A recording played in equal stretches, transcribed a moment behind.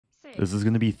This is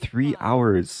going to be 3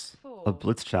 hours of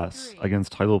Blitz chess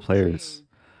against title players,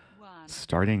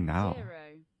 starting now.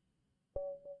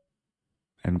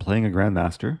 And playing a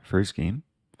Grandmaster, first game.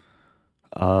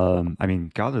 I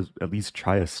mean, gotta at least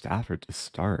try a Stafford to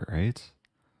start, right?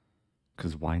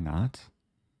 Because why not?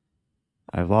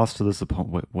 I've lost to this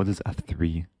opponent. What is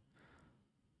F3?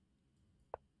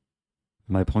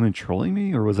 My opponent trolling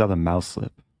me, or was that a mouse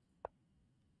slip?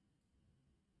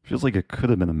 Feels like it could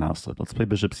have been a mouse slip. Let's play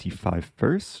bishop c5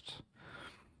 first.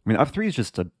 I mean, f3 is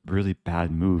just a really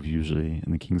bad move usually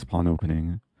in the king's pawn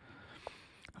opening.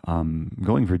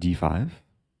 Going for d5.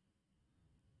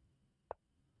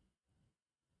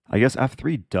 I guess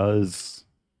f3 does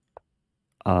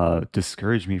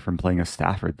discourage me from playing a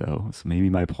Stafford though, so maybe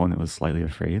my opponent was slightly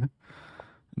afraid.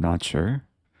 Not sure.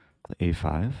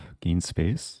 a5, gain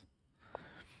space.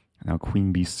 Now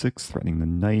queen b6, threatening the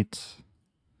knight.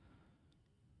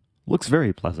 Looks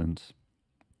very pleasant,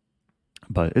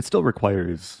 but it still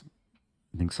requires,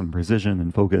 I think, some precision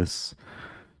and focus.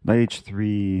 Knight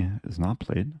h3 is not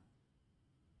played.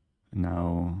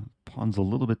 Now pawn's a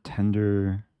little bit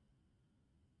tender.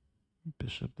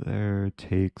 Bishop there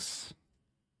takes.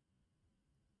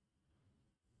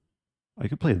 I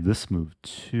could play this move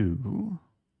too.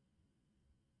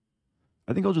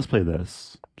 I think I'll just play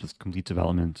this. Just complete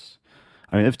development.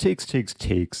 I mean, if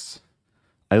takes,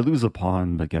 I lose a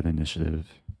pawn but get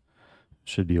initiative.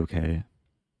 Should be okay.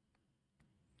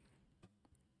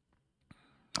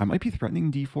 I might be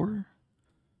threatening d4.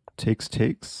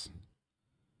 Takes.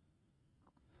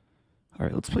 All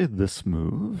right, let's play this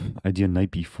move. Idea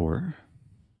knight b4.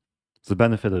 It's the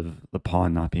benefit of the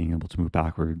pawn not being able to move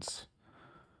backwards.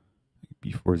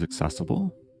 b4 is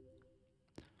accessible.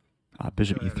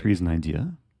 Bishop e3 is an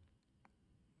idea.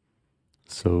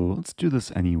 So let's do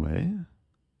this anyway.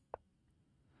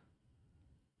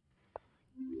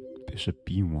 Bishop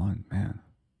b1, man.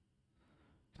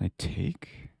 Can I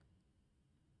take?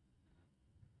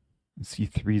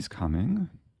 c3 is coming.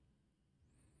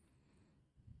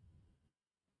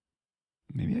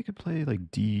 Maybe I could play like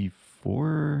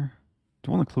d4.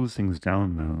 Don't want to close things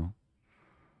down though.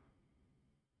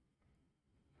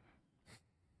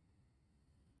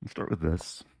 Let's start with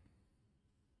this.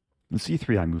 In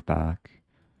c3 I move back.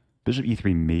 Bishop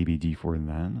e3, maybe d4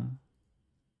 then.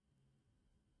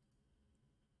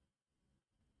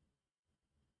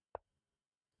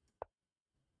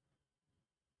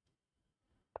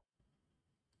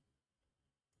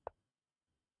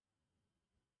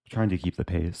 Trying to keep the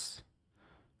pace.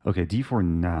 Okay, d4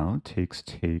 now.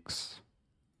 Takes.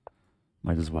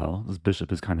 Might as well. This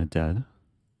bishop is kind of dead.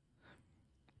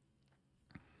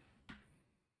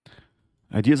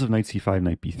 Ideas of knight c5,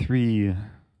 knight b3.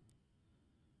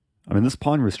 I mean, this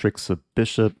pawn restricts a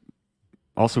bishop.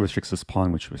 Also restricts this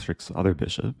pawn, which restricts the other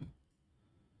bishop.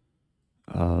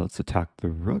 Let's attack the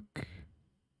rook.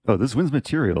 Oh, this wins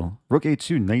material. Rook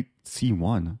a2, knight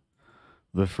c1.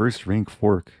 The first rank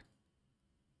fork.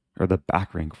 Or the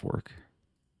back rank fork.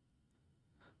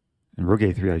 And rook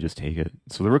a3, I just take it.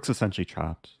 So the rook's essentially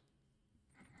trapped.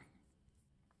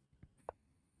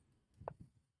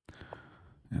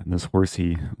 And this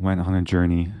horsey went on a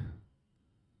journey.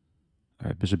 All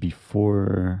right, bishop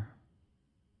b4.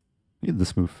 Need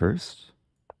this move first.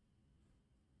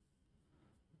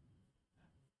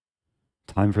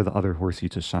 Time for the other horsey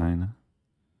to shine.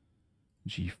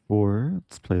 g4.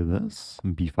 Let's play this.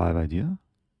 b5 idea.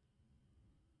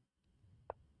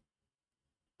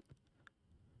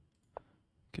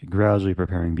 Okay, gradually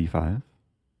preparing b5.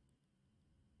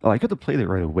 Oh, I could have played it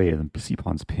right away. The c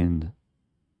pawn's pinned.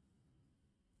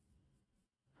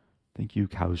 Thank you,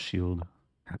 Cow's Shield.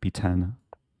 Happy 10.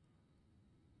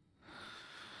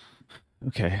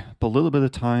 Okay, but a little bit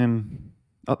of time.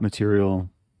 Up material.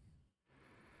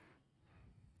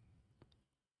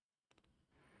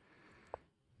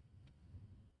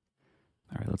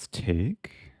 All right, let's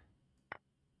take.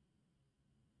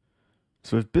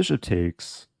 So if bishop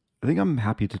takes, I think I'm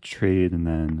happy to trade and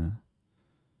then,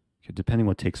 okay, depending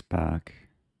what takes back,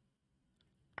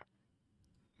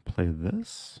 play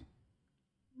this.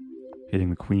 Hitting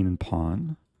the queen and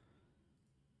pawn.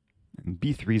 And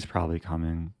b3 is probably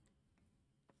coming.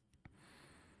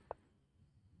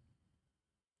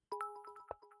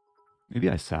 Maybe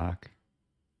I sack.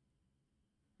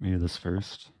 Maybe this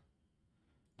first.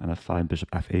 And f5,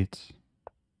 bishop f8.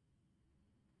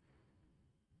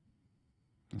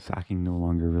 Sacking no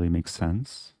longer really makes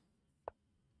sense.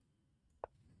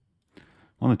 I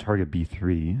want to target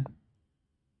b3.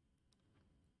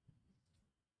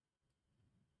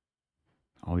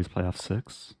 Always play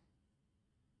f6.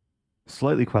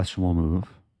 Slightly questionable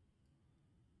move.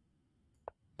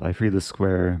 But I free the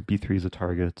square. B3 is a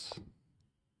target.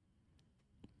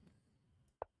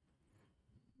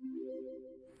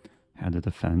 Had to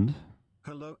defend.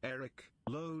 Hello, Eric.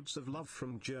 Loads of love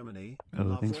from Germany. Oh,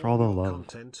 love thanks for all the love.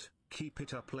 Content. Keep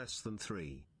it up. Less than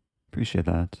 3. Appreciate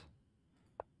that.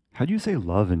 How do you say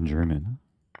love in German?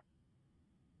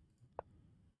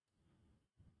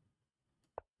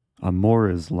 Amor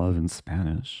is love in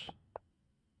Spanish.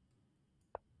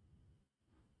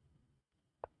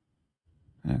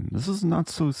 And this is not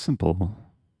so simple.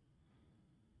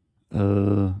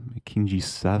 King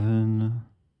G7.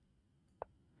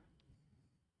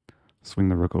 Swing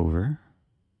the rook over.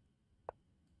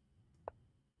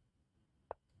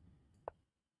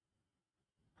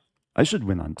 I should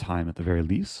win on time at the very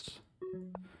least.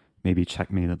 Maybe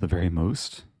checkmate at the very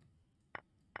most.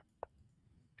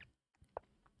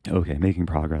 Okay, making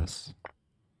progress.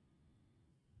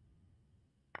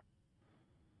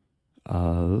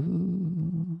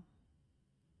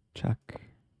 Check.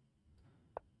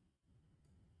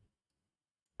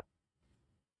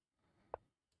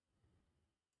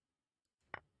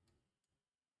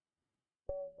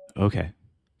 Okay.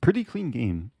 Pretty clean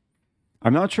game.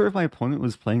 I'm not sure if my opponent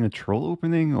was playing a troll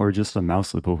opening or just a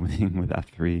mouse loop opening with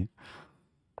F3.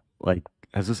 Like,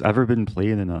 has this ever been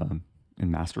played in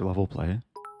master level play?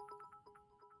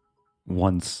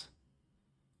 Once.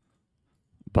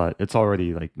 But it's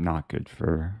already like not good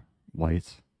for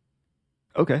white.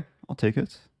 Okay, I'll take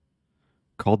it.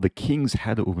 Called the King's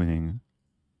Head opening.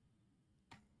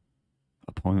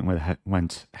 Opponent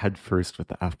went head first with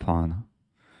the F pawn.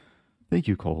 Thank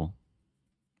you, Cole.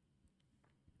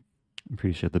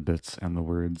 Appreciate the bits and the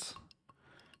words.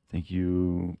 Thank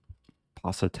you,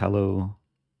 Pasatello,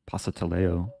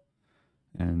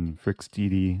 and Frix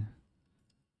Didi.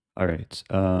 All right,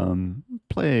 I'll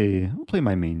play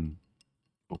my main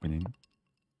opening.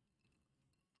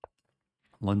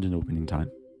 London opening time.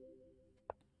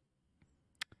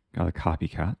 Got a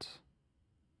copycat.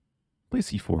 Play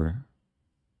C4.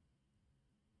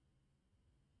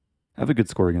 Have a good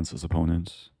score against this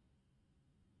opponent.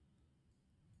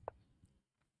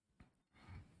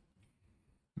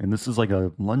 And this is like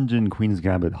a London Queen's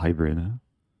Gambit hybrid.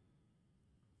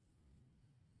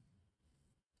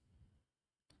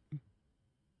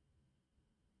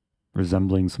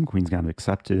 Resembling some Queen's Gambit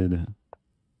accepted.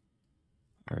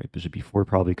 All right, bishop b4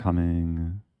 probably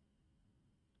coming.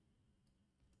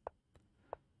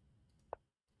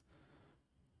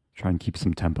 Try and keep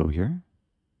some tempo here.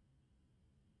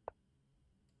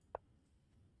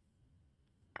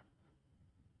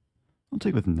 I'll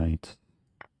take with knight.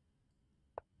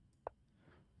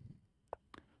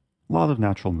 A lot of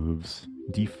natural moves.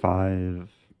 D5.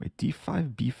 Wait,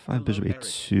 D5, B5, Hello, bishop Eric.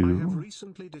 A2. I have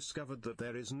recently discovered that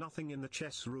there is nothing in the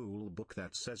chess rule book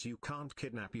that says you can't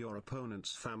kidnap your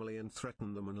opponent's family and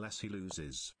threaten them unless he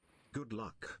loses. Good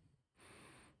luck.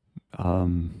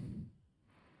 That's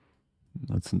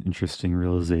an interesting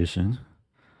realization.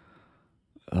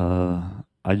 I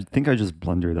think I just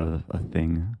blundered a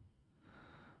thing.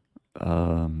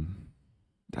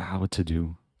 What to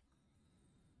do?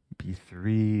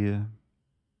 B3.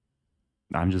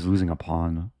 I'm just losing a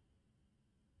pawn.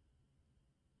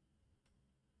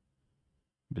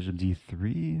 Bishop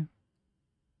D3?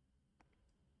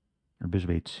 Or bishop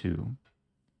A2?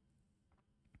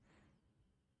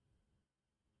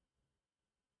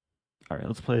 All right,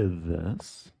 let's play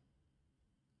this.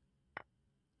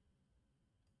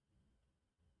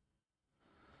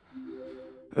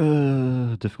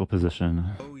 Difficult position.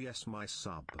 Oh yes, my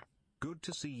sub. Good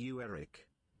to see you, Eric.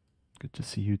 Good to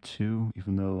see you too,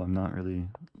 even though I'm not really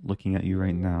looking at you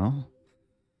right now.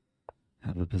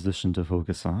 Have a position to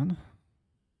focus on.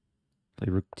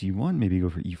 Play rook d1, maybe go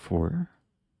for e4.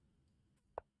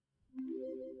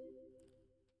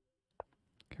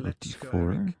 Okay, rook Let's d4. go,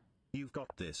 Eric. You've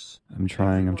got this. I'm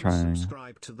trying.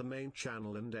 Subscribe to the main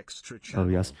channel and extra channel. Oh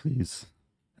yes, please.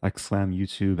 Xslam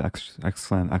YouTube,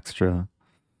 Xslam extra.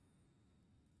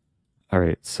 All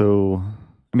right, so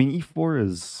I mean e4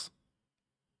 is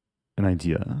an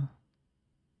idea.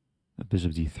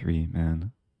 Bishop d3,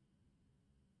 man.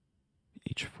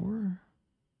 h4.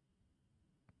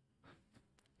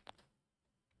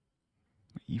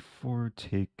 e4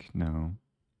 take, no.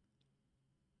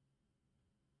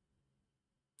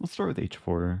 Let's start with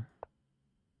h4.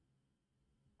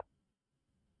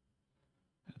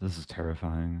 This is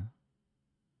terrifying.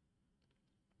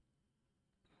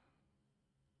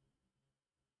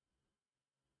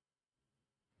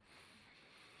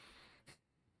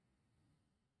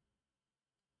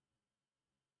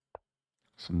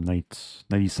 Some knight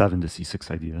e7 to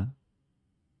c6 idea.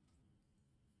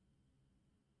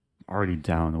 Already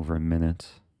down over a minute.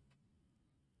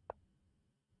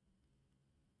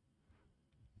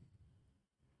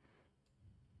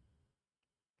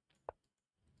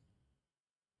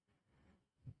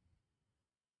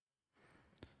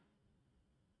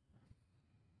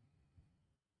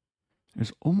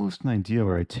 There's almost an idea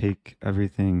where I take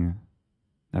everything.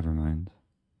 Never mind.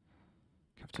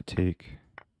 I have to take.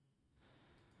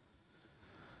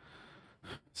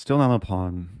 Still not a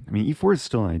pawn. I mean, e4 is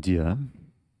still an idea.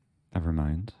 Never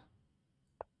mind.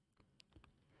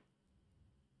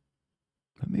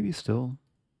 But maybe still.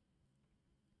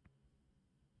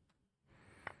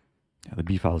 Yeah, the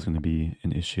b file is going to be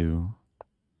an issue.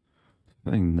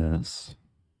 Putting this.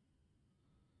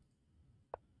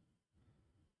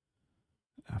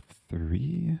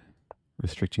 F3.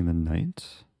 Restricting the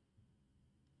knight.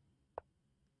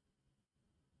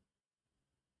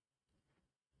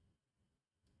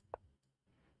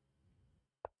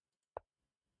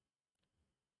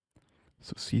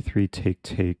 So c3,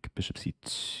 take, bishop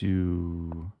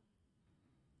c2.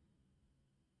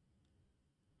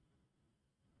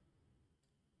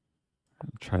 I'll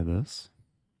try this.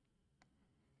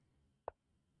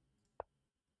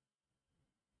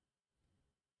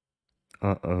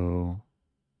 Uh-oh.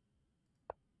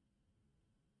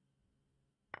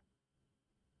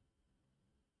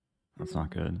 That's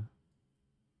not good.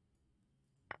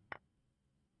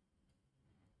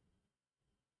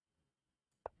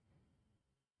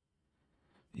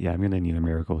 Yeah, I'm going to need a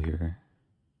miracle here.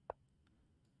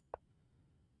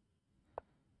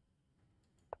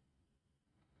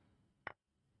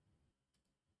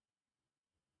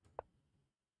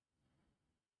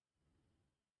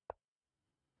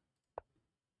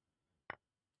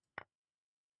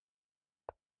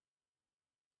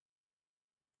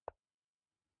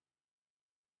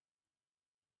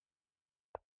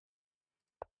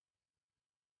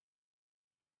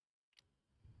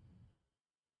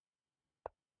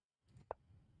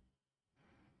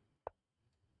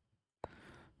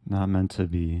 Not meant to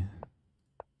be.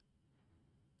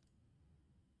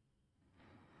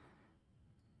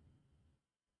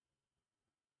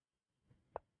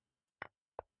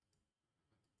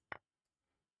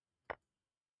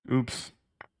 Oops.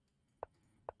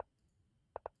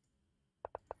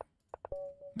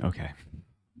 Okay.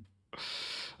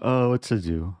 Oh, what to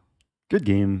do? Good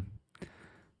game.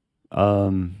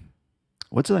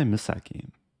 What did I miss that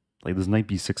game? Like this knight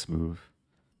b6 move.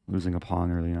 Losing a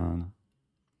pawn early on.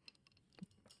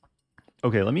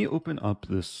 Okay, let me open up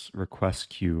this request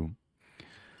queue.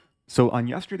 So on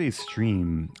yesterday's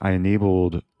stream, I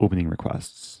enabled opening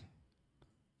requests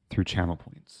through channel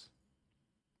points.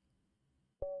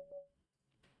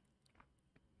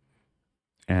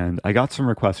 And I got some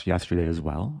requests yesterday as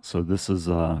well. So this is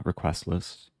a request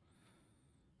list.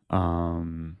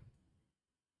 I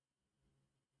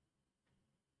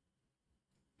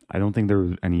don't think there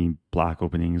were any black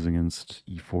openings against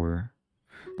e4.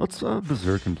 Let's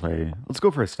berserk and play. Let's go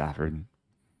for a Stafford.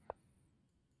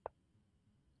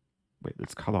 Wait,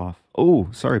 it's cut off. Oh,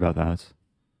 sorry about that.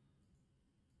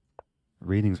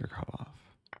 Ratings are cut off.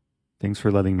 Thanks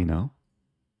for letting me know.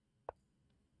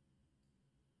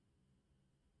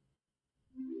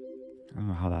 I don't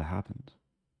know how that happened.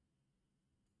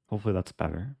 Hopefully that's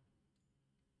better.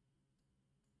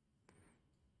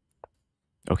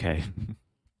 Okay.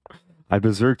 I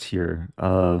berserked here.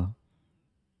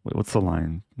 Wait, what's the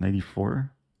line?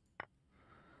 94?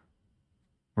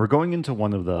 We're going into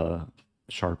one of the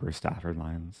sharper Stafford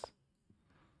lines.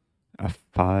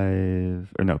 F5,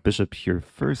 or no, bishop here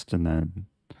first, and then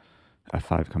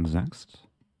F5 comes next.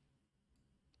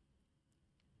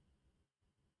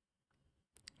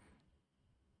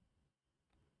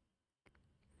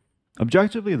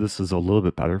 Objectively, this is a little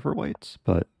bit better for white,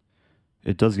 but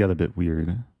it does get a bit weird.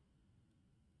 I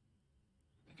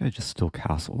think I just still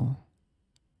castle.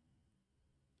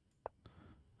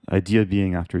 Idea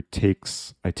being after it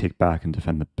takes, I take back and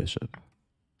defend the bishop.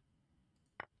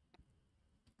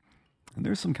 And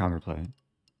there's some counterplay.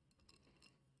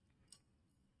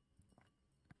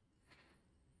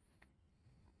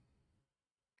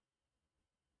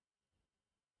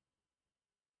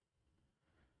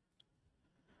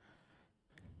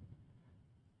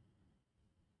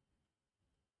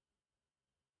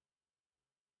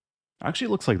 Actually,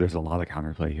 it looks like there's a lot of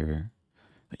counterplay here.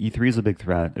 E3 is a big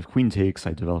threat. If queen takes,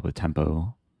 I develop a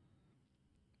tempo.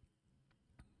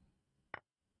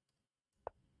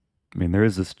 I mean, there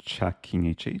is this check king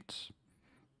h8.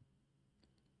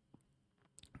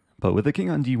 But with the king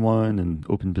on d1 and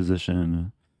open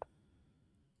position,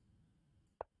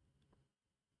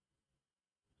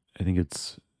 I think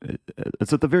it's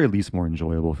at the very least more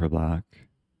enjoyable for black.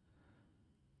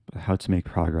 But how to make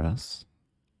progress?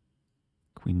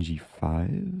 Queen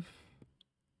g5.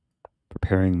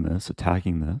 Preparing this,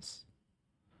 attacking this.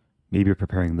 Maybe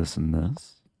preparing this and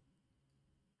this.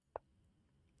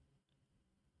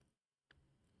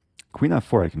 Queen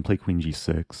f4, I can play queen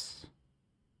g6.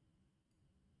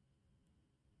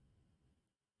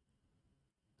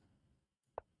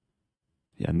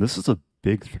 Yeah, and this is a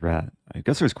big threat. I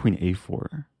guess there's queen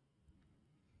a4.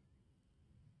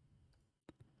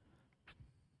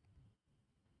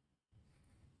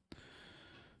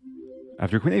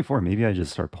 After queen a4, maybe I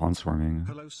just start pawn swarming.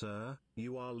 Hello, sir.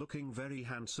 You are looking very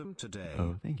handsome today.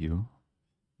 Oh, thank you,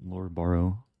 Lord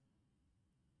Borrow.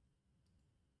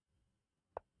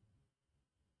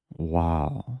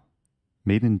 Wow.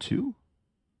 Mate in 2?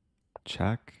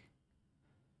 Check.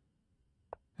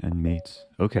 And mate.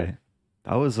 Okay.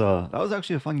 That was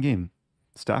actually a fun game.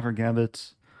 Stafford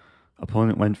Gambit.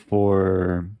 Opponent went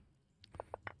for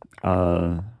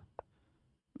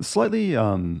slightly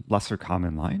lesser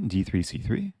common line, d3,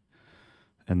 c3.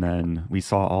 And then we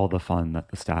saw all the fun that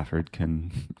the Stafford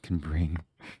can bring,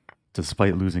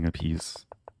 despite losing a piece.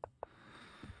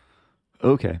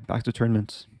 Okay, back to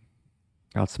tournament.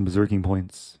 Got some berserking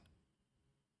points.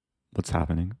 What's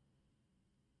happening?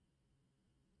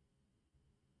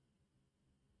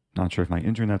 Not sure if my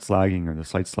internet's lagging or the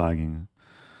site's lagging.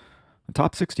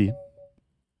 Top 60.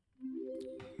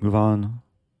 Move on.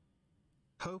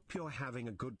 Hope you're having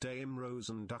a good day,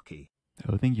 Rosen Ducky.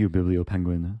 Oh, thank you, Biblio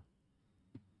Penguin.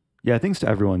 Yeah, thanks to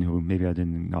everyone who maybe I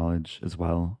didn't acknowledge as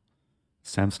well.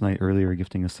 Samsonite earlier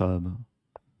gifting a sub.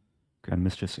 Grand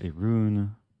Mistress a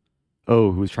rune.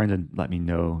 Oh, who was trying to let me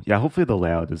know. Yeah, hopefully the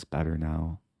layout is better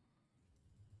now.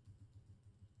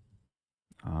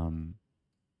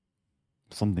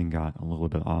 Something got a little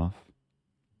bit off.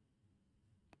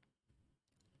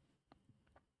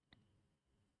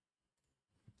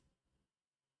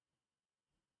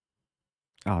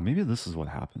 Ah, maybe this is what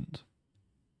happened.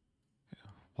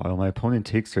 While my opponent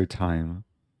takes their time.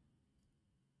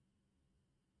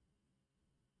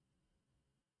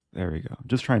 There we go.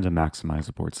 Just trying to maximize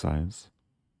the board size.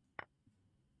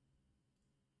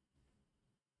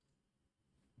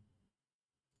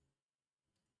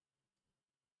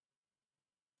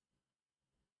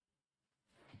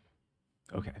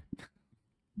 Okay.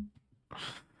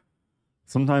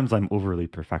 Sometimes I'm overly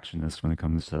perfectionist when it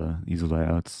comes to these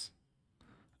layouts.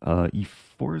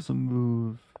 E4 is a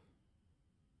move.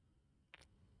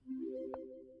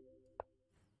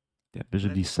 Yeah,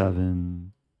 bishop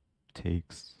d7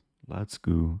 takes. Let's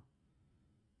go.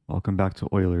 Welcome back to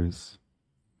Oilers.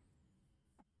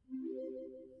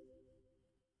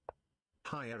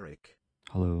 Hi, Eric.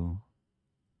 Hello.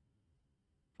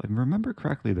 If I remember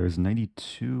correctly, there's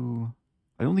 92.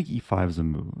 I don't think e5 is a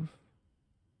move.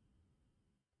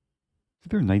 It's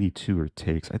either 92 or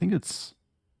takes. I think it's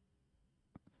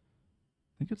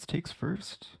takes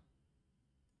first.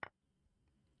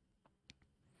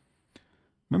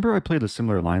 Remember I played a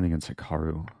similar line against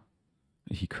Hikaru.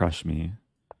 He crushed me.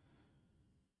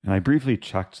 And I briefly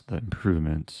checked the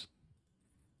improvement.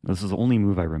 This is the only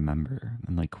move I remember.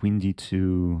 And like queen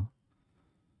d2.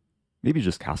 Maybe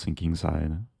just castling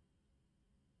kingside.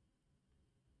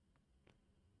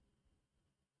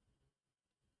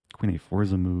 Queen a4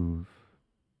 is a move.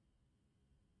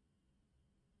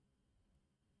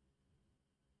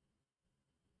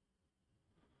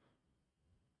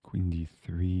 Queen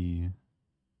d3.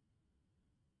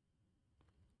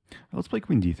 Let's play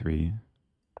queen d3.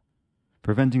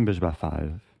 Preventing bishop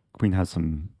f5. Queen has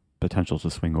some potential to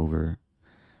swing over.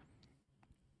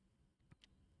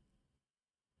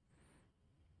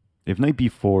 If knight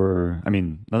b4, I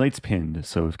mean, the knight's pinned,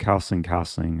 so if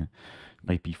castling,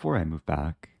 knight b4, I move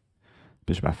back.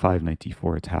 Bishop f5, knight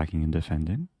d4, attacking and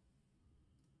defending.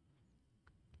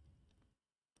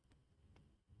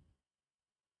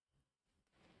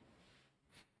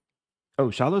 Oh,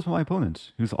 Shadow's my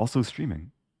opponent, who's also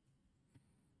streaming.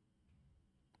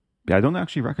 Yeah, I don't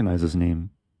actually recognize his name.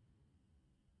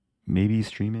 Maybe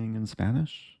streaming in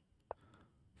Spanish?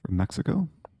 From Mexico?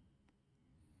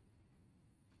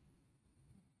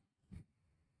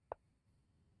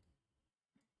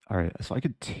 Alright, so I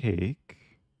could take...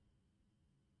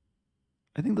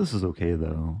 I think this is okay,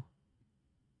 though.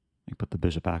 I put the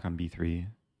bishop back on b3.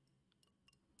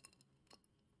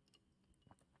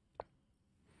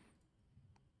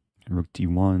 And rook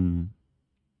d1.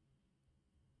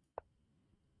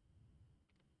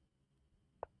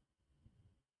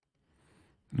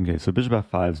 Okay, so bishop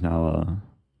f5 is now a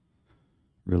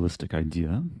realistic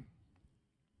idea.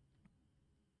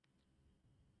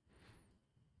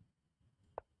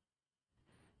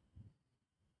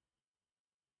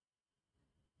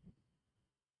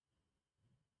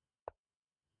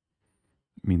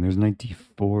 I mean, there's knight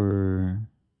d4,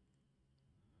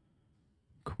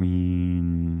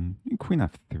 queen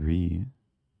f3.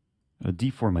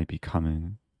 D4 might be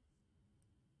coming.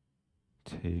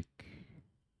 Take.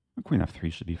 Queen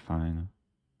f3 should be fine.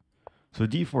 So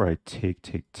d4 I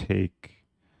take,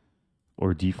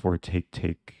 or d4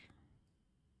 take.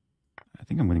 I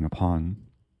think I'm winning a pawn.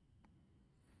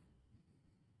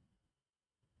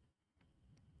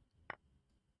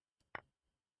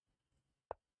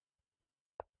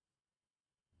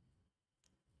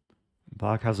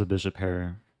 Black has a bishop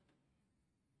pair.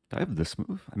 Do I have this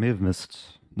move? I may have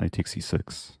missed knight takes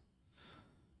e6.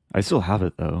 I still have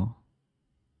it though.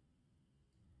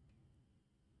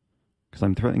 Because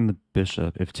I'm threatening the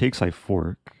bishop. If takes, I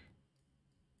fork.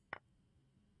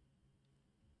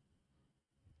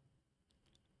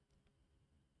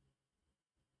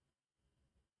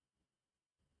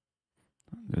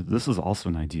 This is also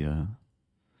an idea.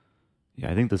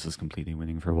 Yeah, I think this is completely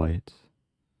winning for white.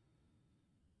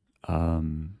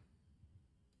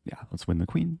 Yeah, let's win the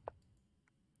queen.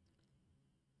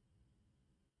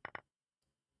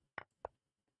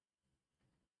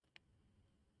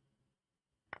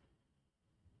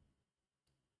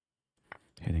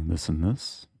 Hitting this and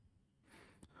this.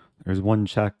 There's one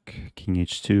check, king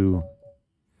h2.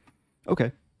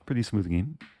 Okay, pretty smooth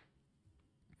game.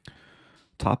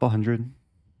 Top 100,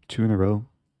 2 in a row.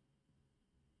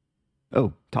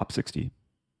 Oh, top 60.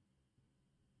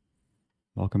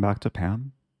 Welcome back to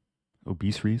Pam.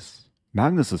 Obese Reese.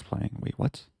 Magnus is playing. Wait,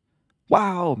 what?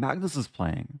 Wow, Magnus is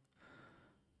playing.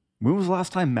 When was the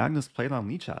last time Magnus played on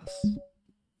Lichess?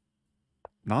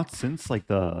 Not since like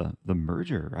the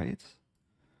merger, right?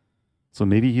 So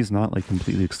maybe he's not like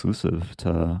completely exclusive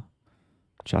to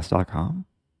chess.com.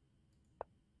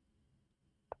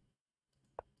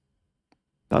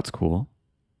 That's cool.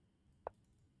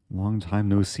 Long time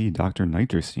no see, Dr.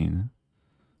 Nitrstein.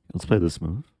 Let's play this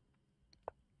move.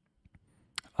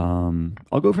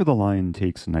 I'll go for the line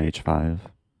takes knight h5.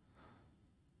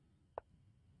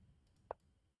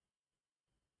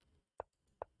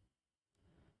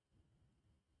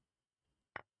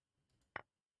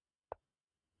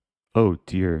 Oh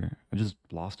dear, I just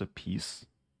lost a piece.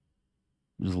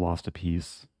 I just lost a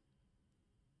piece.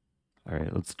 All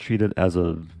right, let's treat it as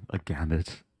a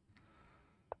gambit.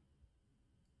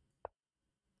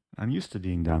 I'm used to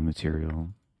being down material.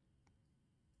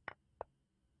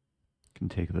 Can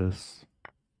take this.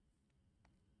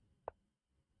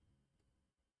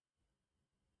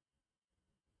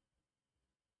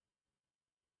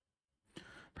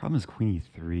 Problem is queen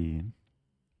e3.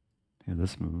 Yeah,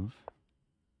 this move.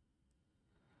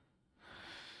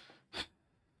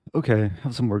 Okay,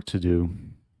 have some work to do.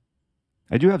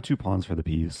 I do have 2 pawns for the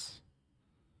piece.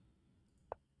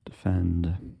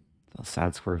 Defend. A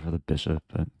sad square for the bishop,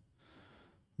 but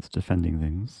it's defending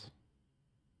things.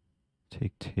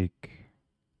 Take, take.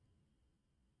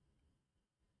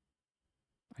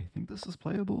 I think this is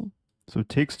playable. So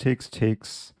takes, takes,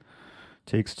 takes.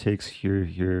 Takes, takes here,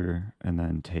 here, and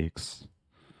then takes.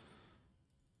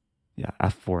 Yeah,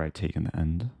 f4 I take in the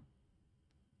end.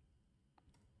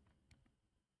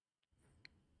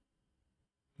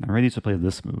 I'm ready to play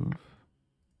this move.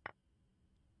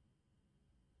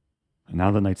 And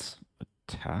now the knight's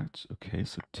attacked. Okay,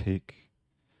 so take.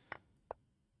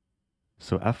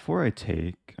 So f4 I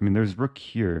take. I mean, there's rook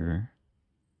here.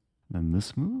 Then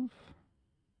this move.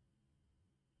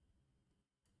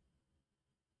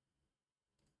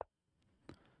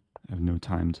 I have no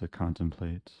time to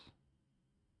contemplate.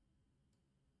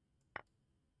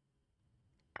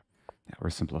 Yeah, we're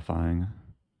simplifying.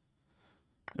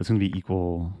 It's going to be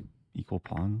equal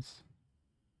pawns.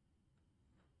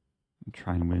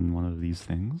 Try and win one of these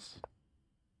things.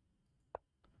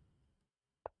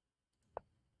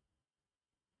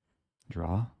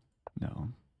 Draw? No.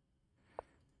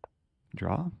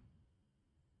 Draw?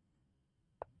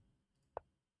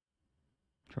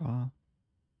 Draw?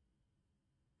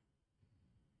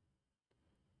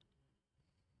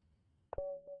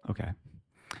 Okay.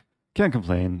 Can't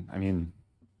complain. I mean,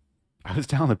 I was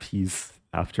down a piece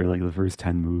after like the first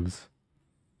 10 moves.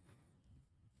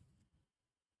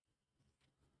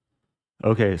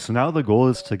 Okay, so now the goal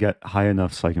is to get high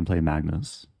enough so I can play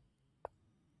Magnus.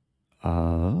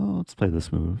 Let's play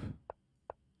this move.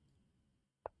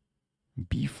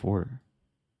 B4. I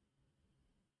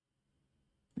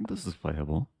think this is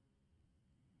playable.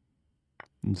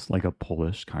 It's like a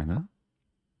Polish kind of.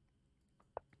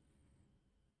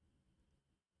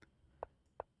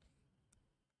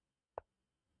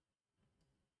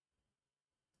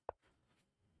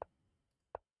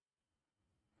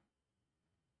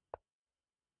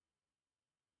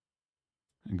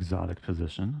 Exotic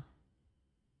position.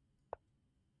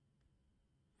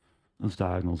 This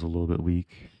diagonal's a little bit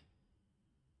weak.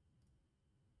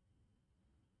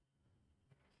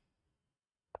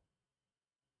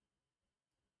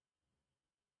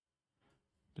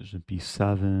 Bishop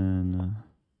b7.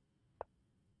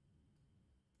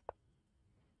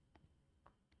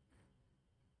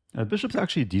 Bishop's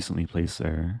actually decently placed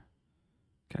there.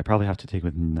 Okay, I probably have to take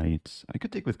with knight. I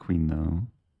could take with queen, though.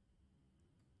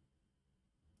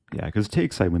 Yeah, because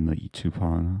takes, I win the e2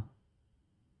 pawn.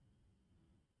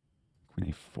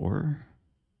 Queen a4.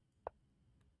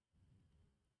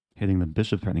 Hitting the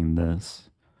bishop, threatening this.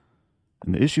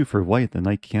 And the issue for white, the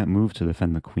knight can't move to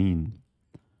defend the queen.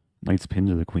 Knight's pinned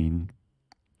to the queen.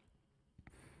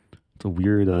 It's a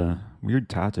weird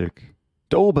tactic.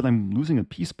 Oh, but I'm losing a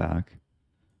piece back.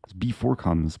 As b4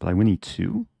 comes, but I win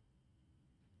e2.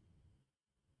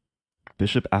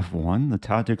 Bishop f1. The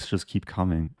tactics just keep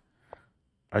coming.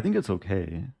 I think it's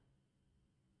okay.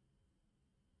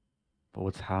 But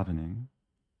what's happening?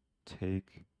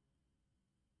 Take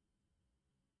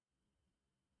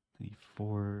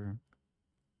e4.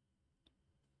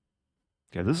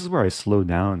 Okay, this is where I slow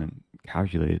down and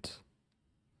calculate.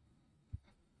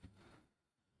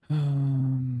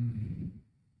 Oh,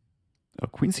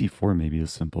 queen c4 maybe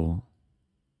is simple.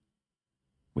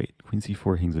 Wait, queen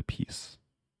c4 hangs a piece.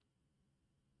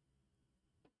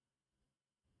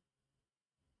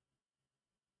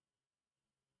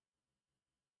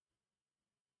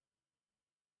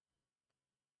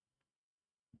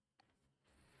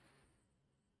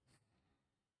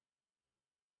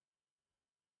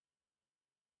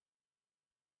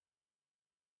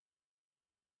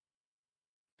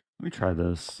 Let me try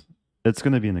this. It's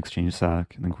going to be an exchange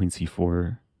sack, and then queen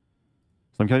c4. So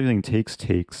I'm calculating takes,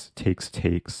 takes, takes,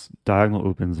 takes. Diagonal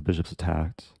opens, bishop's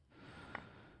attacked.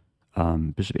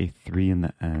 Bishop a3 in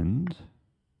the end.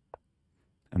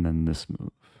 And then this move.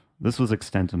 This was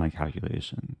extent to my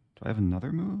calculation. Do I have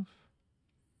another move?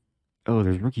 Oh,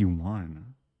 there's rook e1.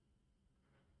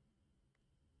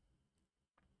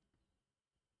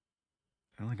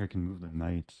 I don't think I can move the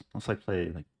knight. Unless I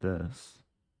play like this.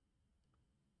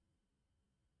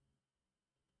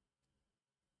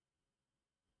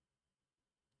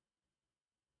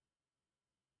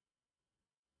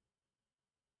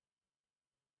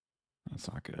 That's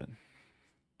not good.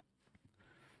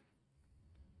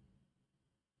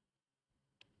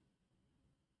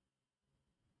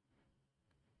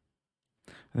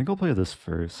 I think I'll play this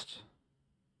first.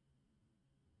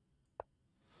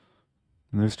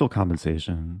 And there's still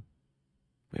compensation.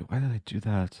 Wait, why did I do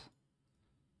that?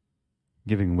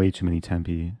 Giving way too many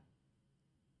tempi.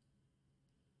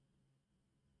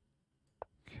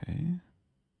 Okay.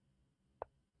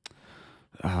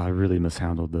 I really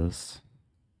mishandled this.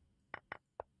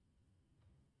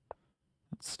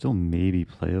 It's still maybe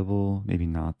playable, maybe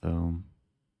not though.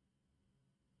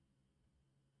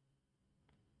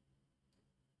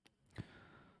 I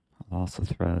lost the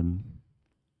thread.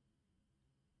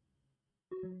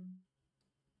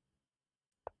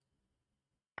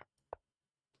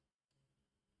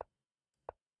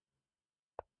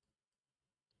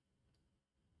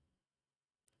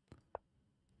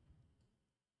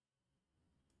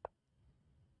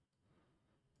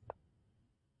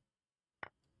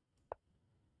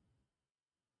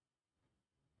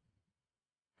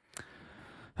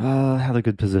 Had a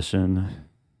good position.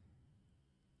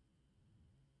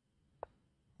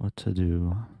 What to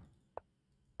do?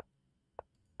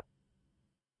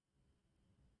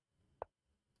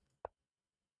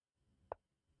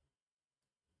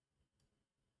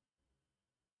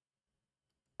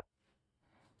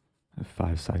 I have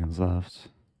 5 seconds left.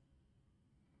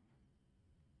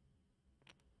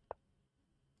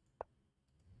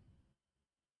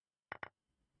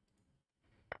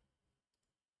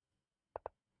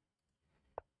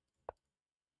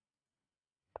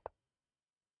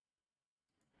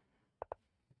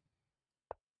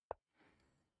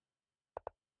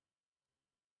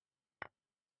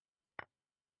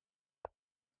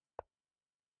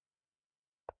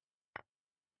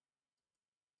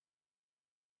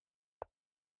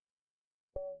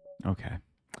 Okay.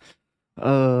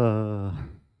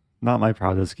 Not my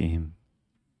proudest game.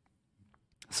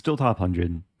 Still top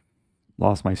 100.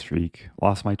 Lost my streak.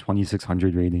 Lost my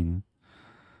 2600 rating.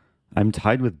 I'm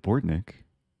tied with Bordnik.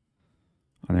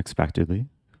 Unexpectedly.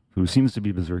 Who seems to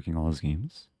be berserking all his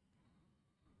games.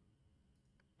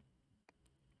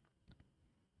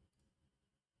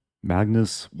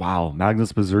 Magnus. Wow.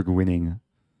 Magnus Berserk winning.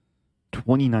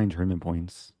 29 tournament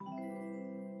points.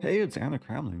 Hey, it's Anna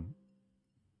Kramling.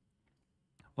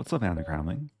 What's up, Anna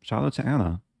Kramling? Shout out to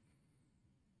Anna.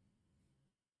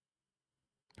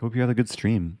 Hope you had a good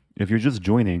stream. If you're just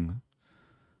joining,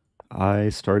 I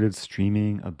started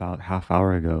streaming about half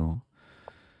hour ago,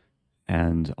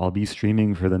 and I'll be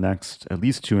streaming for the next at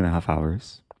least 2.5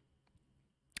 hours,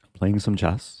 playing some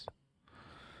chess.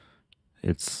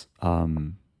 It's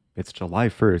July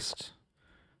 1st.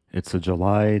 It's a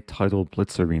July titled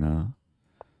Blitz arena.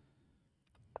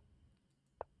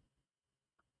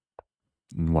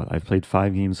 And what? I've played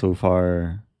 5 games so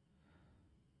far.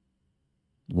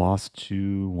 Lost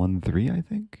 2, won 3, I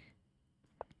think.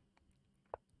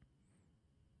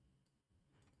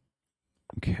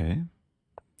 Okay.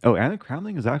 Oh, Anna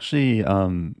Cramling is actually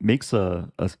makes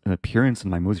an appearance in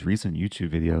my most recent YouTube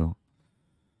video.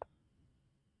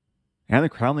 Anna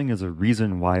Cramling is a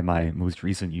reason why my most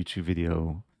recent YouTube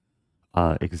video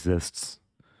exists,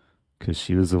 because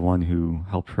she was the one who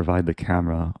helped provide the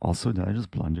camera. Also, did I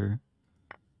just blunder?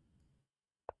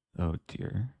 Oh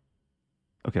dear.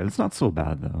 Okay, that's not so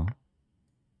bad though.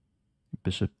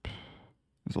 Bishop.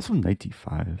 There's also knight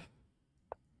d5.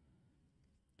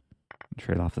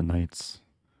 Trade off the knights.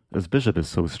 This bishop is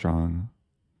so strong.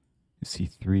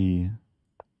 c3.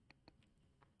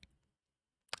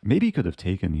 Maybe he could have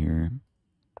taken here.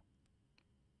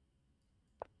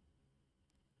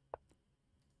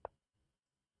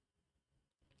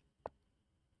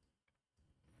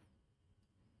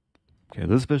 Okay,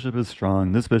 this bishop is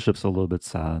strong. This bishop's a little bit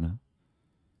sad.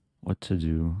 What to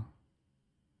do?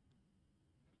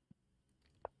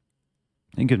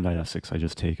 I think if knight f6, I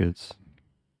just take it.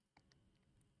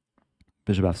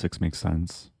 Bishop f6 makes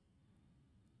sense.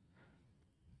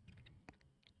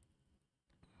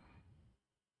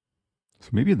 So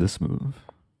maybe this move.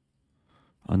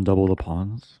 Undouble the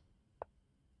pawns.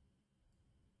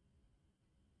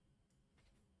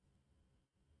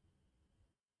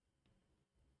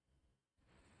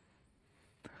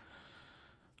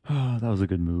 Oh, that was a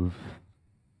good move.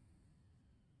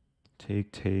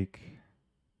 Take, take.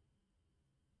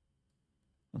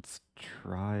 Let's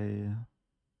try.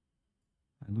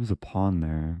 I lose a pawn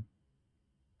there.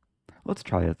 Let's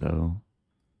try it though.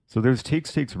 So there's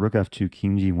takes, takes, rook f2,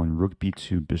 king g1, rook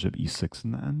b2, bishop e6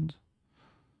 in the end.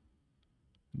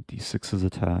 d6 is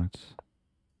attacked.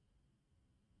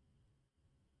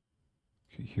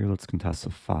 Okay, here let's contest the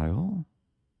file.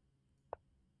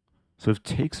 So if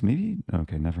takes, maybe...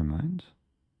 Okay, never mind.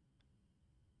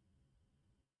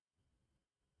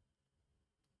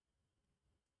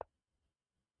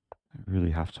 I really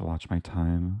have to watch my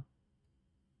time.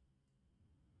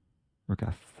 Rook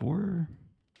f4.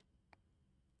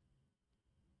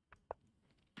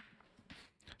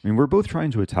 I mean, we're both trying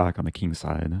to attack on the king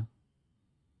side.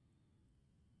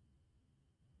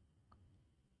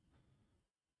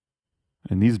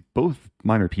 And these both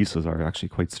minor pieces are actually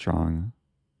quite strong.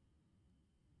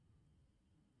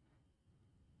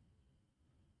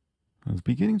 I was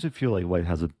beginning to feel like white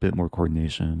has a bit more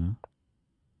coordination.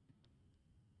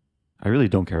 I really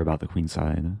don't care about the queen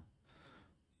side,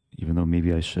 even though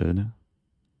maybe I should.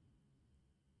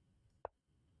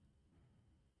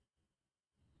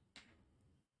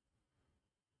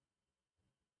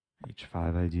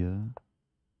 h5 idea.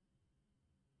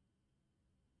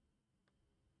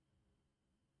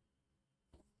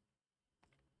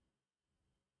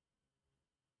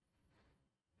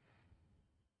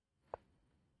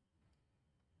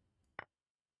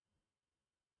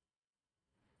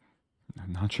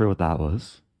 I'm not sure what that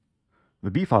was. The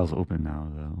B file's open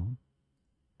now, though.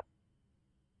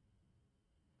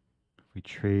 If we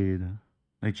trade,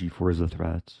 knight g4 is a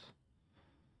threat.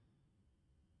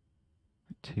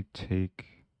 Take,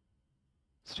 take.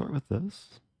 Start with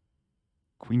this.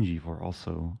 Queen g4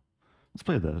 also. Let's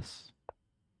play this.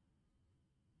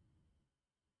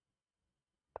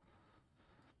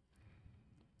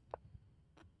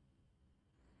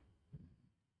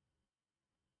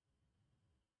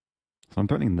 So I'm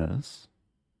threatening this.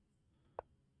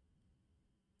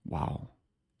 Wow.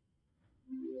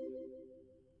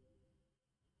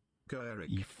 Go, Eric.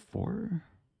 e4.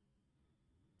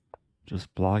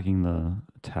 Just blocking the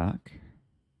attack.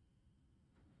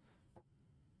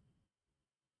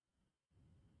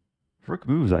 If rook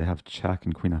moves, I have check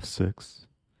and queen f6.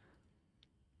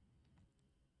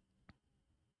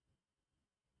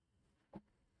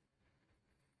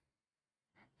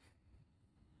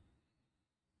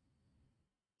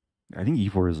 I think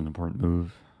e4 is an important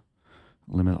move.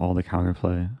 Limit all the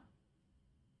counterplay.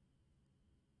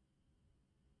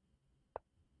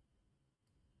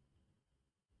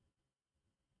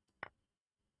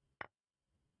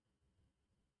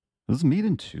 This is mate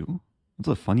in 2. That's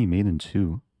a funny mate in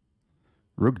 2.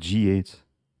 Rook g8.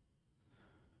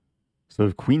 So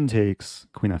if queen takes,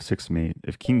 queen f6 mate.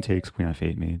 If king takes, queen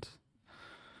f8 mate.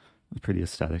 That's pretty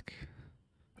aesthetic.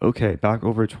 Okay, back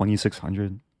over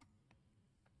 2600.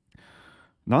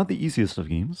 Not the easiest of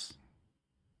games,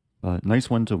 but nice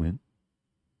one to win.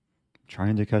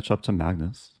 Trying to catch up to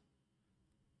Magnus,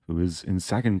 who is in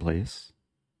second place,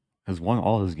 has won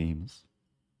all his games.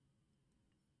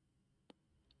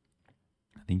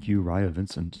 Thank you, Raya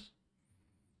Vincent.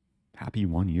 Happy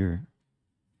 1 year.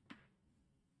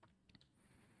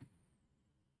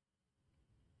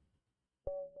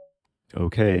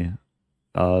 Okay.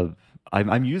 Uh,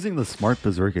 I'm using the smart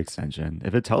berserk extension.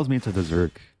 If it tells me to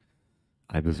berserk,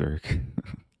 I berserk.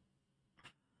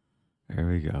 There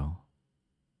we go.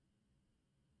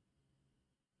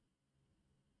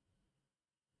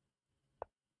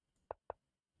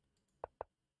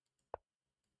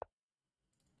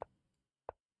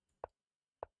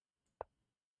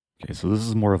 Okay, so this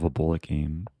is more of a bullet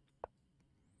game.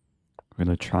 We're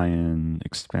gonna try and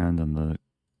expand on the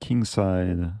king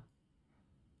side.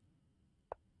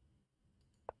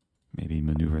 Maybe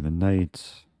maneuver the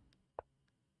knight.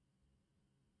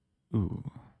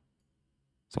 Ooh.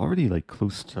 It's already like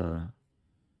close to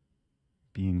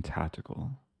being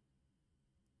tactical.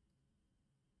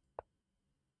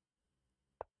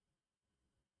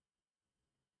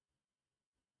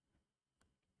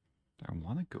 Do I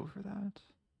want to go for that?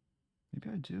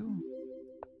 Maybe I do.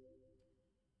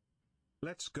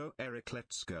 Let's go, Eric,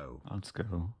 let's go. Let's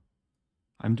go.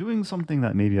 I'm doing something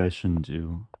that maybe I shouldn't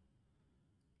do.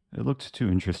 It looked too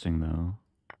interesting though.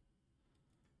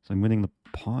 So I'm winning the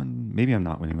pawn. Maybe I'm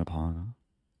not winning the pawn.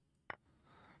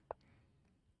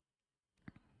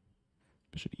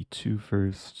 Bishop e2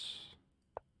 first.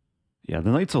 Yeah,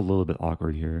 the knight's a little bit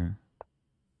awkward here.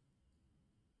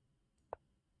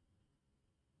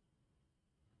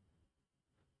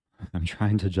 I'm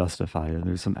trying to justify it.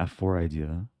 There's some f4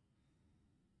 idea.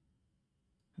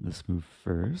 This move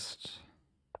first.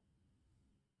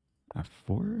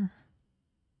 f4.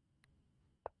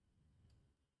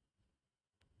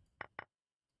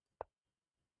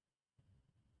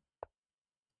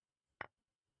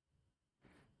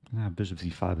 I'm gonna have bishop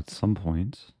c5 at some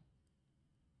point.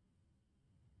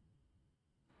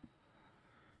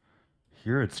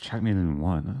 Here it's checkmate in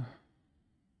 1.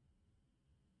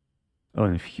 Oh,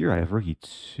 and if here I have rook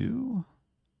e2.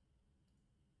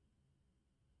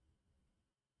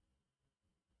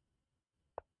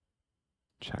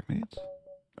 Checkmate?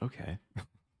 Okay.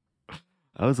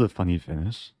 That was a funny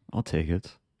finish. I'll take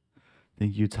it.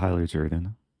 Thank you, Tyler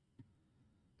Jordan.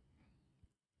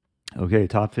 Okay,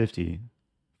 top 50.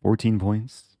 14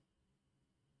 points.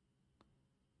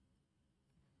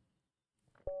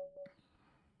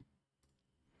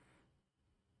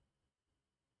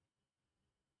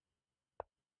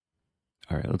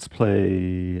 All right, let's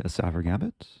play a Stafford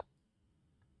Gambit.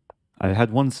 I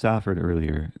had one Stafford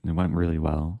earlier, and it went really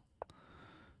well.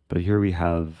 But here we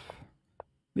have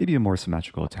maybe a more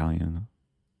symmetrical Italian.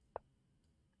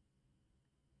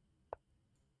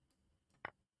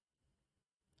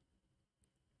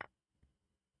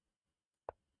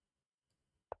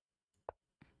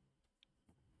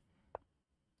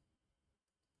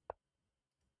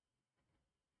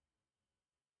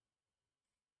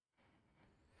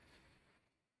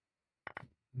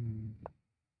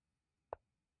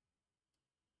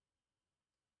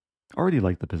 Already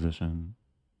like the position.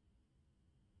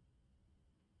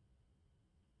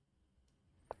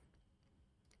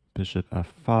 Bishop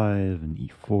f5 and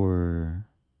e4.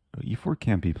 Oh, e4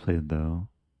 can't be played though.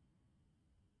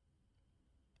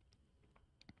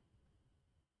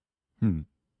 Yeah,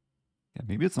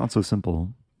 maybe it's not so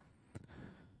simple.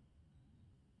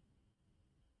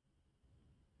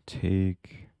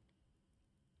 Take.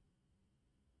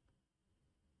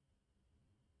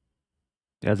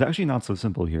 Yeah, it's actually not so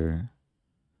simple here.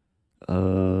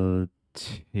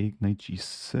 Take knight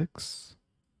g6.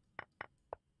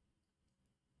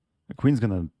 The queen's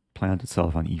gonna plant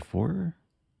itself on e4. Or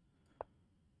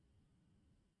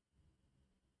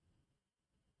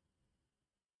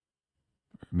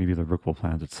maybe the rook will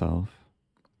plant itself.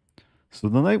 So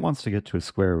the knight wants to get to a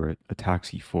square where it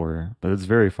attacks e4, but it's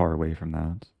very far away from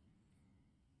that.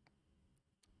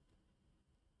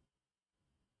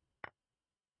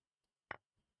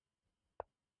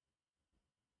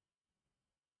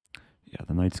 Yeah,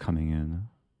 the knight's coming in.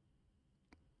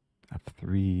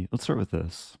 f3. Let's start with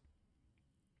this.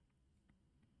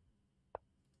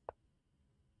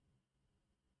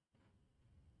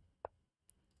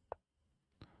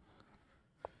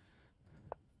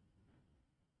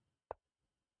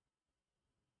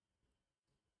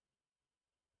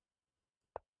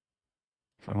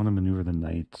 So I want to maneuver the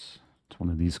knight to one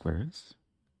of these squares.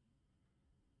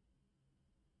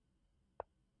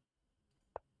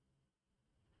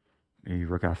 Maybe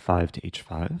rook f5 to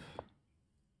h5.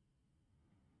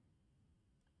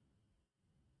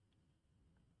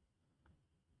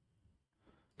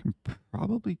 Can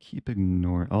probably keep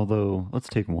ignoring, although let's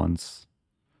take once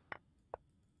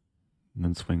and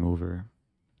then swing over.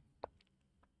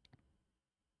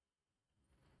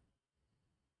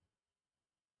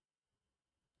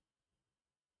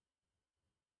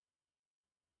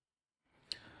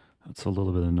 That's a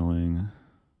little bit annoying.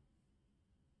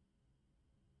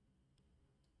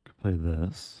 Play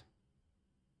this.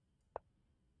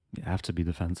 You have to be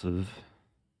defensive.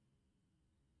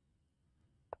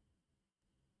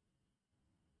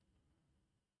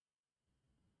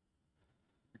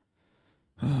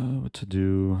 What to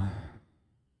do?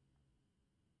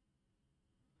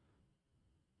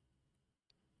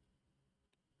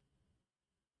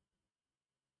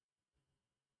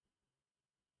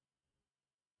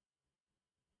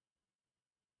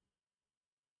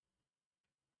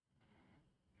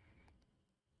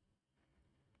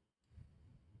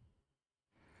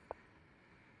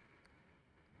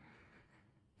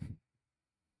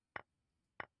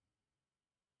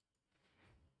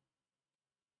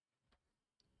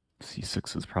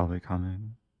 C6 is probably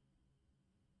coming.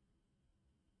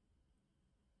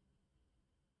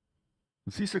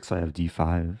 C6 I have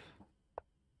D5.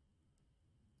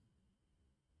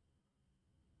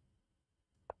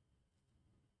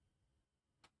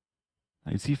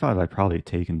 Knight C5 I probably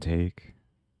take and take.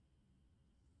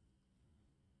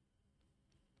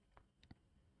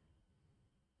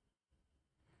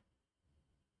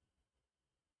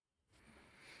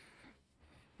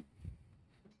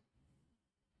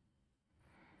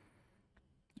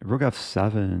 Rook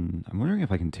F7. I'm wondering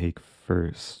if I can take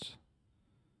first.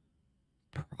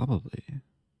 Probably.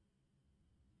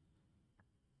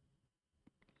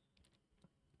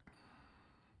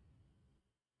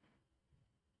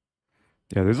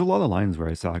 Yeah, there's a lot of lines where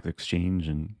I sack exchange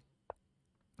and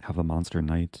have a monster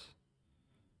knight.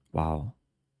 Wow.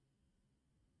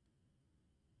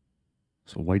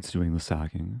 So white's doing the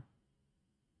sacking.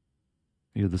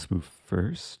 Maybe this move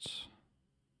first.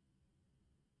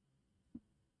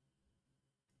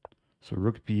 So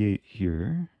rook b8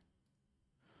 here.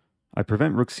 I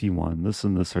prevent rook c1. This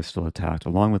and this are still attacked,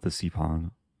 along with the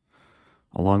c-pawn.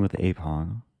 Along with the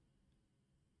a-pawn.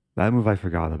 That move I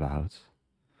forgot about.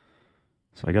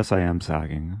 So I guess I am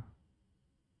sagging.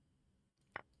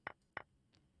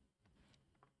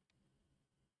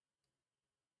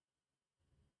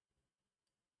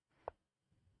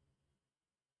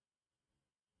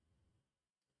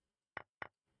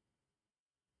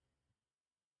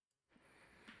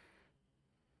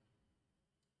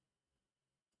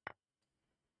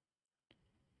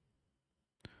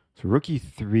 So rook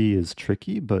e3 is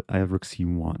tricky, but I have rook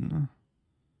c1.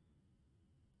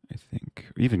 I think.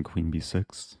 Or even queen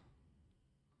b6.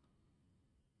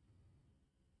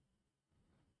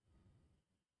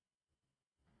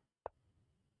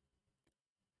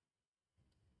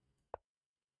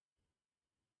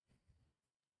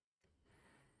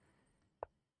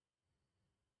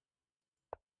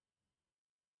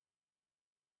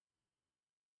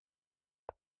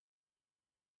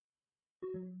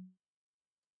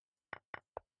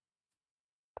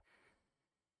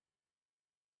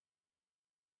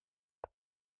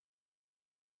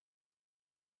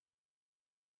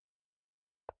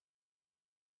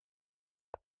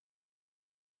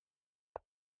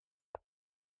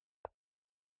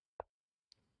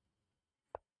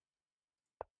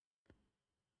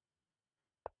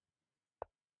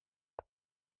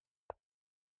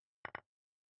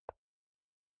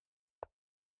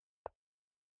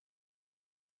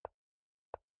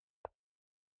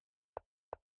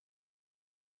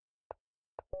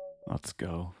 Let's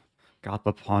go. Got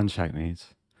the pawn checkmate.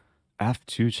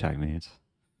 F2 checkmate.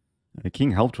 The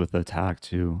king helped with the attack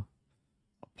too.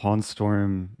 Pawn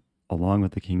storm along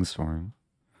with the king storm.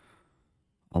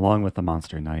 Along with the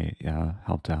monster knight. Yeah,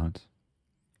 helped out.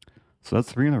 So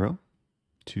that's 3 in a row.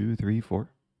 2, 3, 4.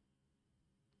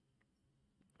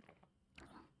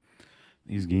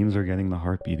 These games are getting the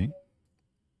heart beating.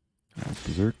 That's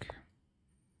Berserk.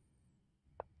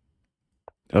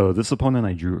 Oh, this opponent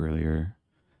I drew earlier.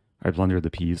 I blundered the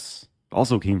piece.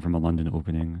 Also came from a London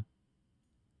opening.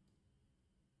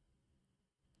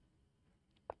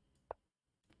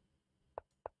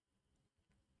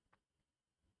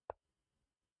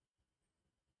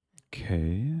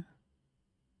 Okay.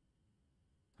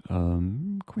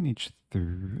 Queen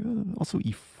h3. Also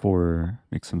e4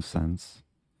 makes some sense.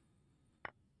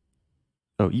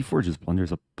 Oh, e4 just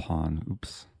blunders a pawn.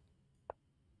 Oops.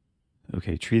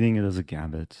 Okay, treating it as a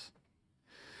gambit.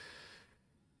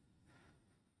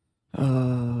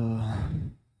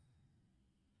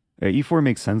 E4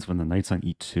 makes sense when the knight's on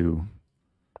e2.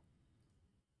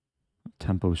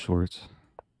 Tempo short.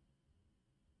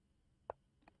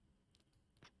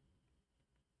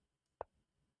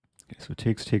 Okay, so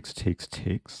takes.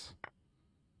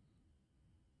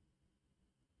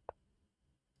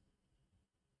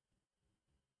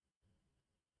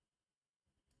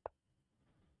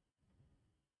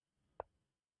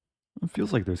 It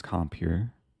feels like there's comp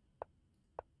here.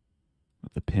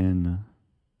 With the pin.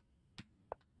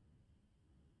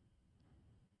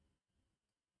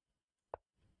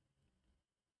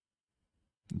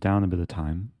 down a bit of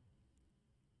time.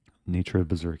 Nature of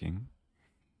Berserking.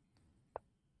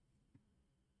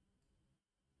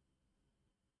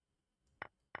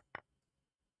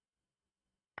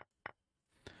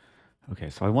 Okay,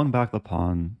 so I won back the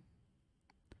pawn.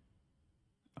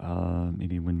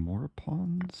 Maybe win more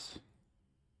pawns.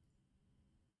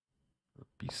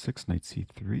 B6, knight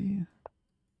c3.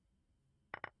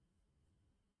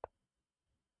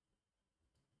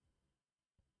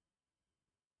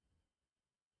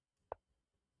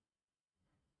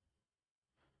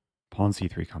 Pawn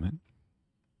c3 coming.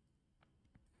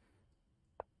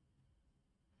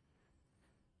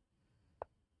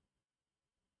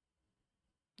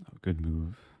 Oh, good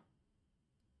move.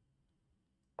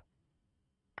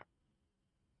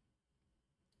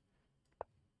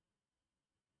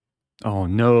 Oh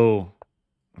no.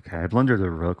 Okay, I blundered a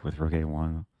rook with rook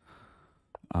a1.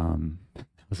 It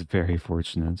was very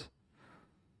fortunate.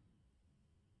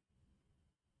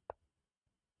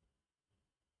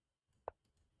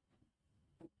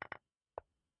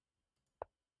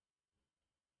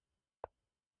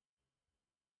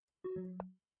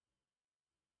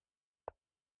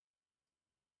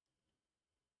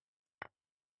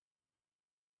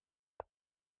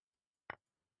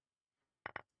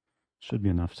 Should be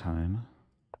enough time.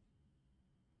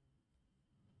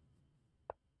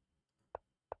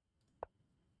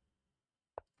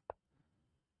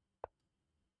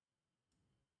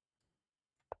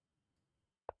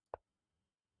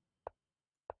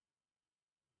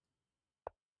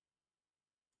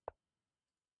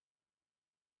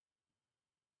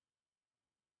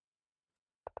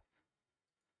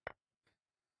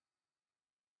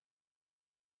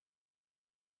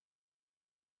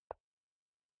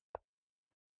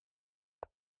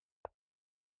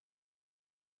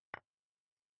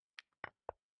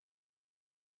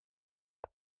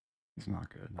 It's not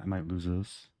good. I might lose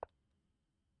this.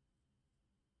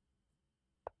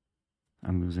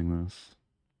 I'm losing this.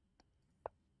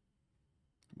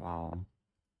 Wow.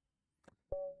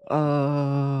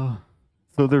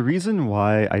 So the reason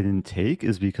why I didn't take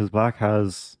is because black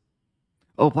has...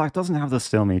 Oh, black doesn't have the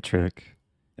stalemate trick.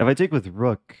 If I take with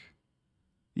rook,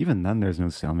 even then there's no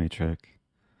stalemate trick.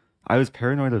 I was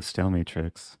paranoid of stalemate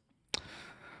tricks.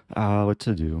 What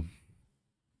to do?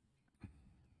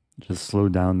 Just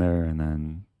slowed down there and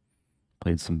then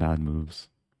played some bad moves.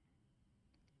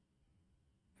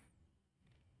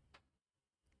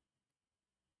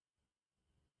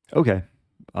 Okay.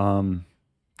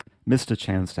 Missed a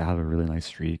chance to have a really nice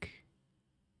streak.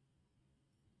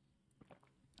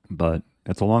 But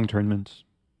it's a long tournament.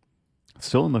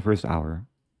 Still in the first hour.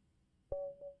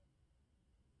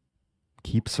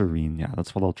 Keepserene. Yeah,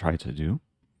 that's what I'll try to do.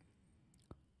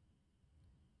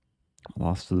 I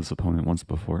lost to this opponent once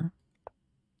before.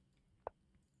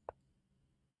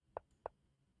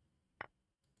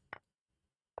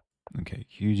 Okay,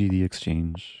 QGD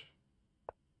exchange.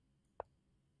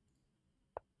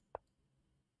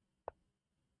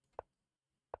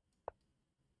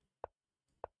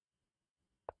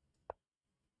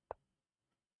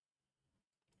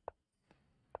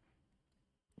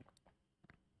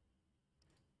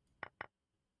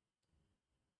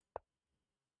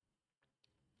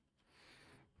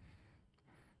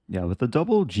 Yeah, with the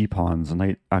double G pawns, the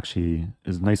knight actually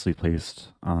is nicely placed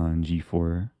on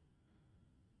G4.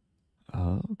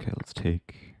 Okay, let's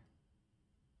take.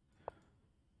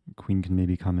 Queen can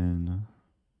maybe come in.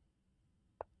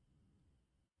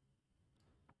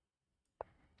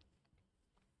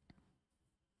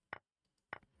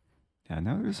 Yeah,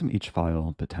 now there's some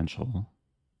H-file potential.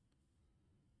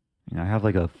 I have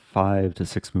like a 5 to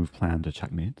 6 move plan to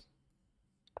checkmate.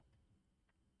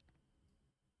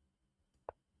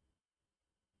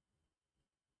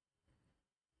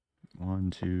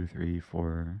 One, two, three,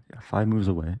 four. Yeah, 5 moves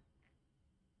away.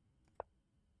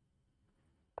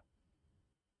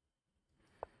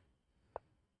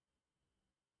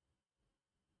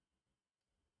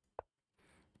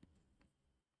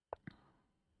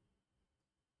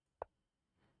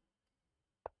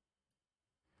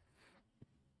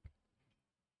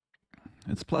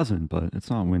 It's pleasant, but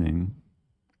it's not winning.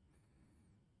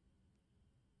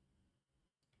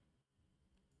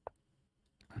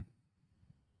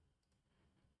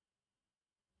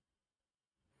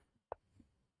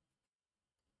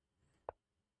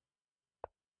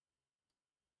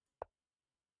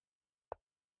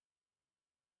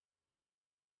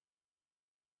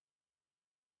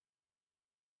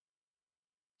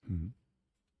 Hmm.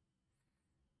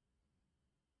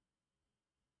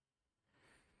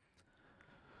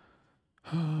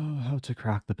 How to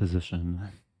crack the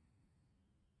position.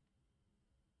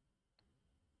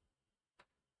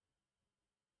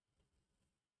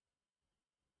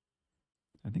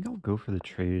 I think I'll go for the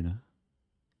trade.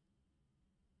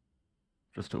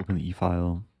 Just to open the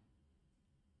e-file.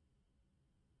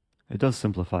 It does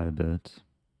simplify a bit.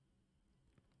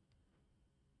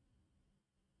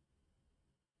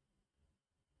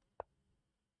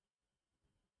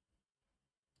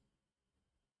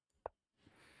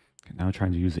 Okay, now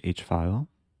trying to use the H file.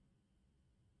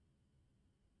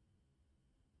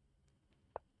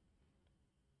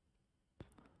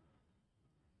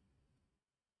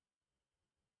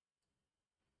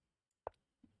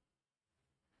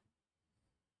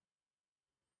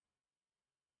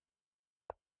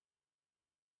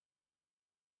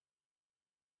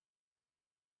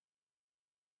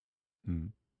 Hmm.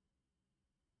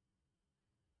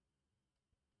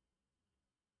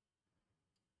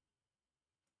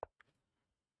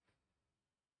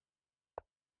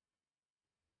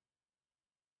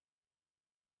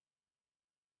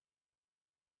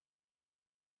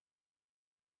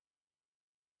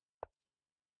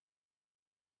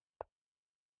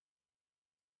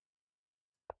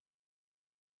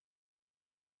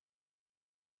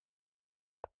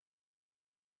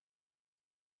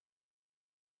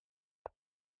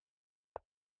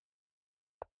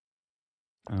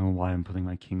 I don't know why I'm putting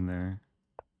my king there.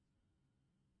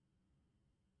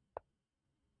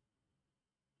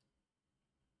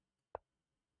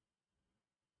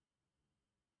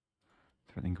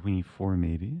 Threatening queen e4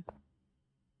 maybe.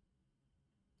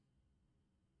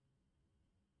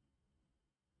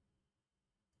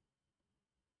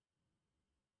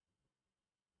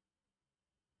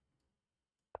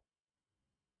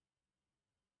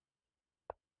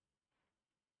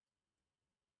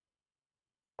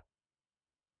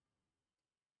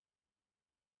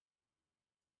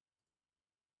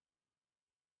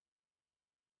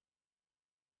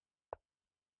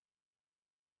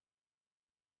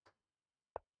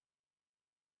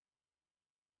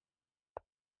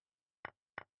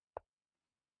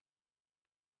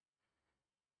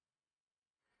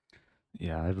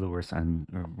 Yeah, I have the worst end,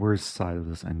 or worst side of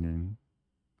this ending.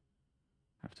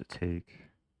 I have to take.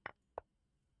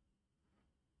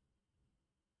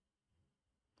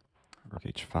 Rook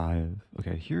h5.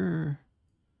 Okay, here.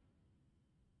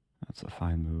 That's a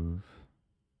fine move.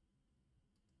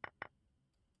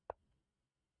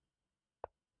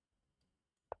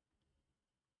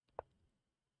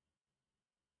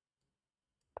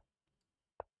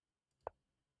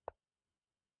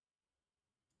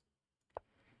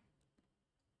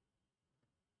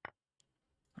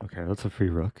 Okay, that's a free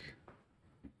rook.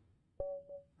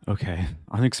 Okay,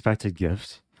 unexpected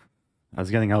gift. I was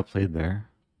getting outplayed there.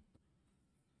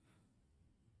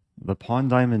 The pawn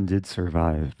diamond did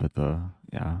survive, but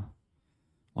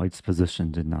white's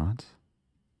position did not.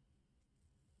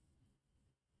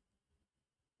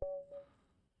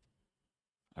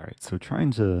 All right, so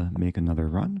trying to make another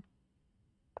run.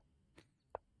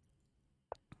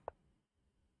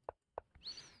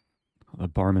 A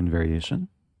Barmen variation.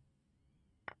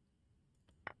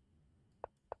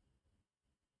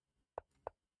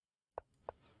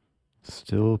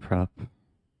 Still prep.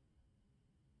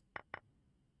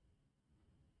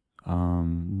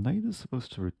 Knight is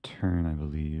supposed to return, I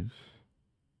believe.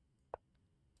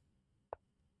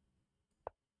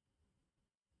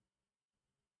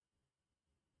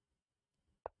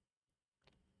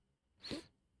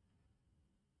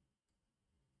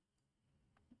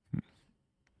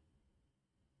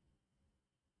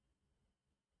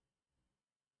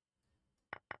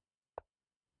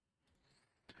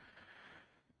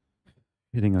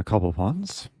 Hitting a couple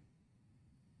pawns.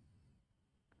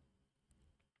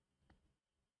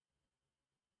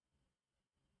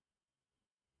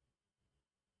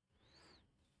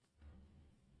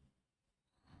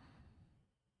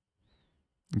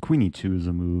 And queen e2 is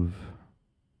a move.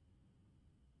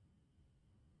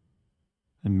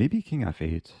 And maybe king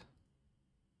f8.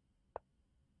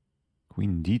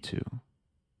 Queen d2. So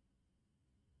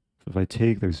if I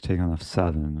take, there's take on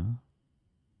f7.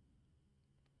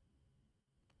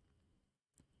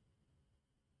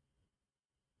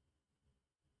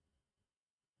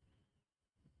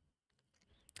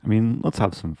 I mean, let's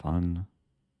have some fun.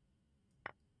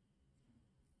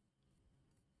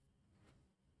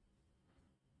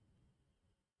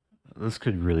 This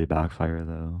could really backfire,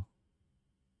 though.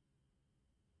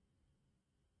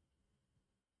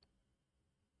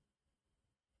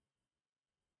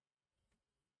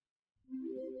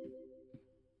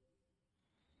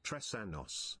 Tres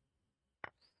años.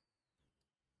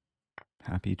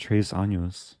 Happy tres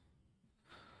años.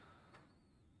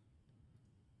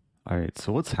 Alright,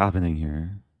 so what's happening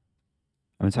here?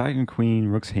 I'm attacking queen,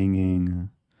 rook's hanging.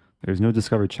 There's no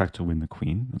discovered check to win the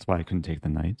queen. That's why I couldn't take the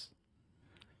knight.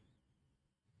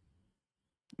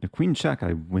 If queen check,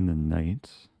 I win the knight.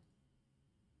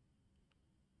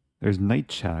 There's knight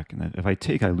check, and if I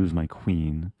take, I lose my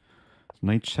queen. So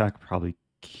knight check, probably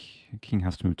king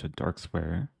has to move to dark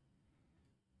square.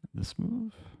 This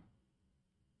move.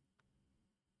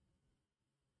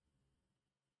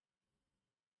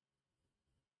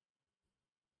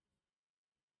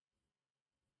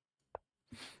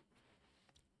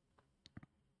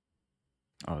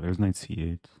 Oh, there's knight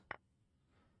c8.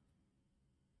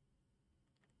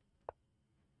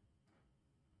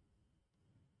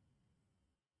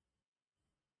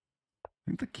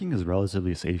 I think the king is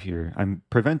relatively safe here. I'm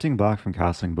preventing black from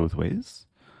castling both ways.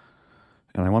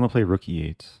 And I want to play rook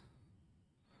e8.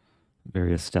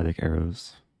 Very aesthetic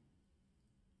arrows.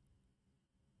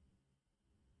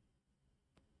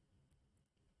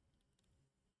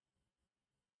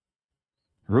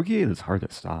 Rook e8 is hard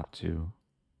to stop, too.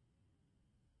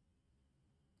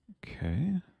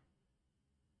 Okay.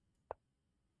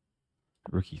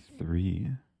 Rook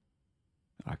e3.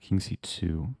 King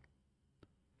c2.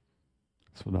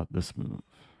 So what about this move?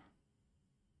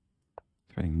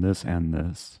 Threatening this and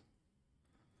this.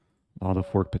 A lot of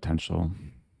fork potential.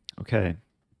 Okay.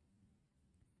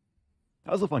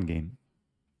 That was a fun game.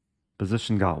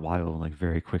 Position got wild like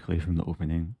very quickly from the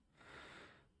opening.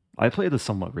 I played a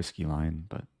somewhat risky line,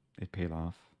 but it paid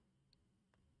off.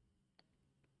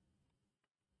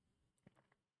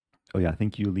 Oh yeah,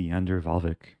 thank you, Leander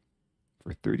Valvik,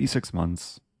 for 36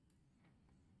 months.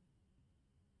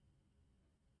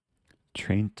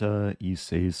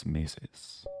 36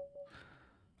 meses.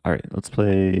 All right, let's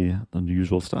play the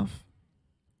usual stuff.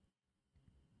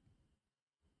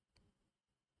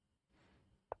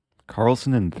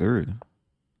 Carlsen in third.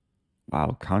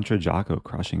 Wow, Contra Jocko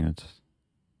crushing it.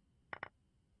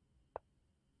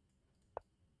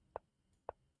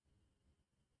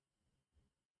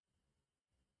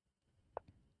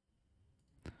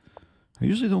 I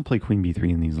usually don't play queen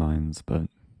b3 in these lines, but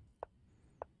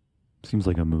seems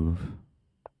like a move.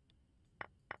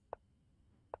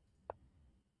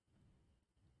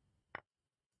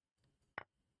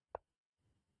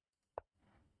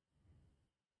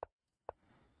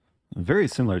 Very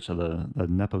similar to the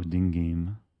Nepo Ding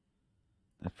game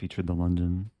that featured the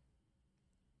London.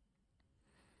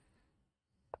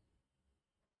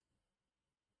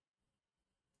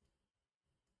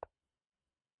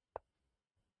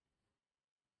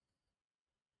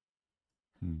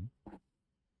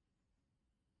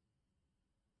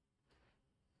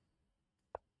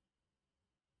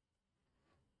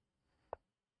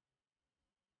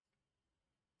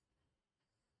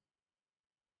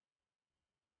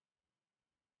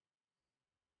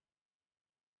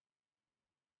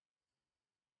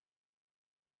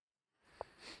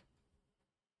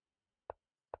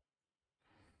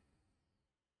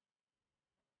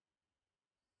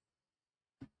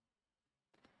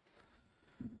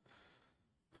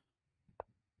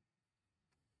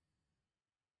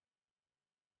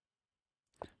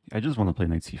 I just want to play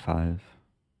knight c5.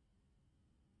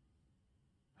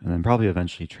 And then probably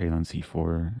eventually trade on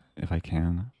c4 if I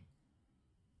can.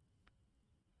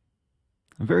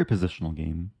 A very positional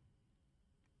game.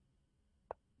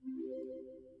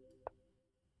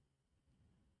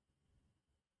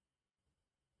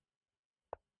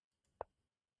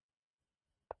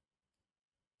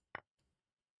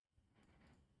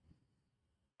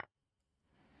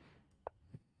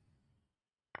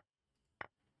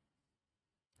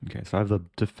 Okay, so I have the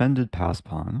defended pass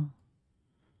pawn.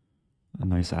 A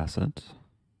nice asset.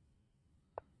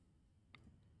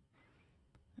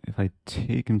 If I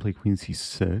take and play queen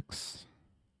c6...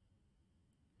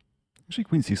 Actually,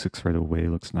 queen c6 right away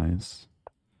looks nice.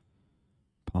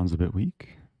 Pawn's a bit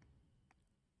weak.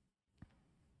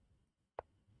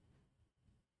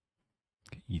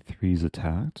 Okay, e3 is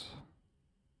attacked.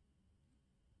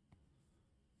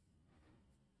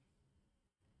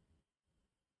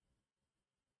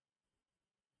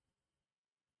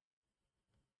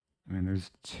 I mean,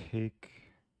 there's take...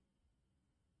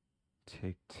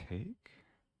 Take...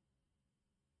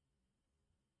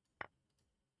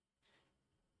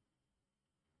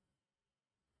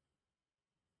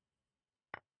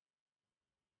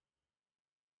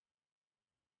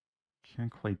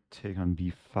 Can't quite take on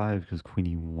b5 because queen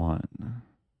e1.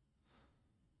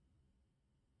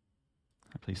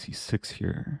 I play c6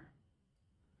 here.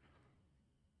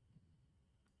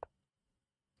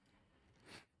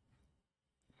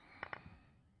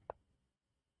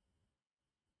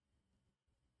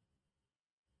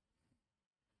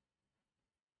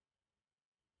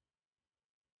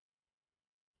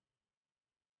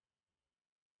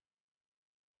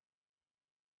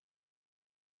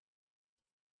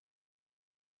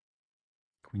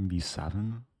 Queen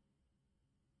b7.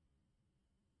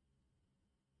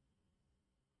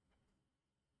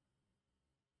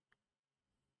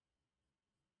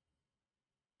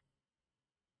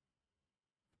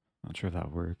 Not sure if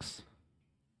that works.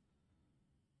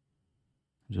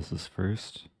 Just this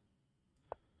first.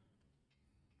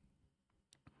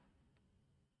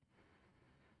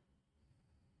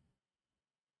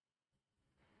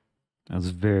 I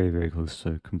was very, very close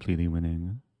to completely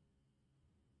winning.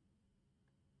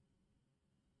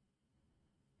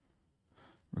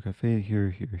 Rook F8,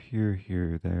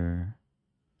 here, there.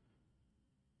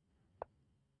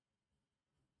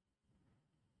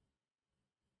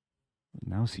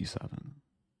 Now C7.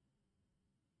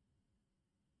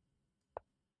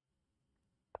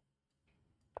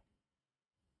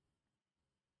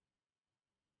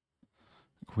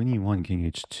 Queen E1, King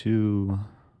H2.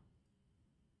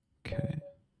 Okay.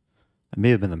 It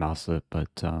may have been the mouse slip,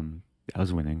 but I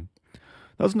was winning.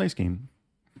 That was a nice game.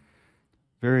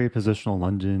 Very positional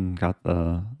London, got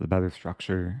the better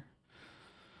structure.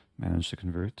 Managed to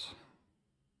convert.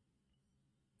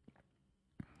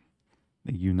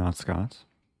 Thank you, not Scott.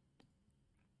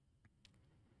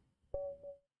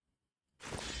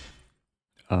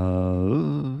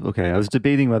 Okay, I was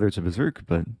debating whether to berserk,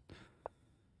 but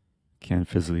can't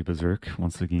physically berserk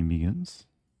once the game begins.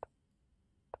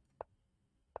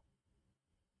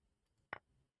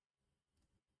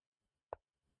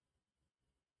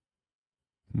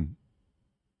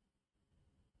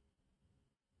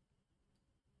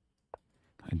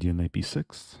 Idea knight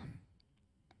b6.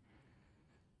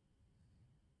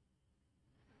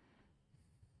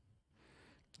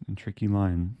 And tricky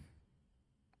line.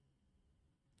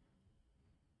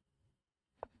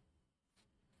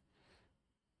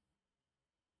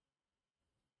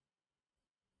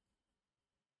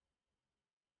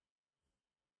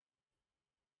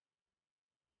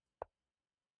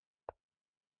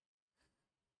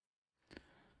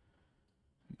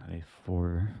 Knight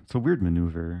a4. It's a weird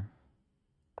maneuver.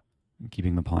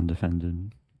 Keeping the pawn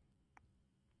defended.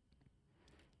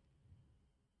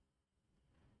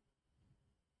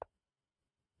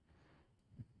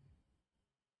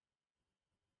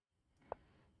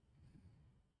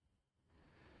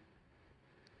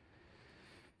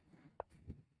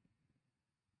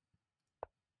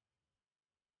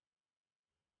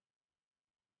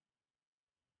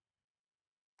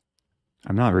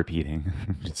 I'm not repeating.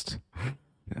 Just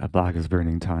black is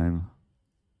burning time.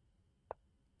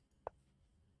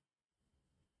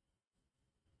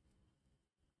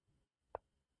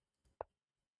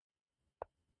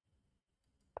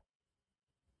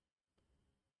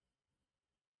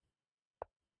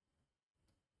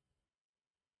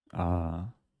 I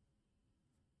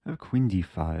have queen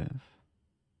d5.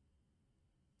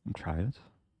 And try it.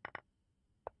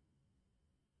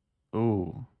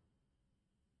 Oh.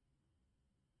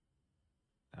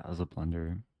 That was a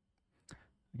blunder.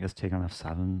 I guess take on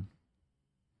f7.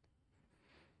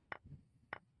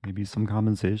 Maybe some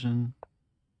compensation.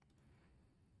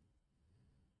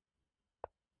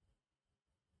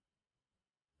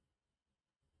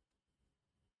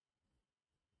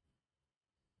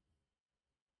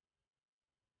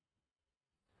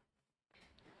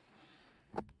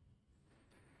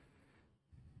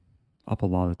 Up a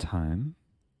lot of time.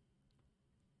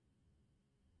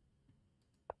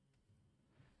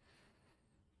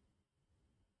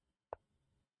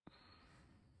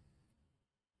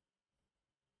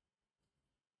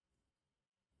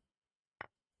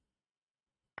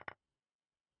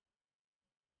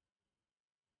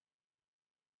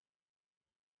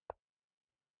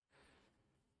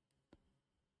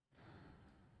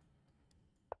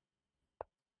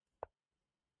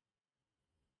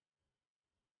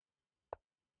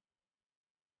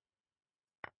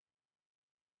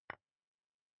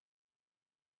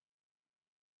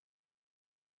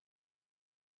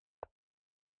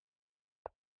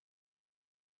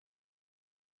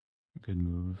 Good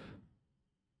move.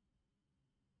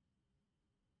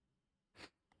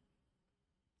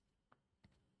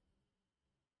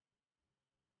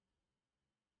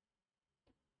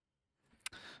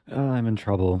 I'm in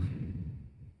trouble.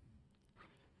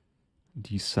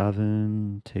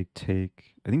 D7,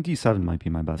 take. I think D7 might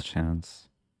be my best chance.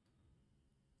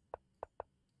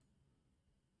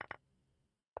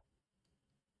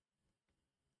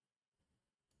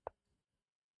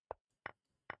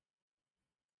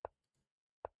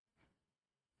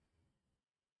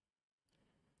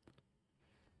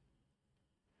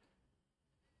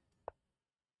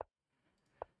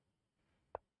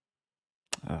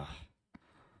 Ugh.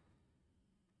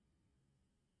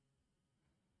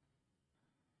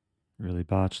 Really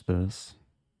botched this.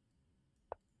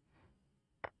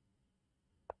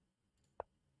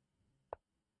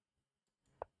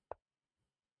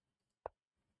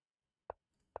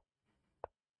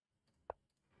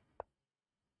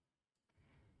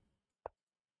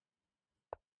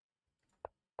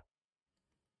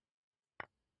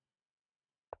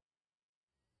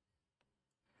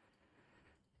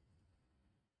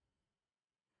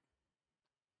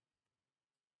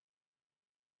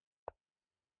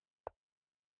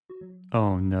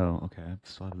 Oh no. Okay, I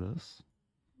still have this.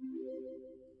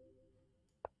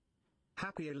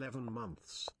 Happy 11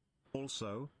 months.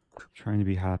 Also, Trying to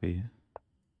be happy.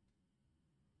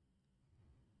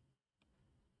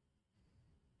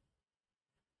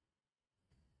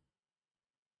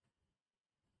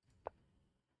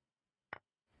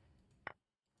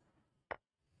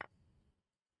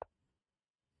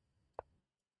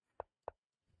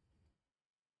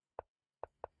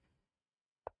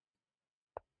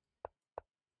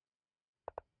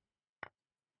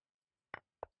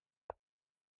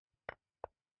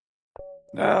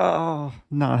 Oh,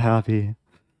 not happy.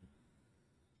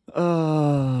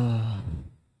 Uh,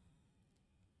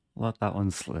 let that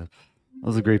one slip. That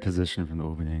was a great position from the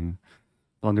opening.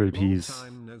 Blunder long piece.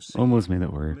 time no see. Almost made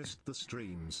it work. Missed the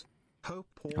streams. Hope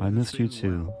all I has missed you been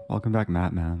too. well. Welcome back,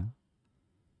 Man.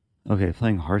 Okay,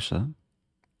 playing Harsha.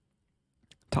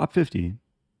 Top 50.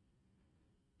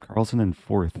 Carlson in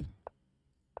 4th.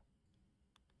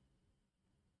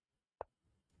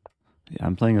 Yeah,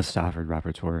 I'm playing a Stafford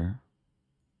repertoire.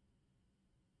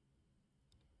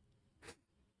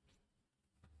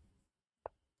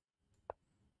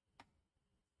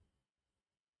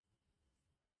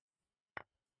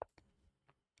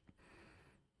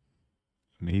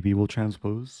 Maybe we'll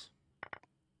transpose.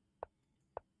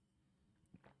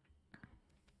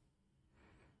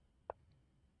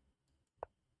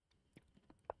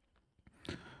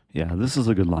 Yeah, this is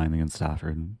a good line against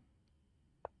Stafford.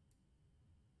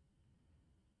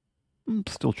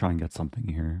 Still try and get something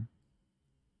here.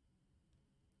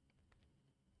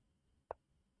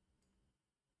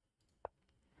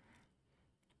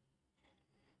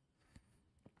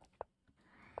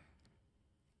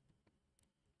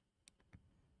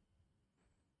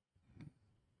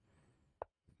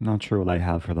 Not sure what I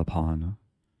have for the pawn.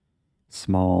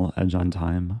 Small edge on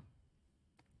time.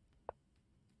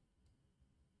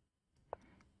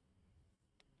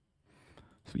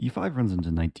 So e5 runs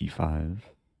into knight d5.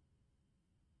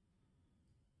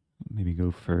 Maybe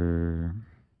go for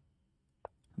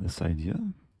this idea.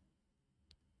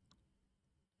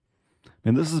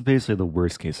 And this is basically the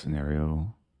worst case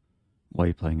scenario.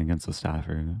 White playing against the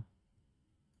Stafford.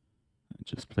 It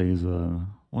just plays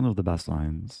one of the best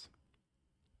lines.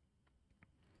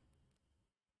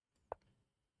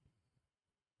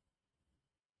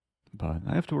 But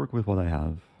I have to work with what I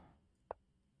have.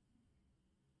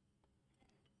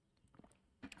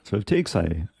 So if it takes,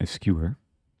 I skewer.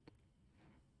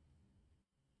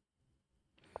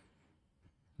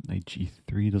 Knight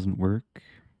g3 doesn't work.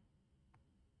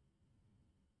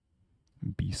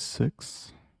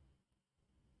 b6.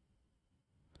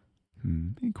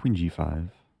 Maybe queen g5.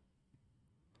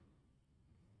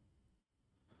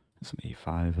 Some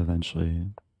a5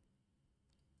 eventually.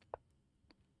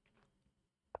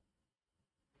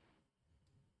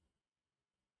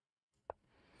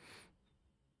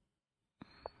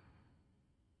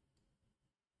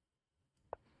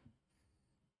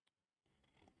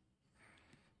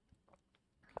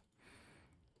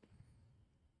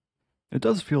 It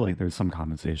does feel like there's some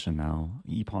compensation now.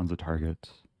 E-pawn's a target.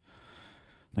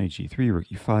 Knight g3, rook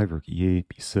e5, rook e8,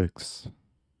 b6.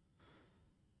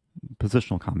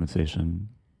 Positional compensation.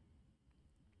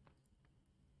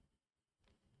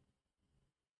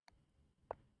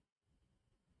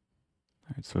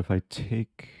 All right, so if I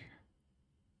take...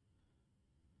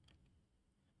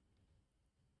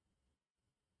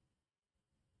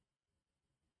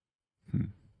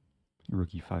 Rook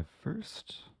e5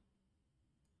 first.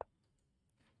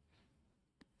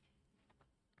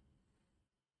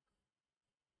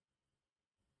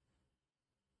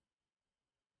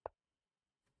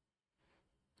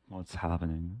 What's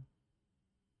happening?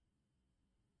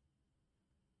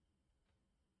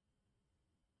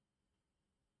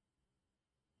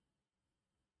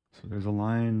 So there's a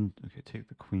line. Okay, take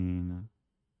the queen.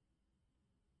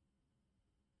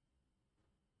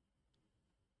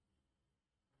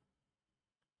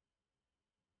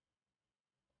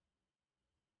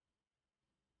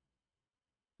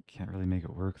 Can't really make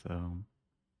it work though.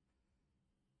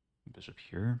 Bishop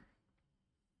here.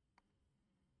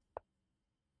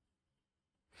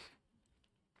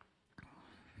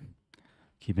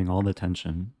 Keeping all the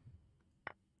tension.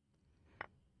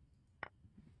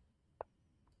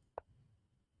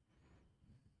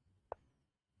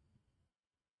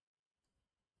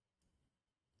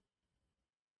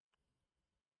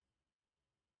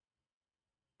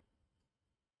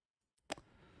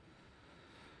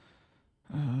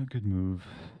 Good move.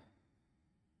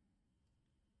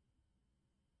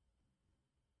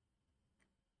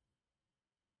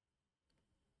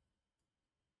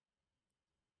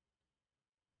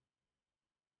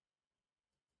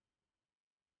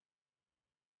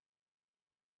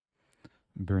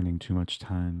 burning too much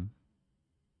time.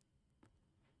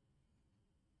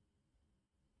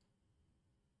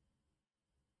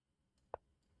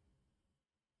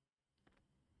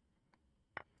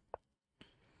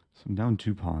 So I'm down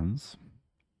 2 pawns.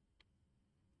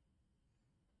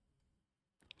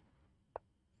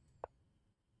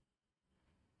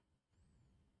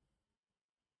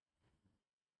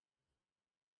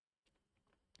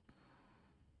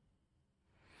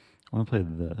 I want to play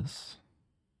this.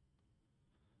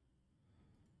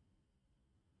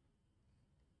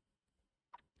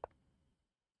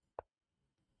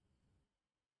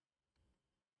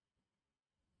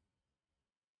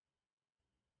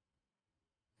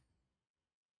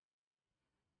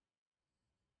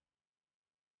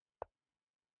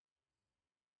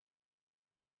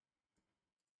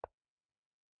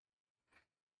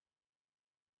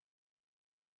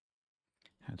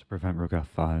 Had to prevent rook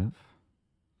f5.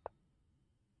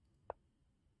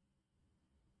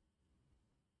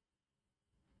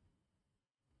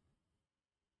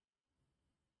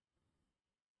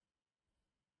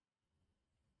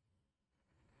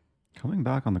 Coming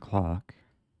back on the clock.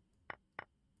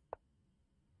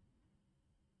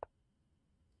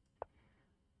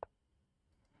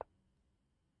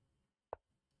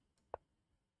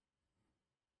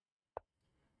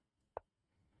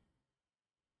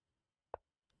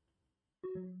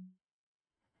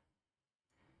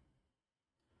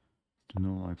 Don't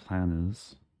know what my plan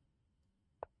is.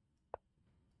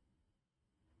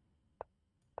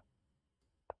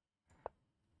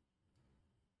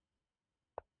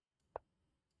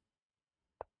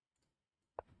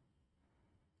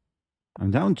 I'm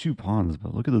down 2 pawns,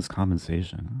 but look at this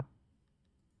compensation.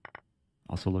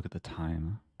 Also look at the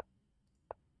time.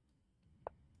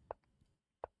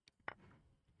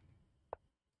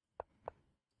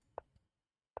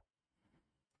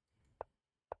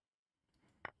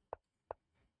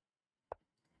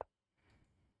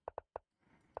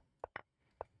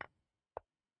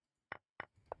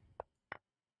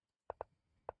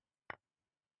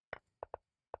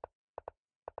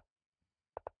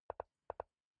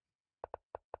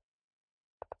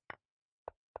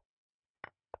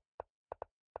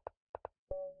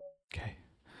 Okay.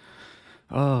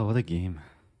 Oh, what a game.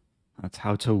 That's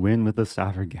how to win with the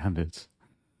Stafford Gambit.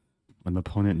 When the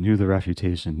opponent knew the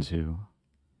refutation too.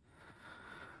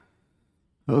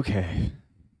 Okay.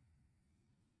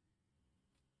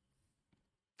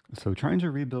 So trying to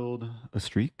rebuild a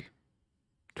streak.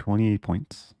 28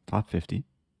 points, top 50.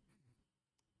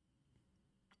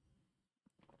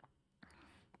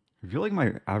 I feel like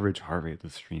my average heart rate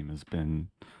this stream has been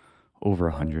over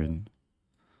 100.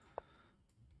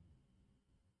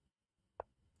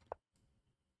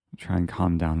 Try and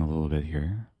calm down a little bit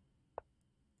here.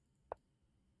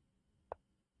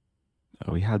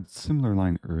 Oh, we had similar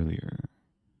line earlier.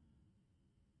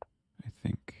 I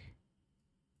think.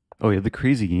 Oh, we had the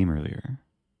crazy game earlier.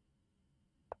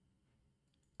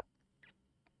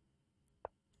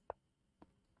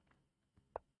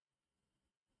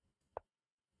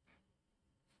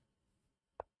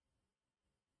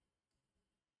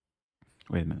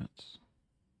 Wait a minute.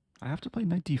 I have to play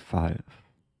knight d5.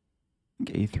 I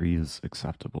think a3 is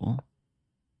acceptable.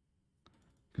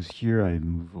 Because here I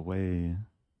move away.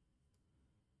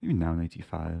 Maybe now knight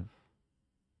d5.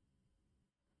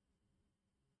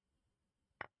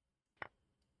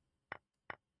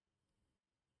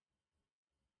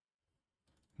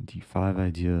 d5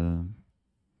 idea.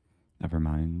 Never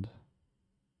mind.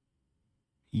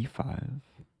 e5.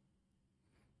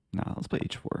 Nah, let's play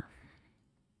h4.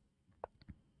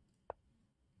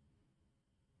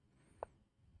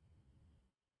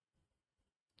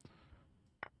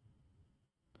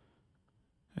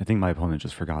 I think my opponent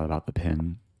just forgot about the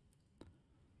pin.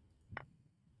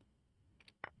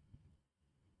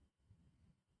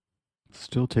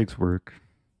 Still takes work.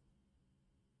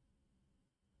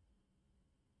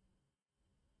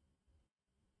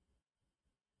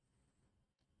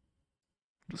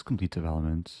 Just complete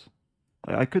development.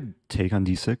 I could take on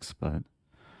d6, but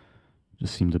it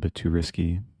just seemed a bit too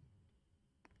risky.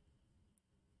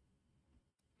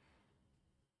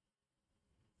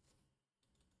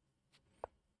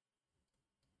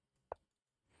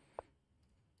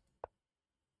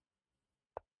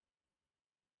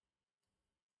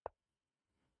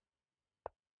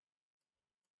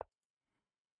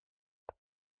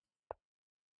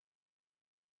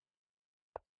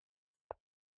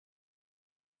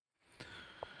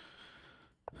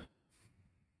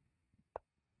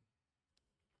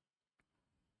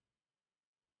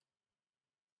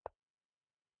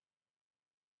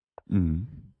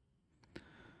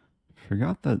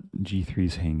 Forgot that g3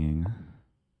 is hanging.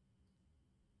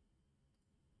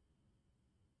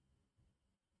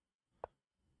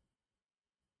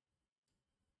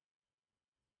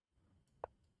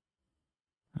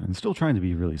 And still trying to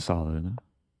be really solid.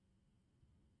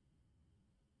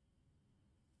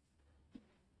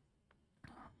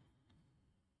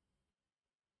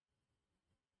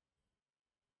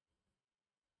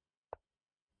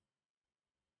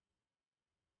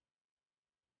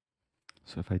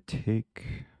 So if I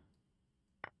take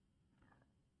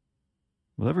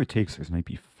whatever it takes, there's knight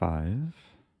b5.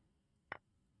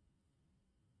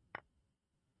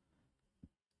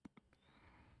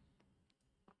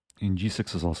 And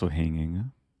g6 is also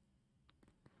hanging.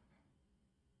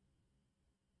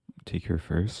 Take here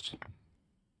first.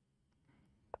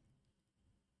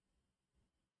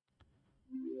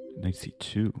 Knight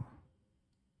c2.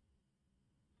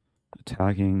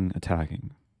 Attacking,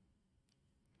 attacking.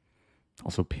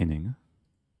 Also pinning.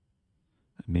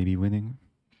 Maybe winning.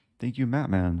 Thank you,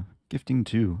 Mattman. Gifting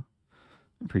 2.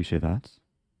 Appreciate that.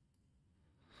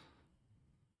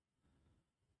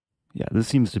 Yeah, this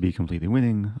seems to be completely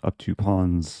winning. Up 2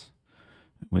 pawns.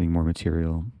 Winning more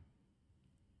material.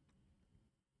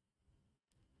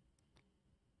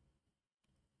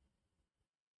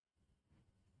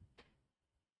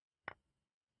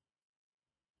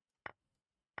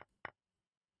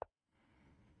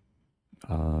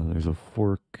 There's a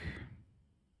fork.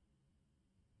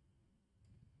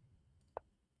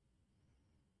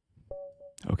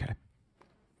 Okay.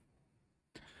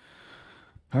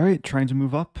 All right, trying to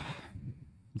move up.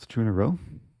 It's 2 in a row.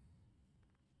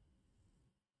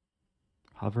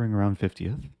 Hovering around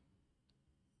 50th.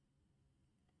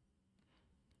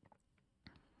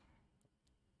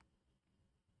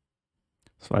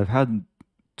 So I've had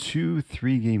 2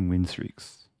 3-game win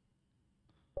streaks.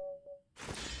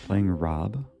 Playing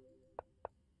Rob.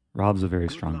 Rob's a very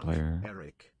strong player.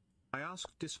 Eric. I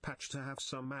asked dispatch to have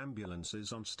some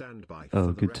ambulances on standby Oh, for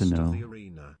the good to rest know. of the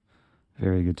arena.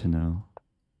 Very good to know.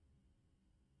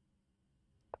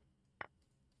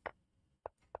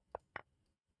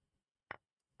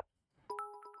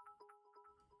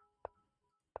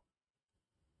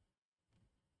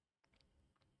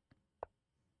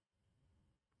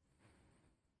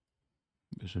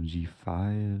 Bishop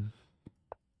g5.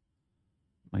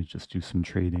 Might just do some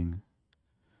trading.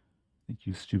 Thank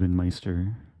you,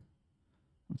 Stubenmeister.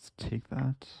 Let's take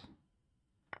that.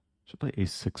 Should play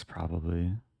a6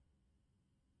 probably.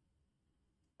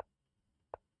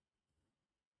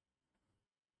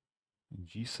 And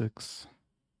g6.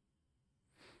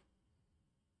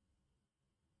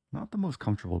 Not the most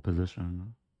comfortable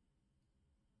position.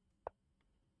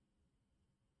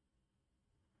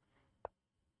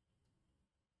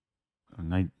 Oh,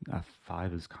 knight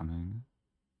f5 is coming.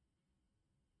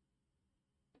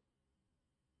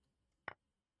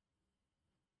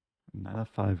 Knight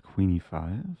f5, queen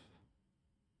e5.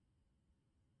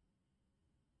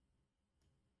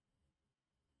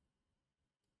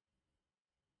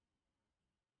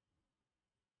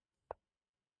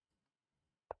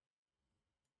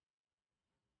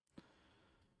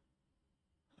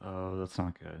 Oh, that's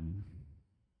not good.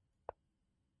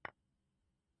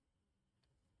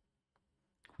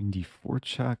 Queen d4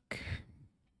 check.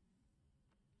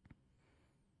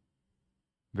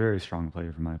 Very strong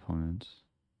play for my opponent.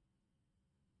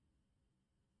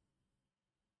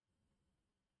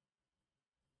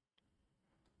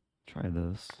 Try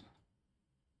this.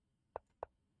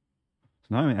 So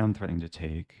now I am threatening to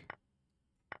take.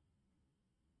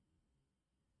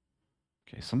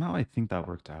 Okay, somehow I think that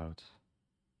worked out.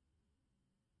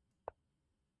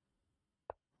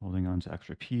 Holding on to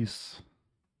extra piece.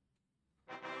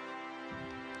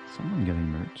 Someone getting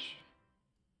merch.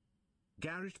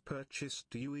 Garrett purchased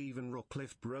Do You Even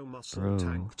Rocklift Bro Muscle Bro.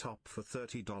 Tank Top for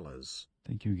 $30.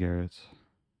 Thank you, Garrett.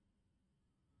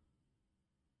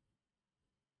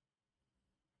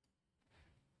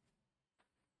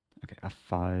 Okay,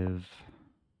 f5.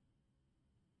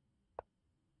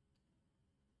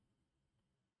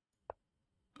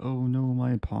 Oh no,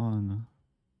 my pawn.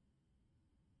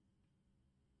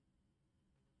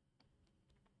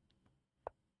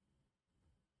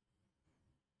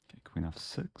 Okay, queen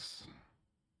f6.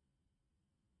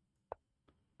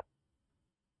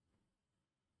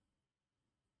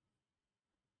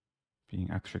 Being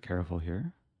extra careful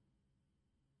here.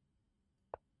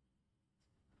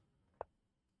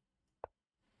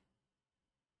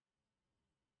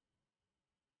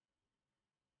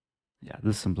 Yeah,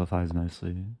 this simplifies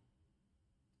nicely.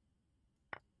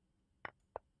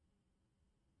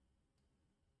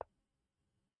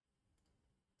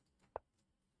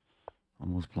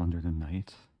 Almost blundered a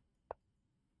knight.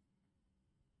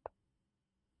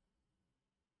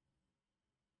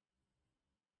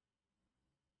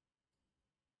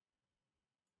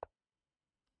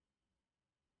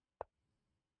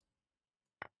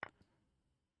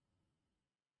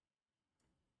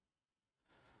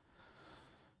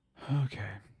 Okay.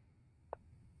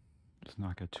 Let's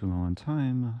not get too low on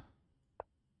time.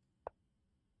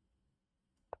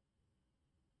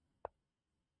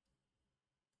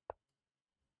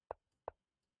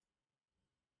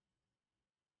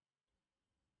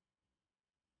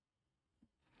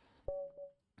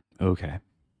 Okay.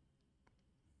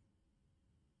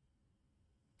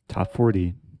 Top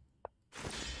 40.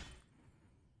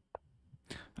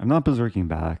 I'm not berserking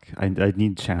back. I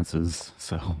need chances,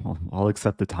 so I'll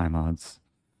accept the time odds.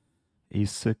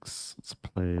 A6. Let's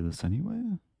play this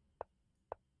anyway.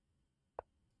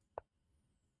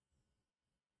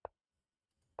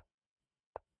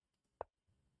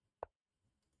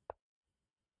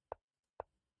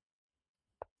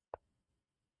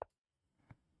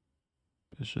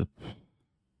 Bishop.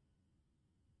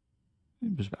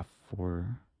 Bishop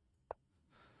F4.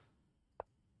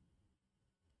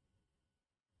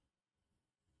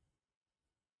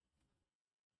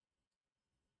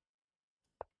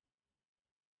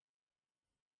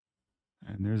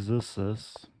 And there's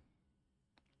this.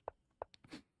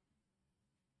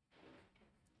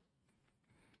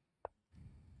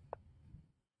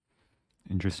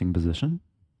 Interesting position.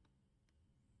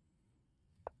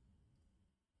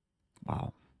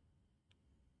 Wow.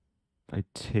 If I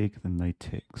take, the knight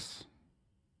takes.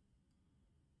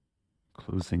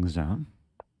 Close things down.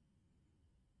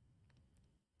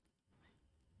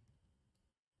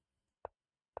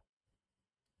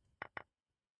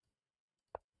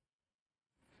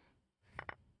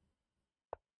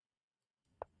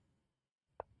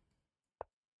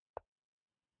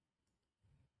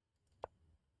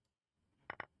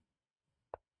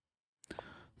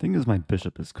 Thing is, my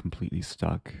bishop is completely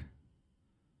stuck.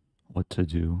 What to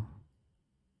do?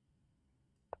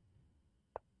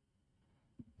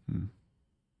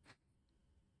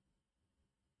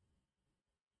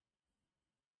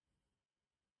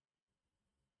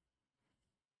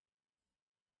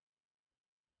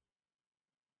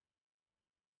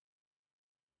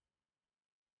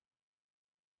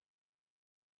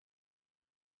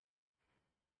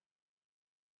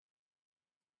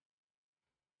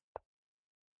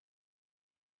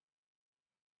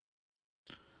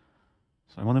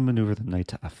 So I want to maneuver the knight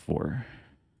to f4.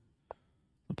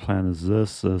 The plan is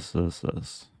this.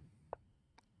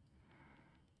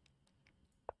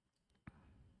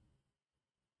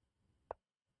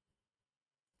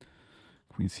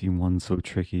 Queen c1, so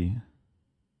tricky.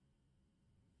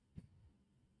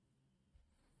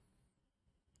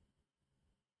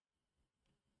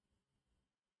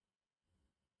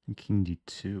 And king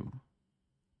d2.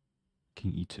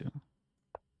 King e2.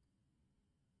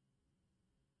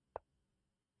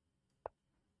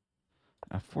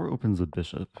 f4 opens the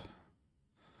bishop. Okay,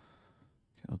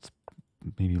 let's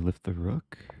maybe lift the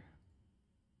rook.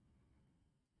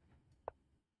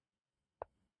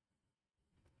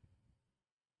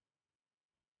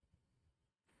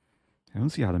 I don't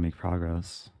see how to make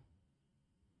progress.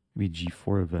 Maybe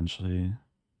g4 eventually.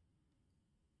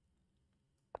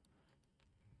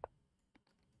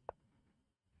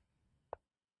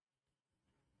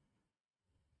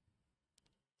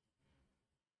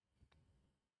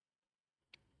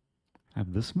 I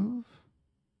have this move.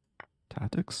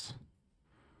 Tactics.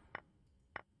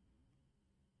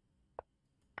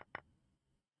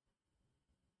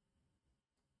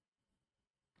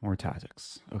 More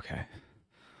tactics. Okay.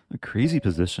 A crazy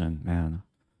position, man.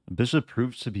 The bishop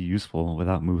proved to be useful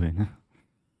without moving.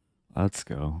 Let's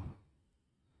go.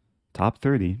 Top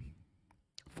 30.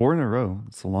 4 in a row.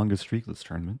 It's the longest streak this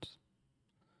tournament.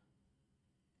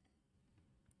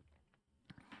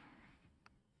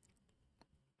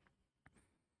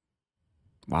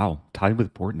 Wow, tied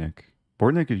with Bortnick.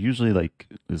 Bortnick usually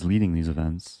is leading these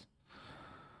events.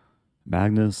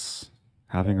 Magnus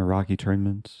having a rocky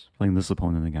tournament, playing this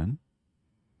opponent again.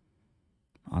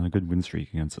 On a good win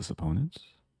streak against this opponent.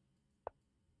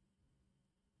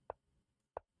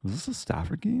 Was this a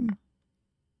Stafford game?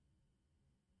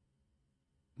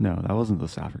 No, that wasn't the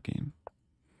Stafford game.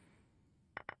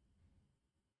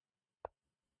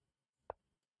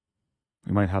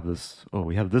 We might have this. Oh,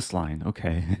 we have this line.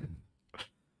 Okay.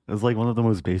 It's like one of the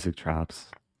most basic traps.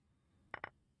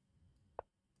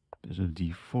 Bishop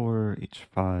d4,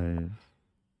 h5.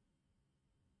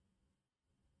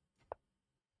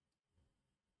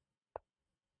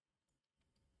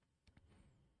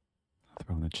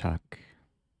 Throw in a check.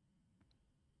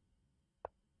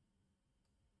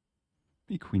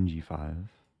 Be queen g5.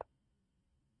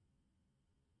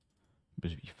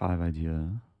 Bishop e5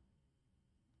 idea.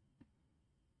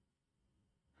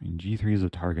 I mean, g3 is a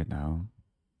target now.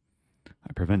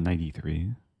 I prevent knight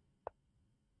e3.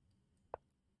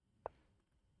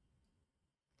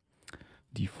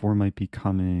 d4 might be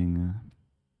coming.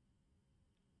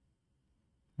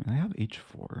 I have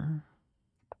h4.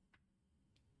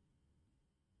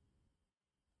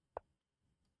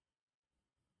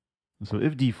 So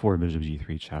if d4, bishop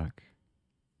g3 check.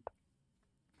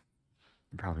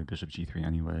 Probably bishop g3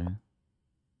 anyway.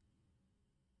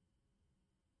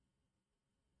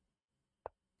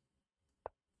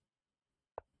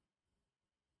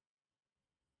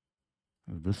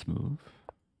 This move,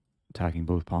 attacking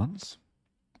both pawns.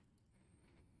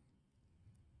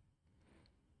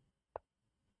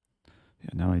 Yeah,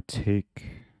 now I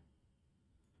take,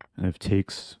 and if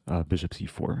takes, bishop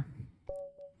c4.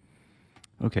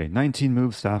 Okay, 19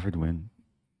 moves, Stafford win.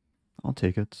 I'll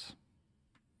take it.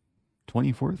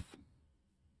 24th.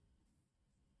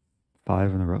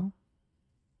 5 in a row.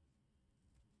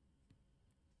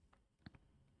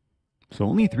 So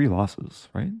only 3 losses,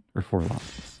 right? Or 4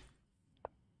 losses.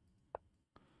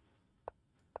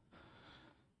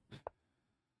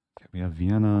 Okay, we have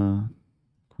Vienna,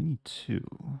 queen e2.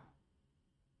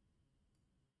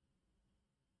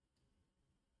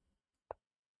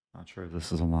 Not sure if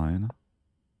this is a line.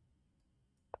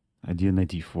 Idea knight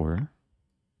d4.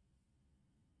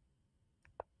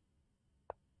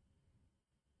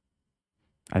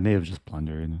 I may have just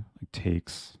blundered. Like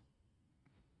takes.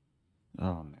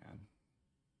 Oh man.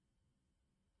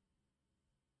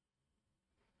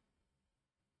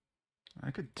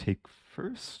 I could take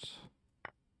first.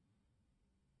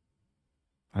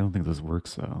 I don't think this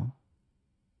works though.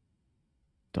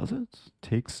 Does it?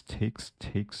 Takes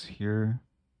here.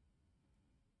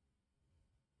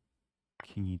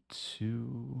 King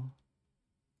e2.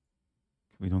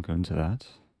 We don't go into that.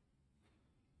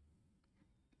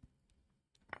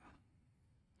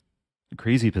 A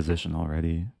crazy position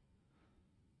already.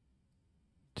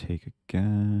 Take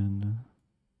again.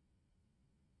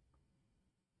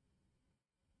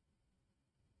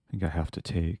 I think I have to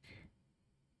take.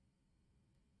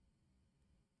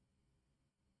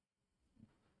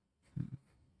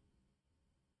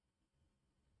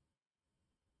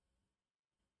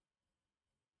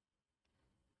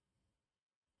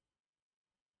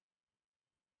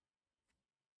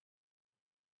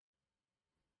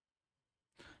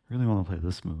 I really want to play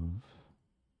this move.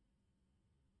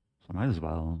 So I might as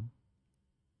well.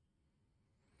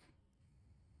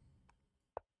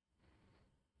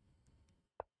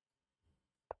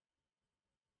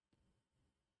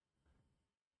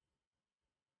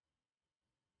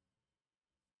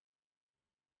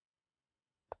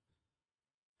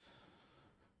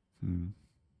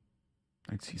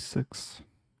 Knight c6.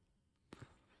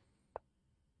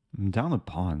 I'm down a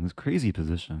pawn. This crazy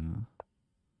position.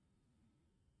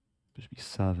 Bishop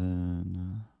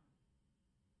e7.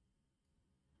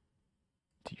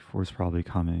 d4 is probably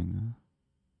coming.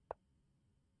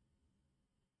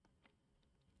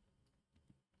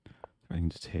 Trying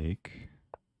to take.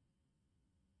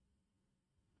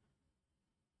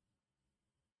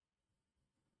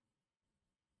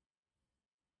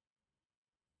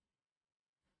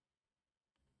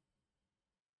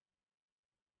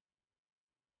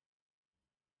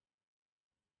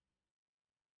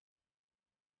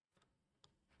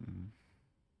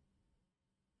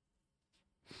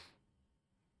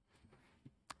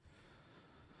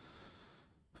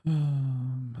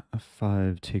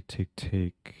 F5,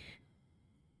 take.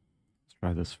 Let's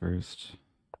try this first.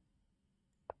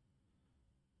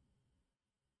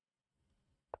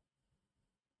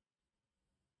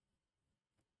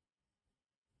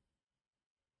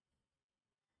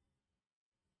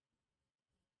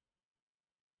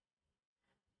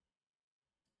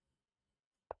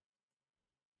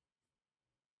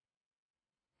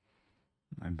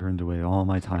 I burned away all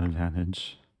my time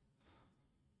advantage.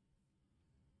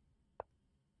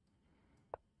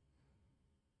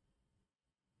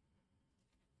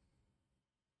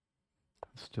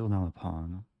 Still down a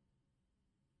pawn.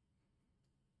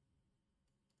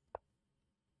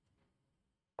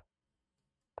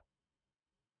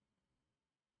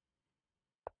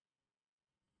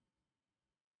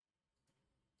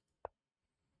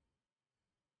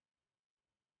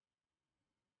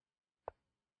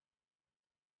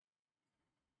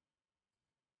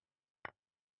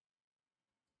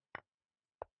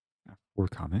 We're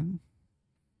coming.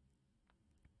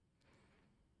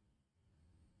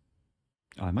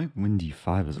 Oh, I might win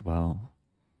d5 as well.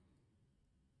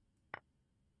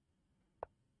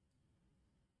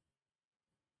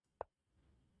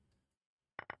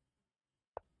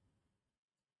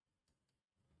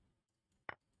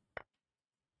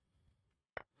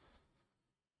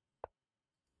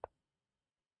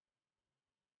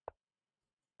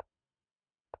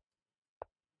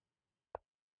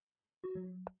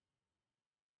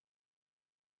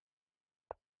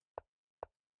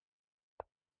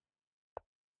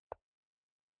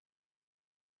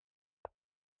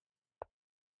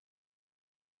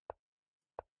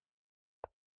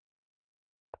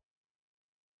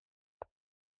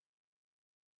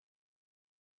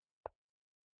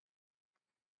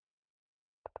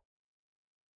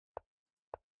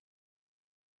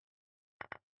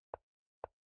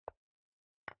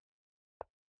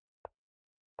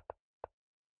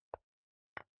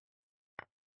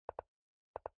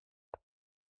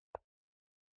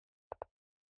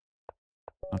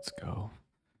 Let's go.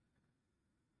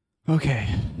 Okay.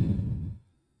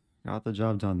 Got the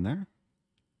job done there.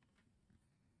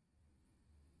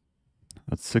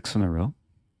 That's 6 in a row.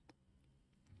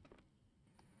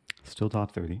 Still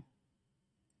top 30.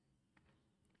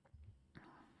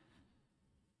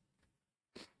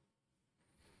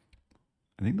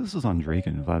 I think this is on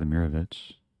Draken,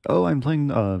 Vladimirovich. Oh, I'm playing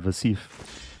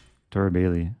Vasif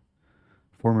Bailey,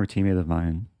 former teammate of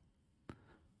mine.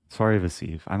 Sorry,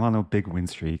 Vasif. I'm on a big win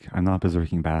streak. I'm not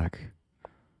berserking back.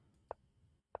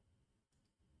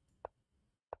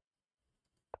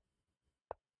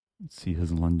 Let's see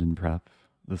his London prep.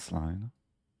 This line.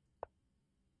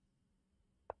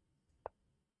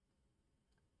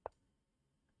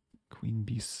 Queen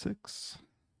b6.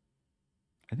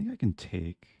 I think I can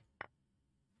take.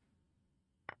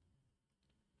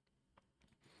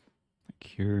 Like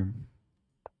here.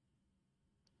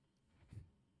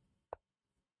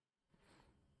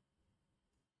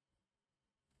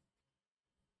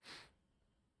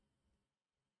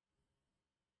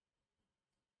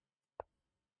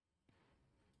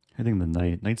 Hitting the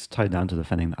knight. Knight's tied down to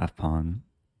defending the f pawn.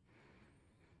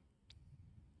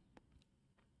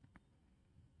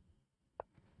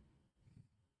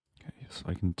 Okay, so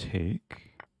I can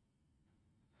take.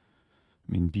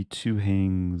 I mean, b2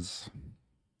 hangs.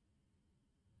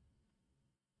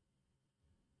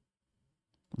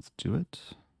 Let's do it.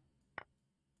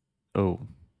 Oh.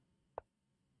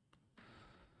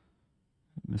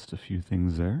 Missed a few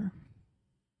things there.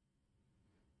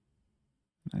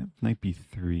 I have knight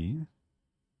b3.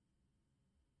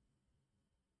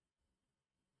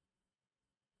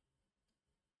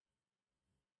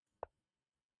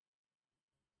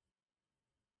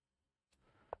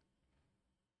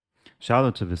 Shout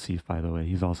out to Vasif, by the way.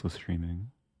 He's also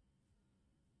streaming.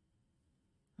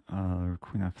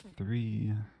 Queen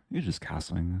f3. You're just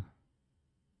castling.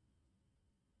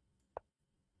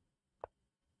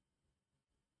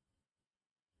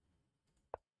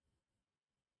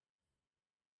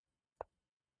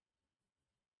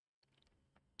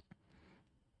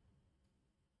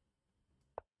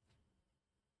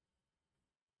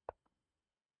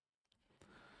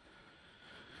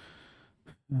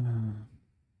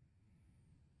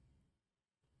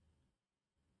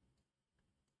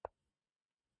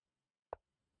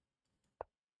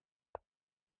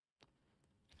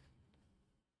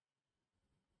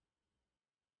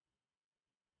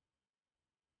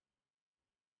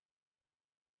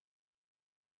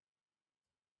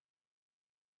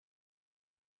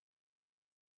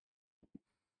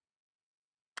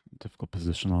 Difficult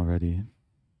position already.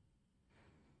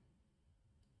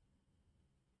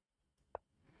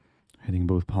 Hitting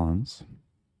both pawns.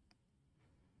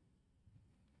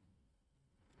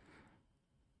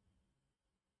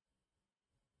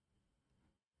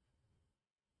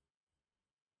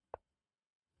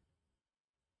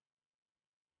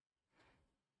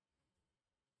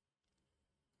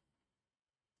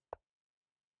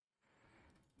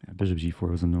 Yeah, bishop g4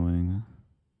 was annoying.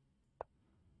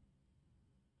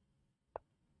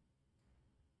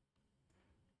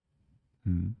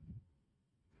 Hmm.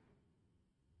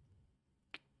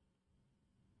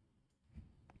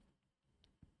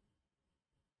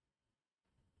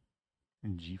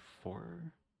 And g4?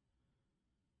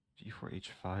 g4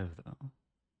 h5 though.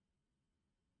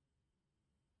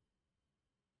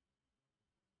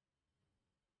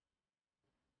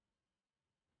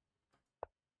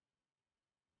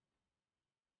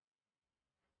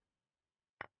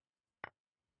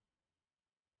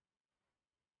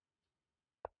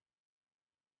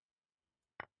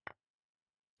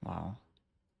 Wow.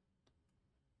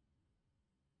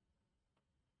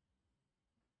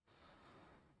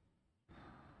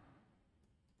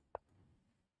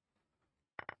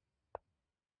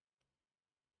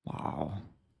 Wow.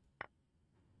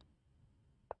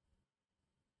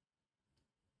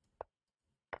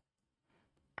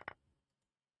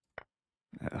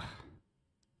 Ugh.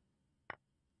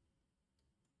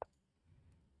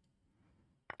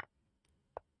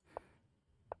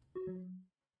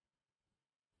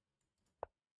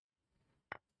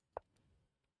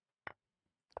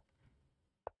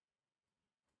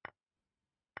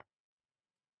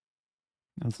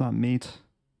 That's not mate.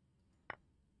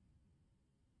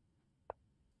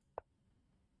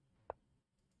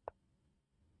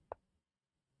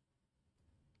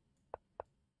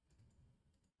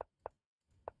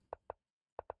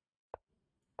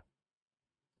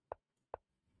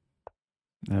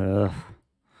 Ugh.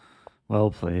 Well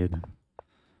played.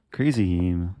 Crazy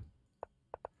game.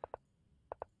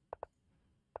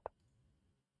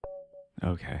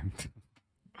 Okay.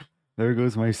 There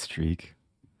goes my streak.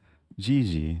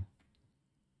 GG.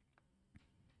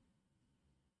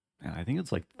 Yeah, I think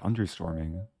it's like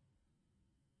thunderstorming.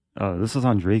 Oh, this is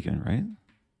on Draken, right?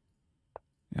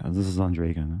 Yeah, this is on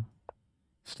Draken.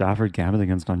 Stafford Gambit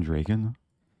against on Draken.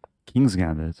 King's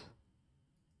Gambit.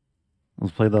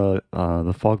 Let's play the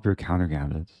Fogbear counter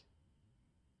Gambit.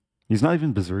 He's not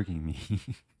even berserking me.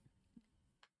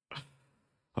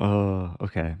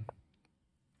 Okay.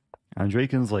 And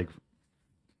Draken's like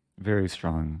very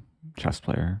strong chess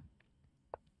player.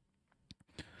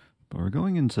 But we're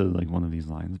going into like one of these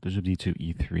lines. Bishop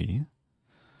d2, e3.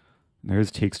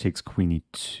 There's takes queen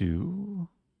e2.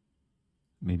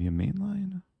 Maybe a main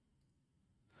line.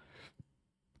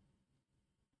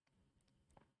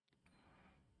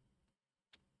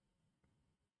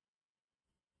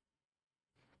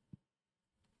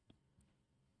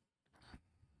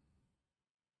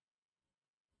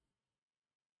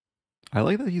 I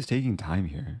like that he's taking time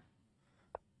here.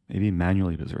 Maybe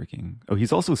manually berserking. Oh,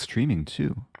 he's also streaming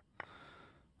too.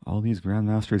 All these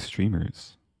Grandmaster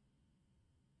streamers.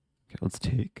 Okay, let's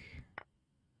take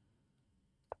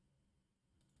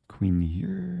queen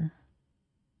here.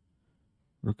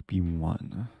 Rook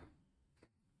b1.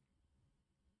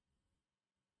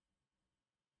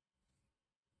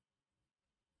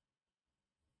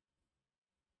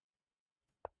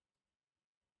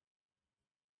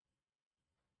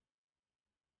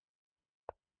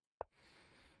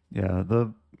 Yeah,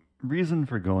 the reason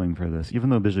for going for this, even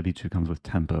though bishop e2 comes with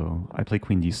tempo, I play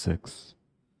queen d6.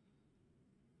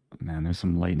 Man, there's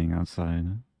some lightning outside.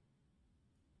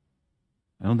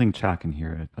 I don't think chat can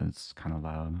hear it, but it's kind of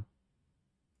loud.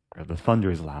 Or the thunder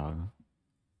is loud.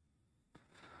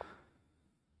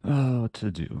 Oh, what to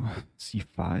do?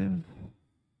 c5?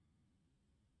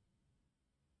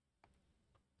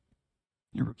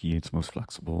 Your rook e8's most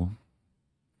flexible.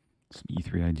 Some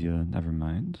e3 idea, never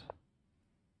mind.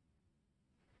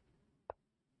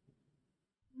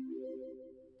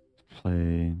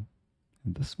 Play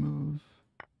this move.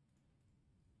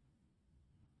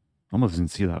 Almost didn't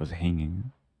see that was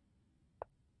hanging.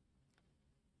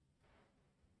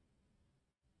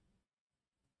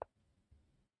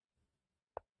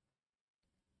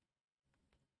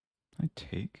 I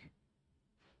take.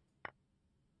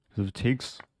 If it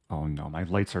takes, oh no, my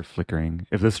lights are flickering.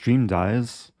 If the stream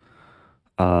dies,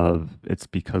 it's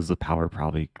because the power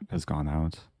probably has gone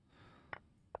out.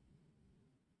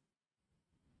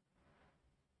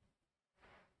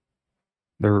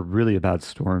 There were really bad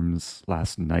storms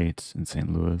last night in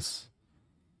St. Louis.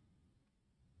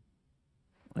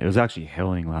 It was actually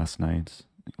hailing last night.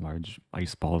 Large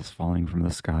ice balls falling from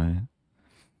the sky.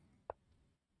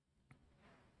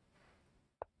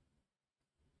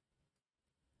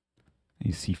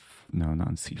 You see, no, not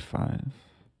in c5.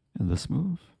 In this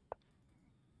move.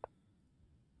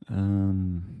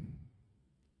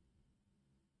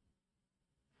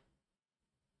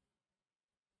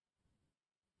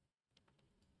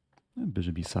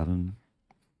 Bishop b7.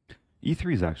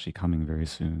 e3 is actually coming very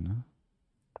soon.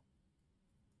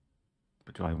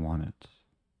 But do I want it?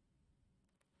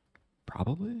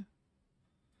 Probably.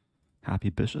 Happy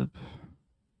bishop.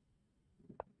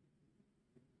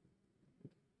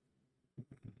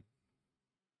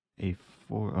 a4.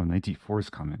 Oh, knight d4 is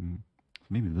coming.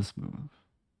 Maybe this move.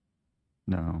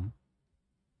 No.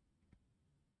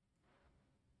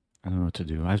 I don't know what to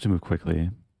do. I have to move quickly.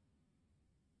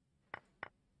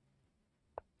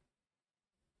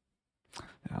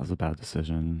 That was a bad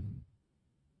decision.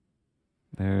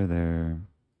 There.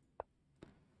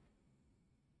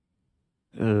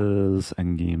 This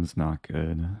endgame's not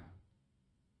good.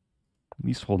 At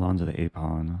least hold on to the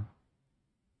a-pawn.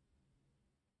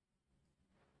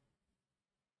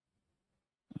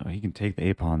 Oh, he can take the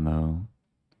a-pawn, though.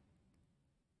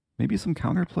 Maybe some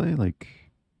counterplay, like...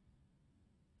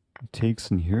 Takes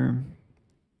in here.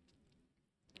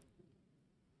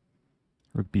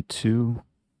 Rook b2.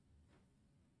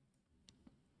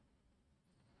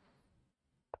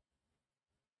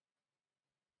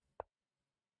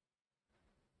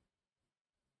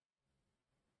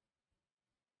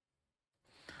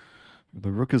 The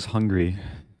rook is hungry.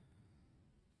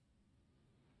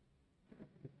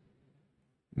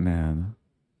 Man.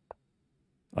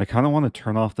 I kind of want to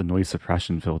turn off the noise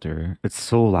suppression filter. It's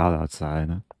so loud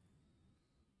outside.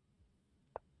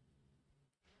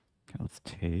 Okay, let's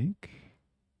take.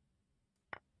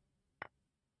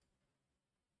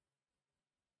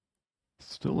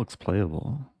 Still looks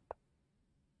playable.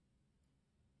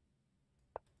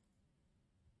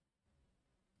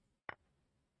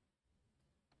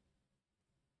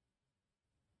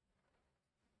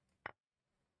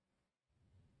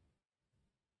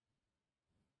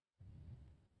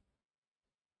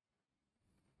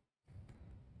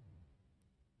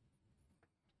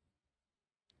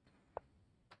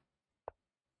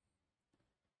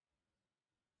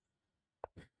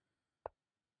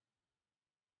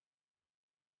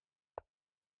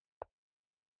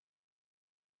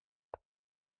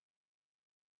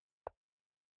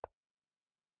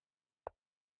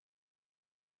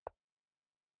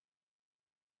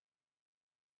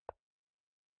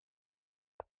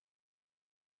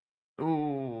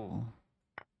 Oh,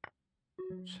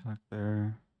 check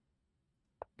there.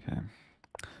 Okay.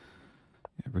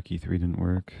 Yeah, rook e3 didn't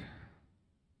work.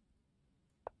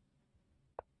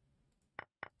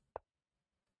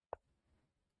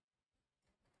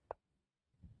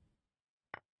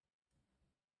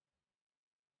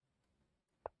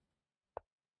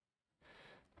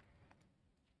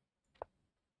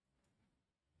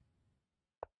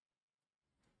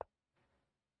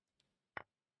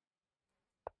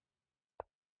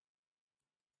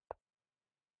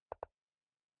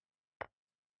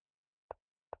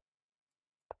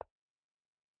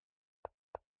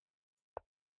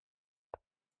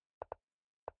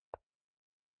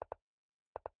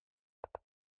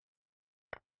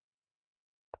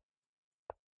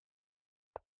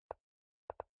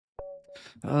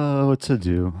 What to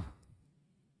do?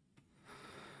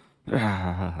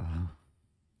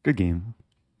 Good game.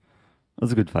 That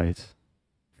was a good fight.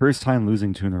 First time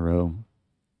losing 2 in a row.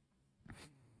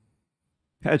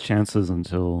 Had chances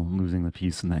until losing the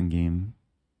piece in that game.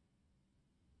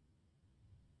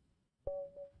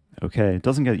 Okay, it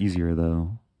doesn't get easier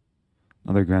though.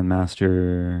 Another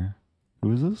Grandmaster.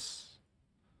 Who is this?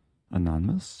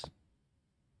 Anonymous?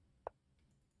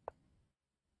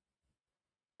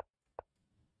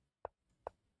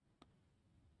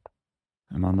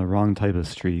 I'm on the wrong type of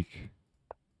streak.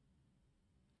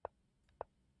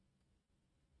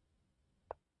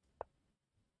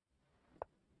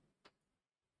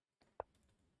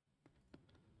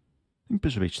 I think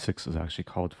bishop h6 is actually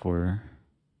called for.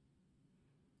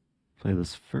 Play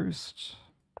this first.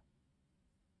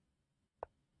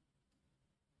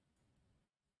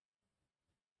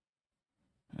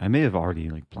 I may have already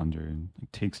like blundered.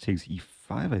 Like takes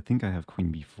e5. I think I have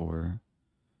queen b4.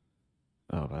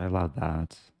 Oh, but I allowed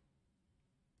that.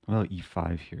 What about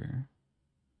e5 here?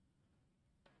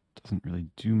 Doesn't really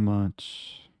do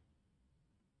much.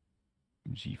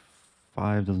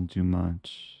 g5 doesn't do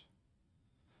much.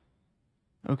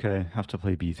 Okay, have to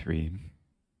play b3.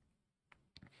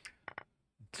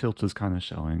 Tilt is kind of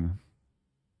showing.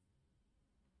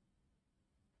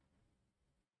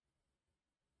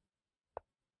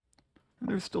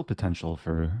 There's still potential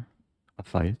for a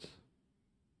fight.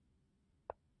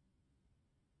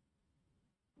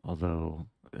 Although,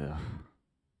 ugh,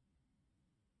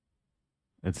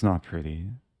 it's not pretty.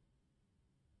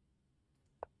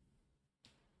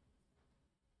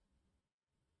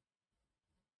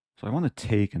 So I want to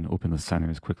take and open the center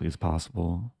as quickly as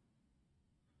possible.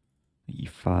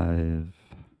 e5.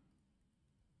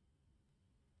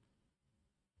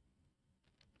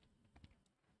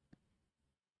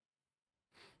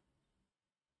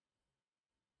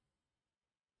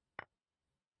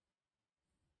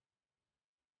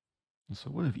 So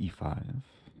what if e5?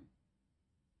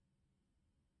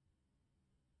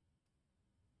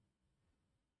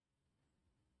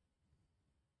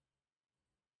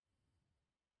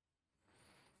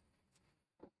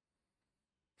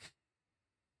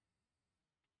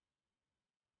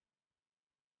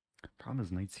 Problem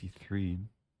is knight c3.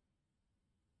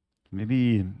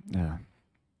 Maybe, yeah.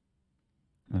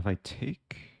 If I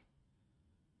take,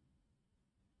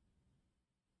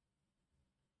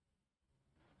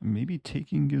 maybe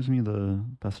taking gives me the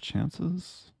best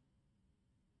chances.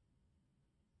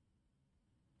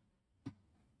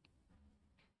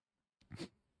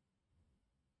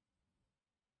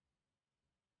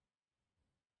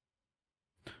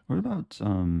 What about,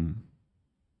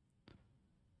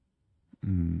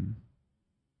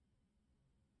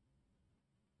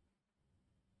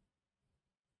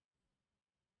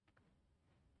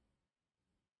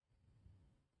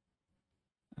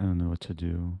 I don't know what to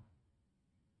do.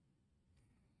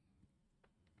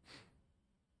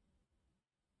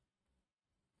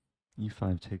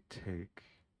 e5 take.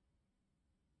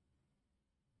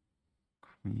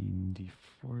 Queen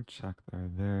d4 check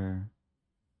there.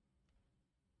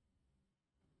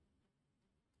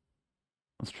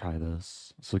 Let's try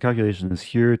this. So the calculation is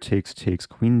here takes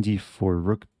queen d4,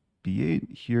 rook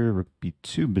b8, here rook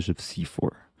b2, bishop c4,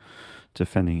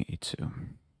 defending a2.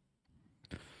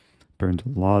 Burned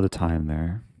a lot of time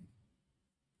there.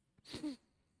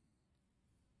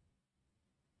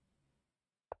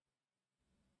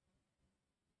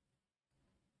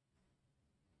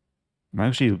 I'm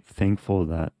actually thankful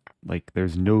that like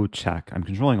there's no check. I'm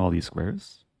controlling all these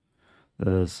squares.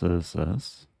 This.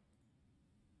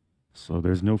 So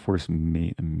there's no forced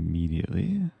mate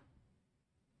immediately.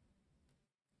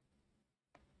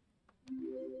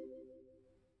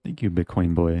 Thank you,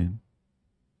 Bitcoin boy.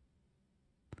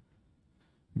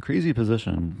 Crazy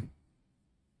position.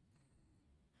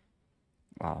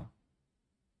 Wow.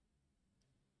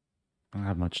 I don't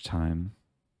have much time.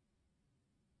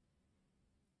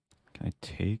 Can I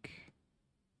take?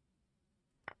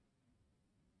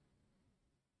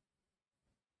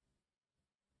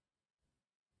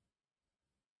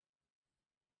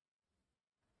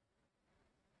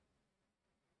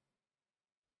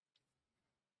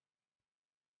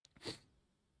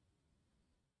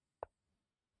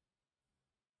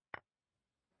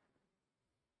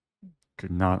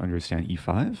 Could not understand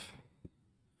e5.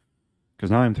 Because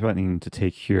now I'm threatening to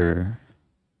take here.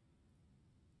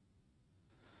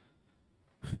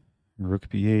 Rook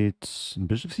b8. And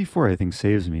bishop c4, I think,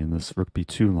 saves me in this rook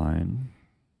b2 line.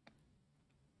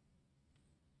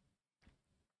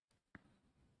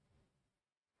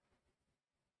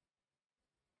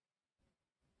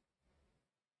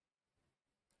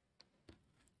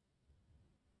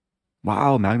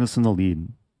 Wow, Magnus in the lead.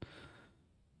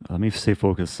 Let me stay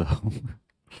focused, though.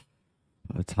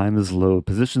 Time is low.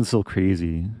 Position's still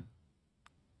crazy.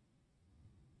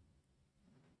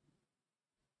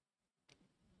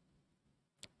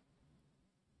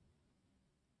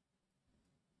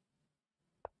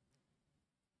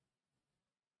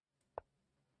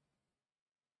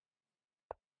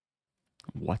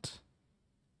 What?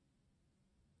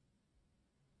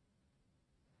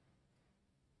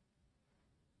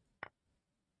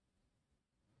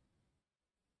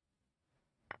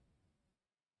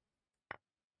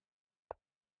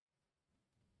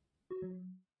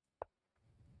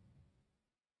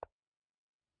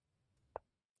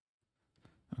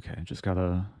 Okay, just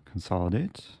gotta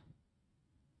consolidate.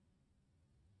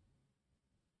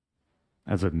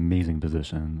 That's an amazing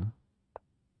position.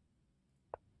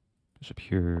 Bishop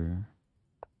here.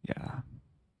 Yeah.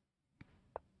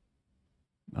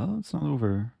 Oh, it's not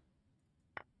over.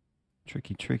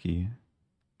 Tricky, tricky.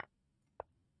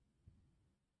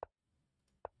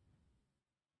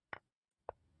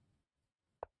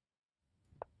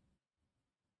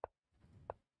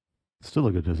 Still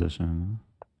a good position.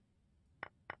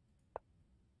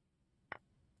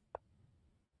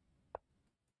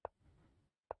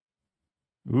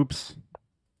 Oops.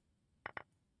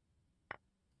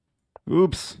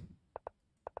 Oops.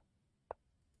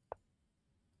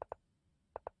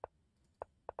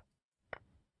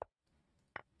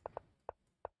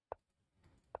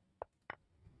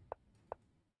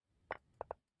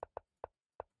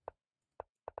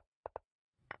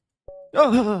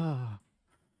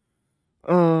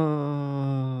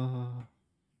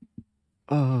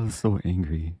 Oh, so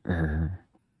angry.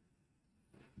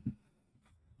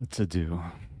 What to do?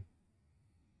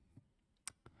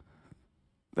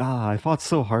 I fought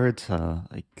so hard to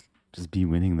like just be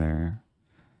winning there.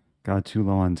 Got too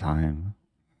low on time.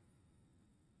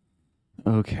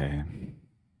 Okay.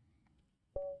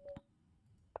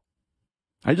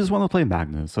 I just want to play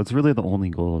Magnus. That's really the only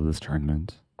goal of this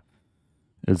tournament.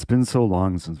 It's been so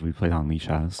long since we played on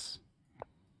Lichess.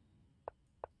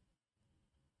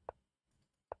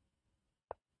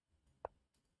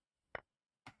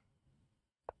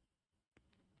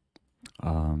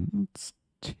 Let's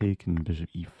take in bishop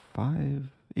e5.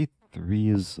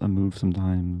 a3 is a move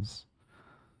sometimes.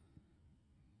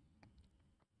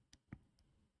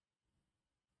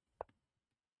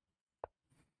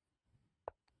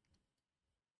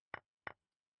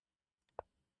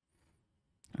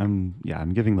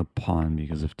 I'm giving the pawn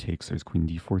because if takes, there's queen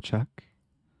d4 check.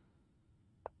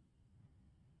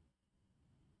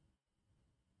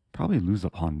 Probably lose the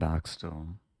pawn back still.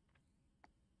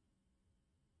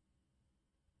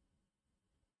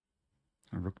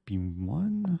 Rook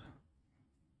b1.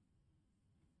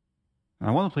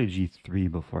 I want to play g3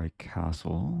 before I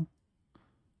castle.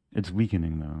 It's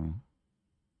weakening though.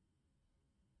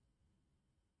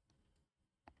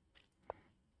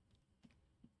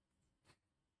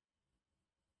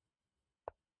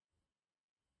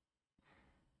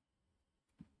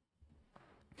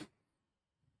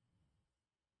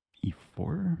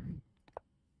 e4.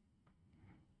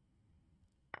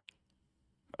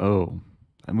 Oh,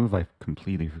 that move I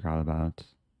completely forgot about.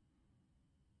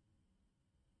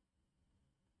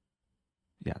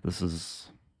 Yeah, this is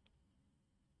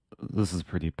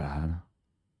pretty bad.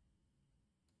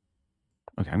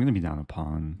 Okay, I'm gonna be down a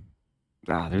pawn.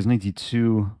 There's knight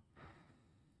d2.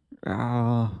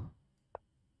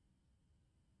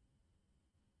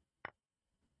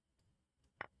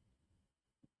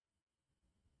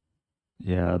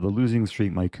 Yeah, the losing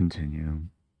streak might continue.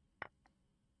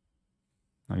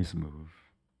 Nice move.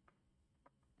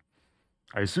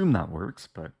 I assume that works,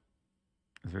 but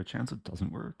is there a chance it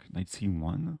doesn't work? Knight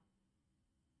c1.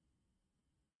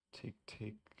 Take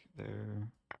there.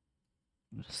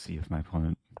 Just see if my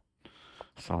opponent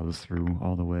saw this through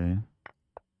all the way.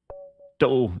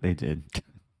 Oh, they did.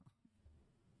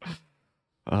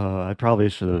 I probably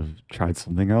should have tried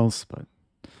something else, but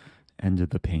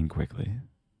ended the pain quickly.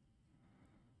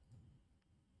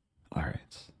 All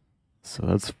right. So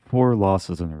that's 4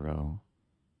 losses in a row.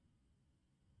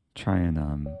 Try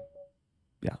and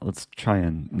yeah, let's try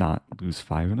and not lose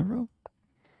 5 in a row.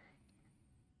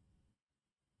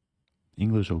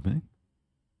 English opening.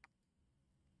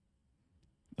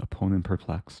 Opponent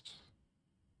perplexed.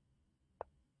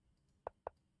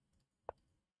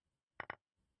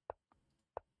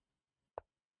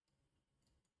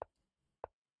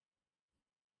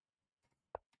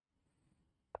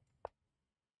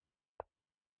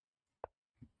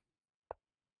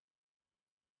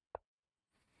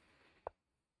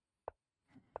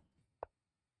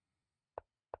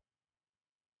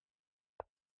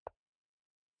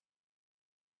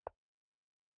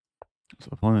 So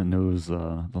opponent knows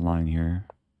the line here.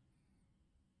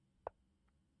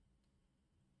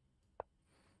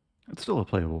 It's still a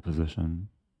playable position.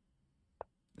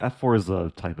 F4 is the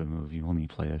type of move you only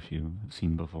play if you've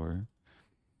seen before.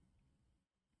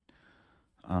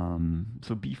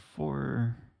 So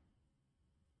B4.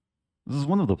 This is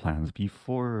one of the plans.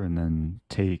 B4 and then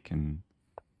take and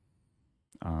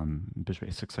bishop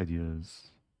A6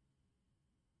 ideas.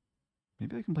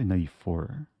 Maybe I can play knight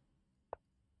E4.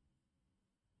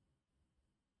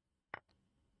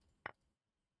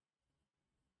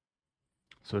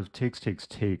 So if takes, takes,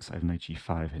 takes, I have knight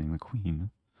G5 hitting the queen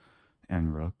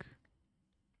and rook.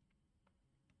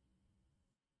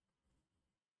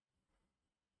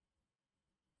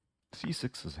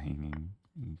 C6 is hanging.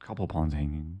 A couple pawns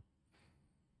hanging.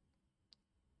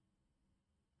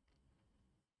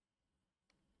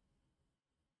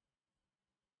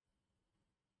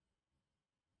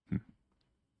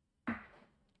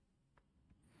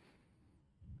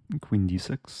 Queen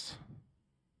D6.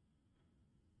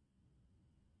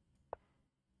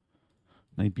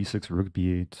 Knight B6, rook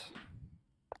B8.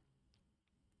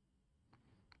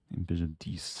 And bishop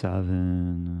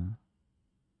D7.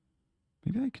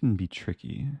 Maybe I can be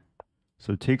tricky.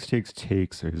 So takes, takes,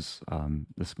 takes. There's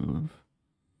this move.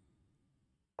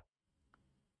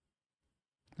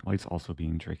 White's also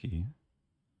being tricky.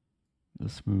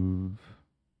 This move.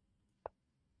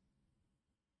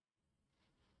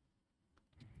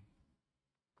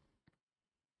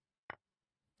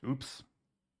 Oops.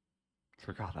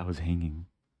 Forgot that was hanging.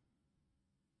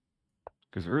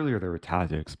 Because earlier there were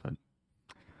tactics, but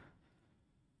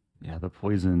yeah, the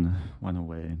poison went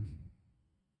away.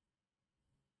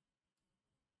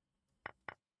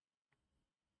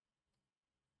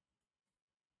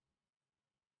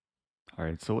 All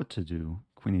right, so what to do?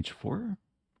 Queen H4?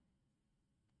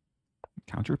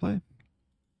 Counterplay?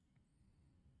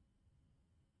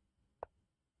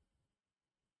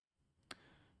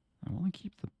 I want to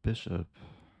keep the bishop.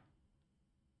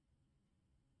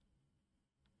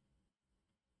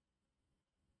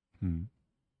 Okay,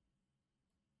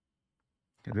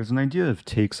 there's an idea of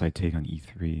takes I take on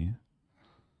E3.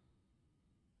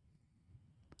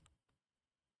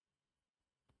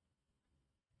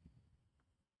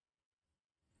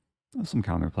 That's some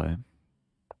counterplay.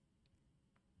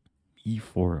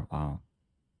 E4, wow.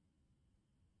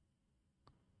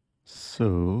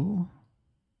 So,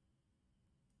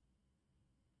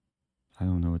 I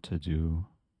don't know what to do.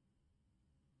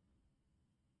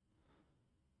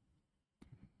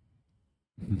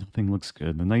 Nothing looks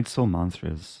good. The knight's so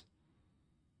monstrous.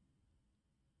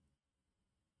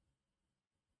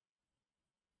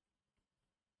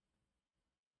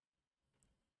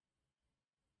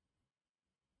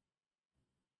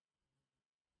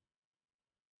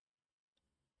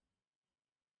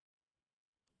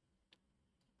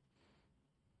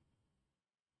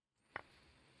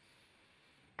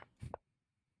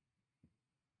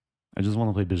 I just want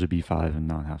to play bishop E5 and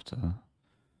not have to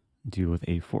deal with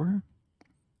A4.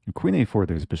 Queen A4,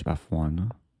 there's bishop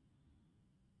F1.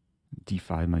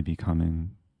 D5 might be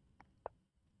coming.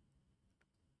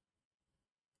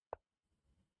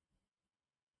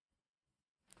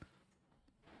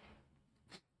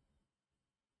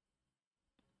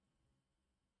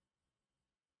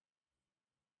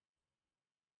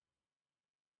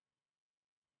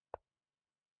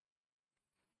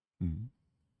 Hmm.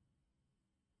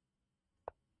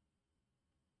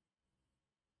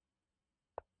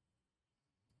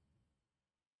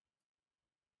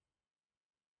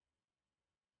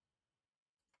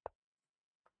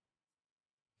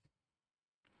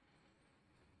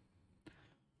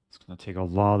 It's going to take a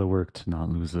lot of work to not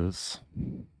lose this.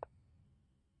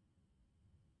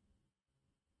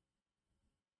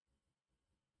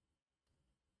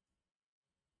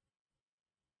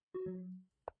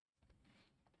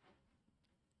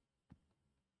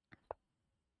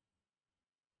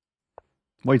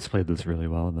 White's played this really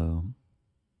well, though.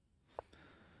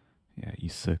 Yeah,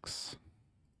 e6.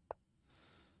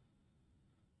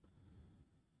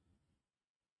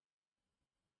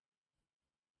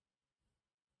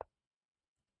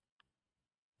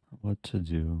 What to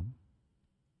do?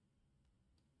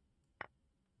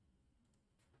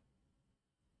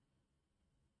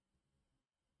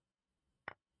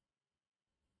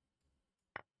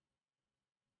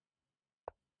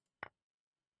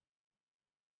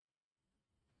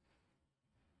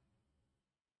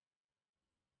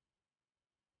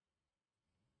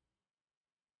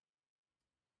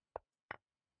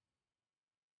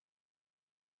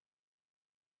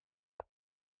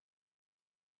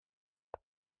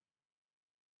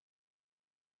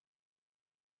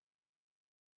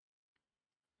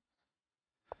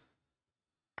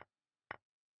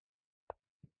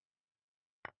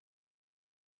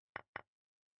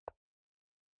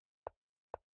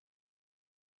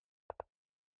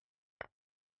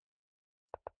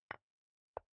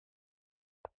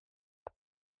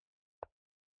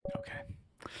 Okay.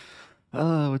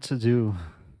 What to do?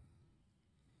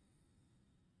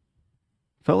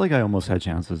 Felt like I almost had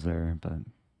chances there, but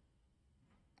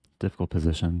difficult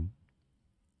position.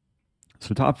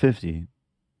 So top 50.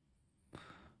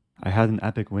 I had an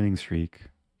epic winning streak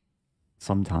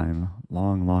sometime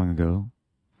long, long ago.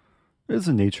 It is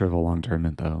the nature of a long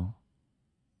tournament, though.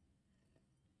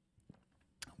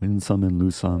 Win some and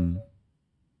lose some.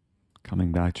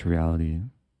 Coming back to reality.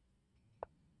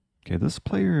 Okay, this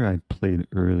player I played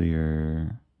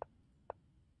earlier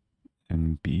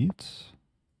and beat.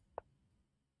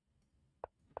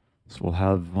 So we'll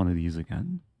have one of these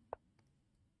again.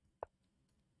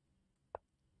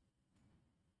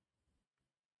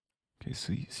 Okay,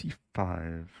 so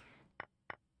c5.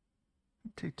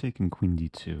 Taking queen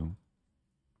d2.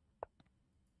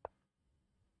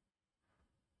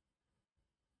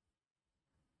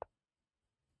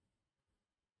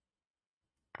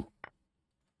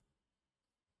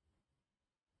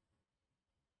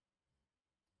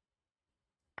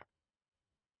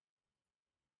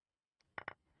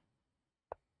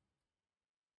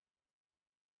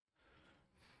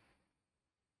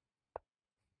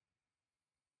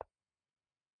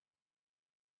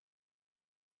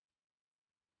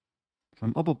 So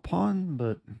I'm up a pawn,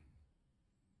 but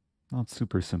not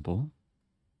super simple.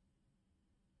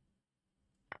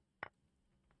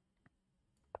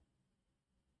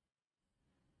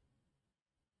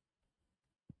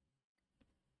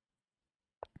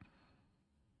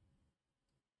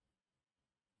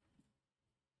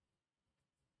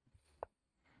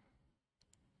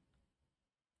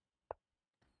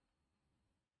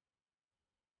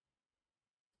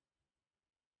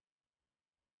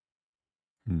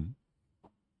 Hmm.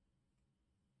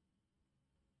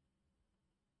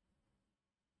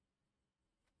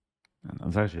 And that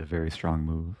was actually a very strong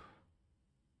move.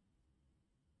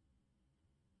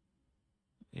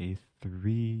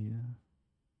 A3.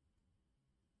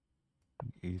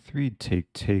 A3,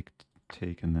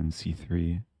 take, and then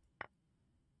c3.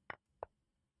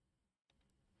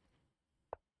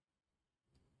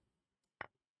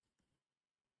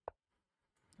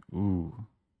 Ooh.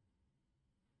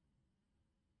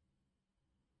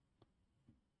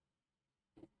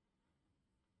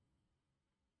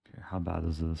 Okay, how bad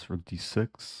is this? Rook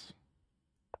d6.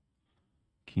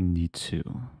 King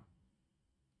d2.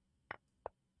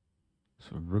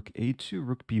 So rook a2,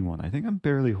 rook b1. I think I'm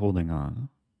barely holding on.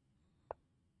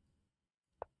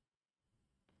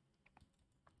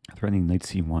 Threatening knight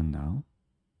c1 now.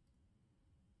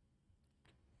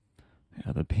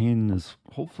 Yeah, the pain is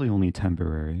hopefully only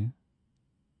temporary.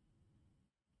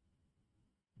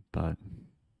 But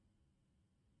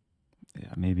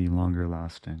yeah, maybe longer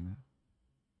lasting.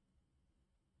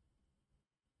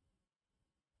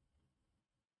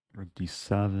 Rook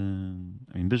d7.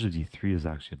 I mean, bishop d3 is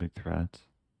actually a big threat.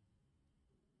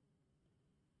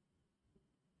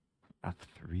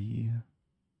 f3.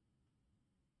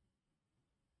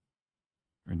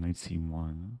 Or knight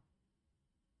c1.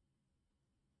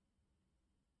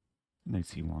 Knight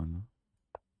c1.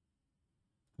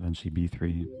 Eventually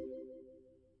b3.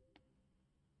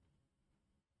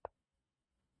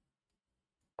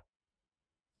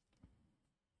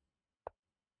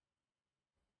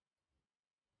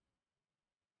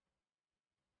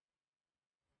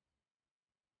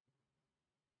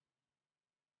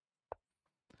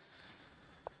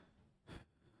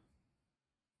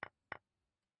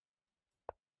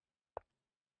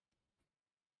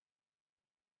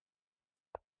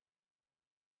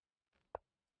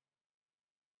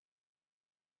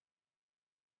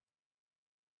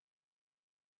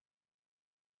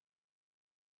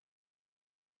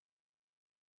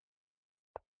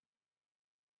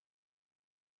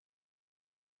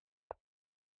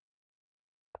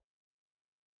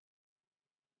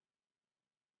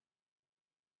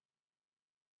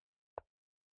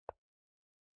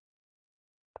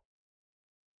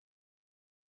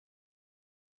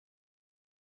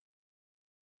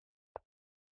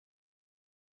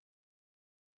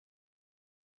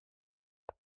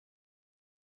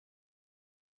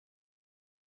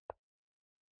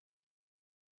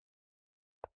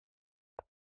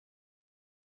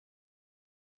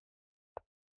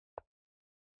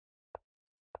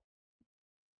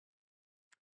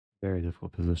 Very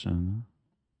difficult position.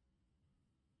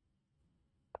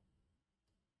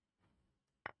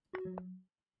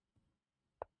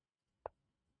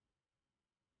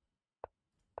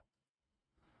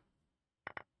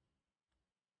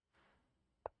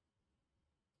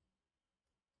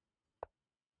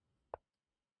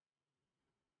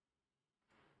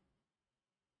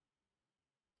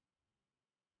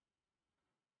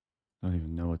 I don't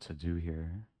even know what to do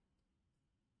here.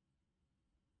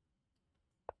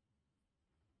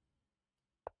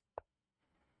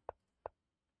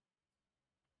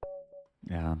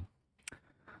 Yeah,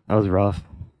 that was rough.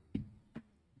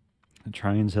 I'm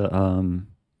trying to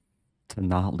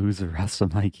not lose the rest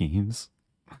of my games.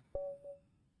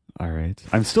 All right,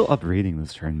 I'm still uprating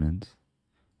this tournament,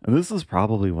 and this is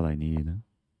probably what I need.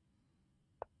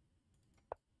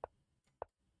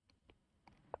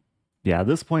 Yeah, at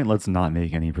this point, let's not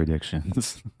make any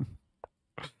predictions.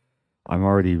 I'm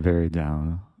already very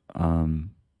down.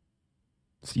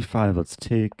 C5, let's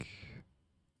take.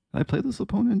 Did I play this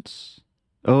opponent?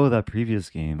 Oh, that previous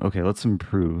game. Okay, let's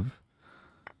improve.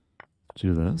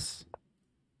 Do this.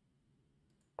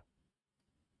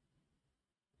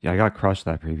 Yeah, I got crushed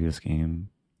that previous game.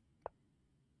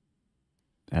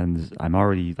 And I'm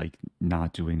already, like,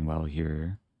 not doing well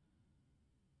here.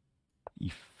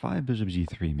 E5, bishop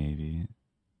g3, maybe.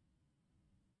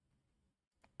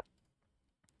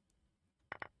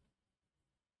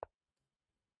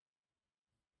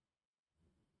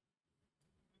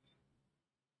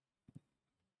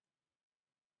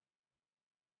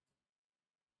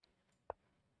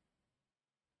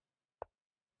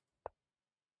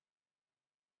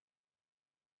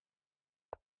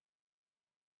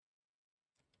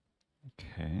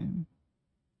 Okay.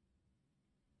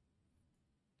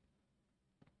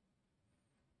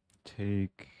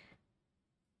 Take.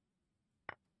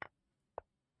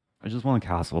 I just want a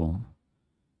castle.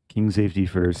 King safety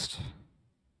first.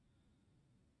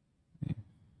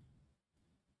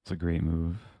 It's a great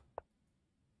move.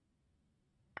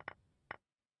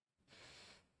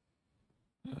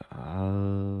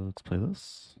 Let's play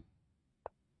this.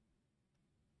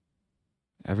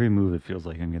 Every move, it feels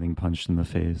like I'm getting punched in the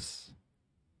face.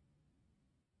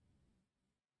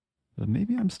 But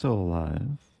maybe I'm still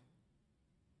alive.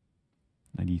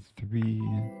 93.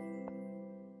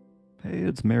 Hey,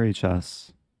 it's Mary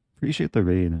Chess. Appreciate the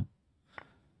raid.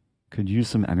 Could use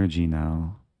some energy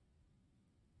now.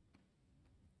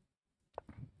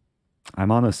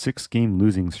 I'm on a 6-game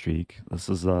losing streak. This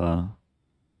is a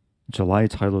July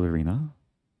title arena.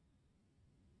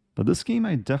 But this game,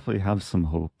 I definitely have some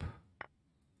hope.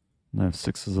 And I have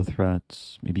 6 as a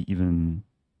threat. Maybe even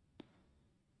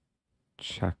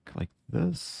check like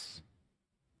this.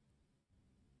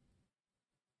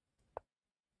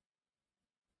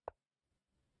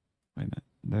 Wait a minute.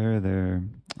 There.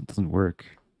 It doesn't work.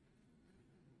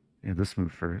 Yeah, this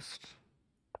move first.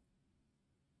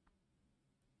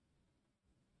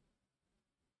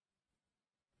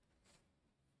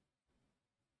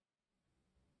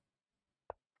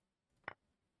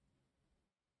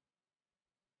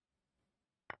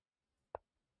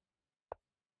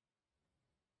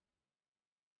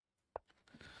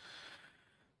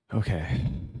 Okay.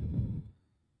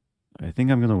 I think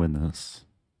I'm going to win this.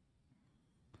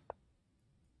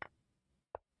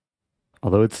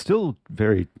 Although it's still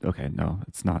very... Okay, no,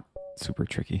 it's not super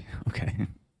tricky. Okay.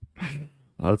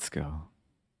 Let's go.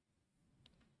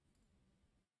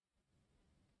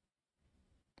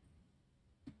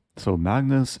 So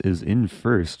Magnus is in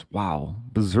first. Wow.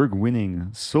 Berserk winning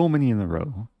so many in a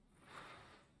row.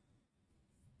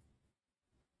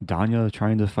 Danya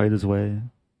trying to fight his way.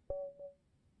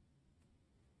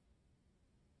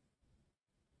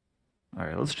 All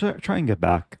right, let's try and get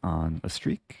back on a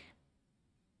streak.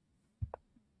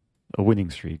 A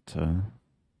winning streak to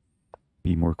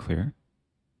be more clear.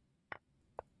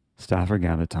 Stafford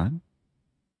Gambit time.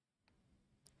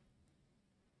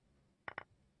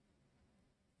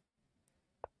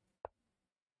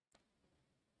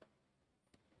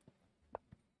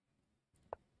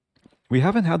 We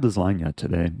haven't had this line yet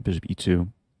today, bishop e2.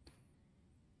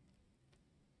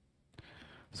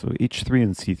 So h3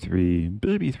 and c3,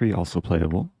 bishop e3 also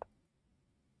playable.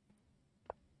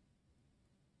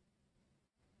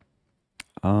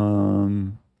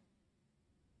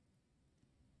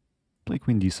 Play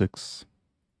queen d6.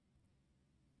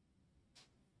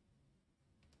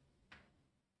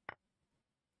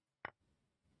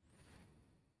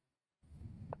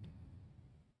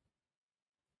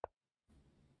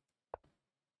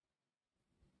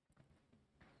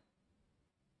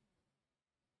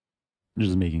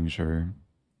 Just making sure.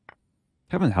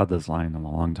 Haven't had this line in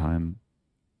a long time.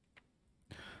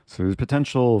 So there's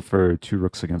potential for 2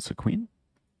 rooks against a queen.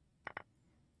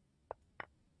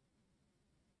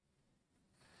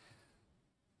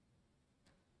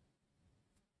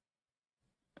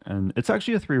 And it's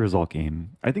actually a 3-result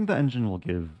game. I think the engine will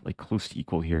give like close to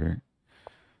equal here.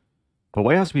 But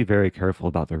white has to be very careful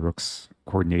about the rooks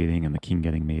coordinating and the king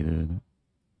getting mated.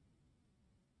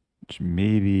 Which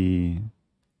maybe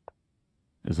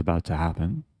is about to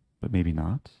happen, but maybe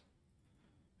not.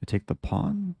 I take the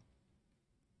pawn.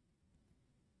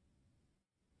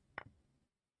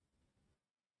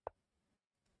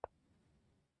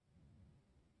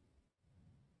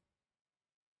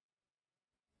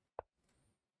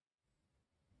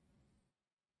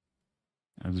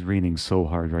 It's raining so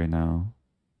hard right now.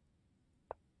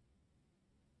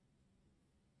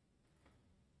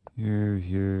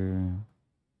 Here.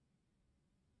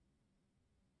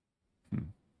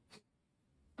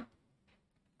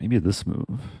 Maybe this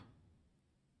move.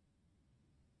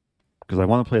 Because I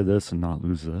want to play this and not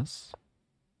lose this.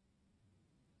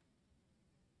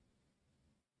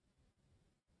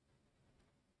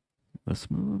 This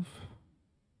move.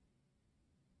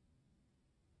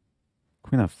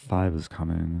 Queen f5 is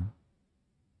coming.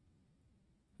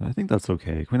 I think that's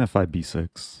okay. Queen f5,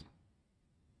 b6.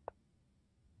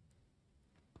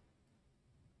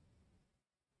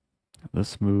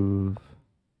 This move.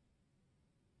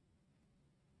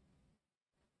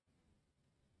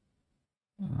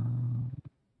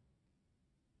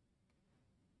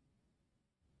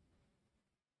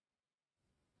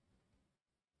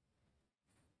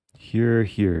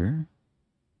 Here.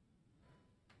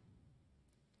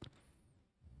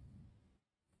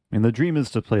 I mean, the dream is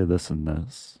to play this and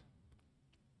this.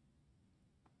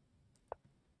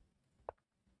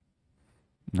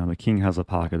 Now the king has a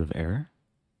pocket of air.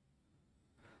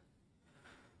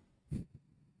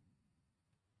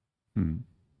 And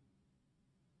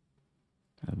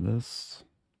this.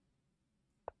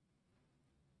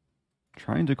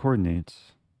 Trying to coordinate.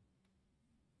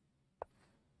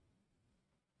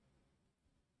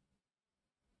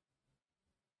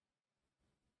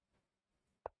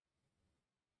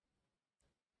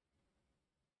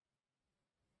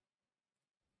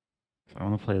 So I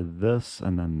want to play this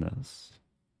and then this.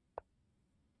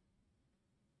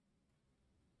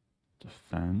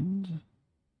 Defend.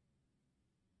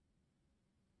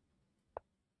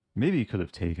 Maybe he could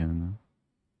have taken.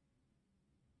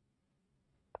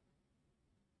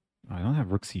 I don't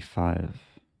have rook c5.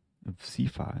 Of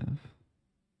c5.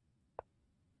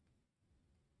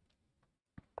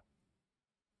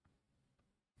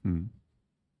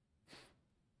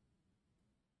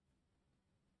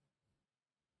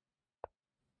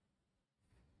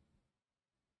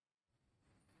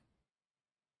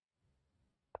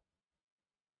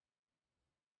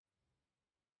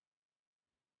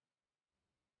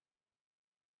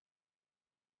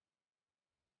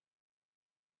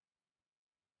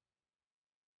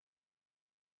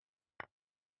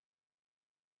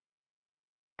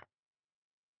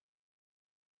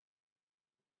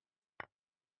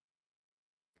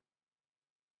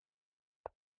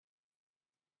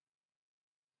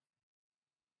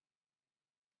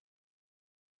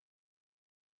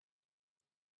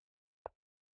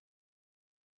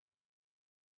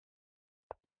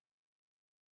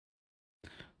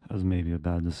 That was maybe a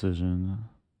bad decision.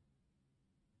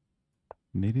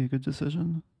 Maybe a good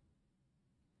decision?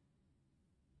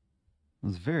 It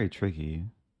was very tricky.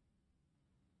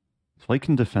 So I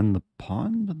can defend the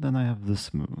pawn, but then I have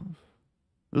this move.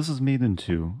 This is mate in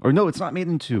 2. Or no, it's not mate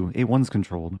in 2. A1's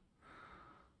controlled.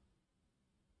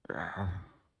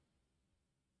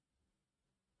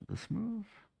 This move?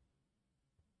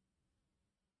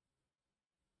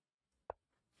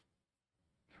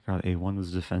 Forgot A1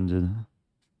 was defended.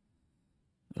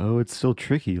 Oh, it's still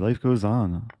tricky. Life goes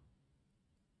on.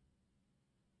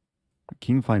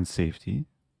 King finds safety.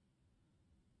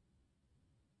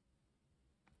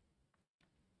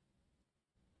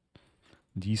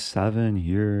 D7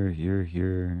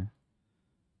 here.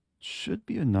 Should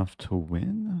be enough to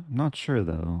win. I'm not sure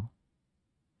though.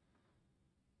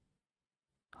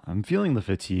 I'm feeling the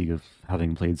fatigue of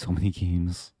having played so many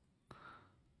games.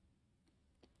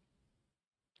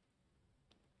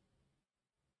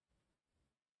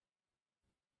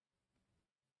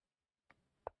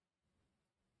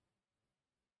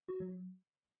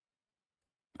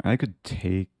 I could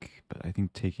take, but I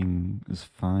think taking is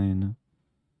fine.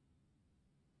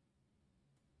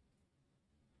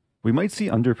 We might see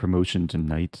under promotion to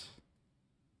knight.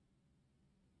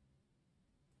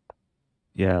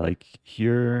 Yeah, like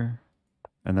here,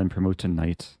 and then promote to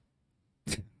knight.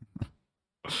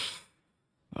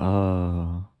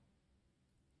 But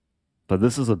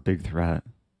this is a big threat.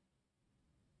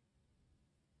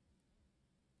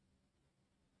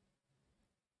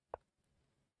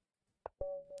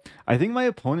 I think my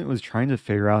opponent was trying to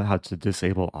figure out how to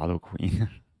disable auto queen.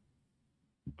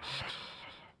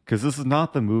 Because this is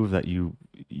not the move that you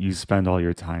spend all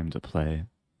your time to play.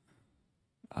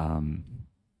 Um,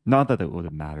 Not that it would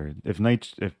have mattered.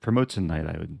 If promote to knight,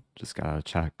 I would just gotta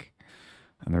check,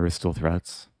 and there were still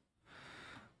threats.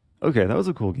 Okay, that was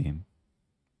a cool game.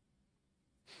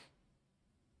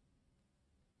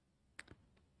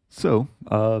 So,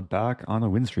 back on a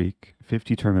win streak,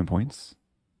 50 tournament points.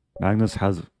 Magnus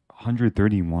has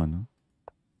 131.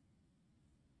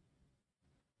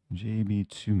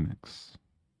 JB2 mix.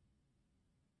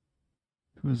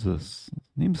 Who is this?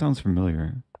 Name sounds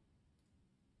familiar.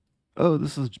 Oh,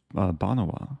 this is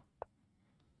Banawa.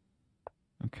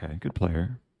 Okay, good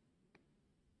player.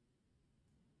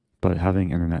 But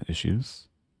having internet issues.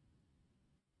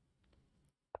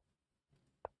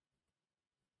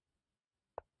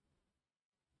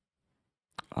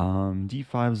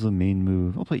 D5 is the main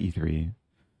move. I'll play E3.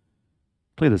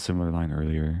 Played a similar line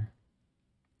earlier.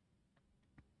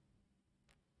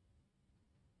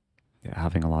 Yeah,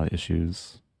 having a lot of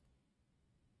issues.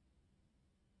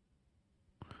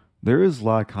 There is a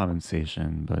lot of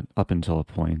compensation, but up until a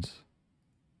point.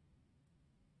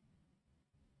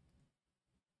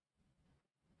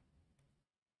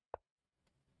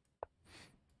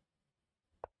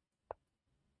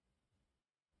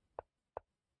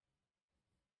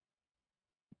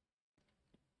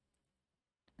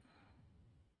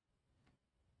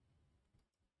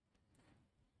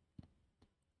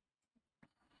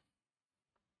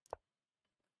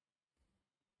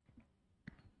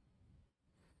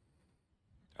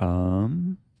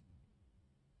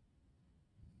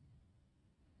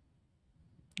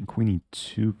 Queen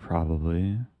E2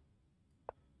 probably.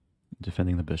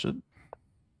 Defending the bishop.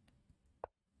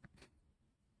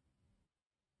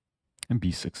 And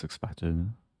B6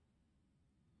 expected.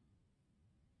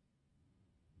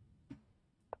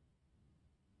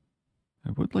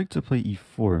 I would like to play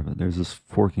E4, but there's this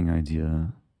forking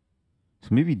idea. So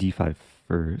maybe D5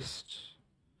 first.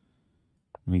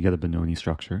 We get a Benoni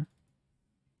structure.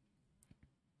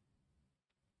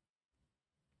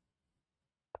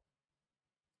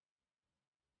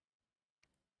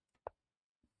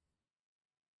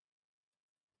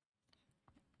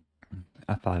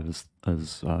 F5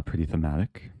 is pretty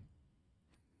thematic.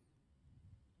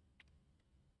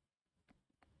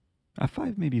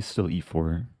 F5 maybe still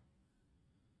E4.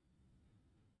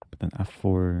 But then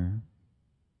F4.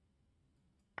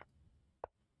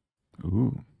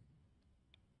 Ooh.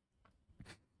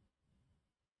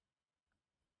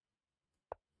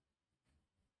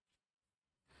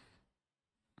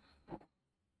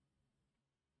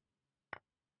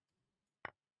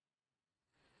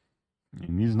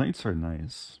 And these knights are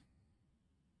nice.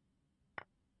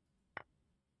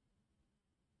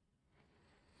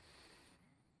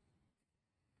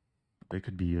 They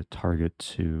could be a target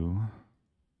too.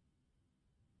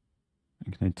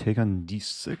 And can I take on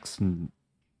D6 and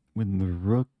win the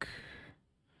rook?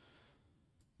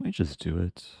 Might just do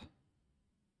it.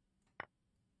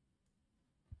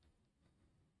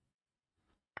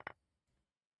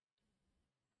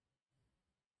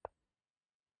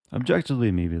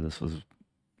 Objectively, maybe this was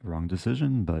the wrong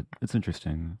decision, but it's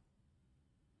interesting.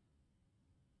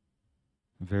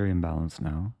 Very imbalanced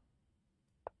now.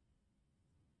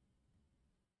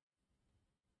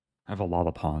 I have a lot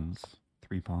of pawns.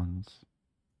 3 pawns.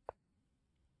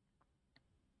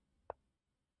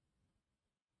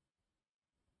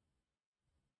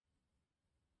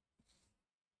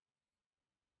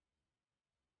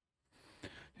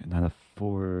 And then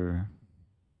F4.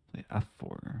 Play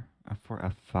F4.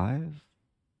 F4, F5.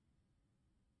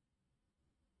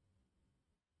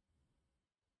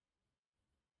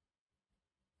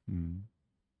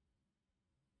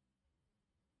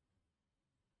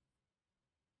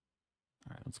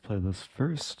 Alright, let's play this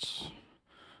first.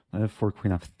 I have 4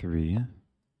 queen F3.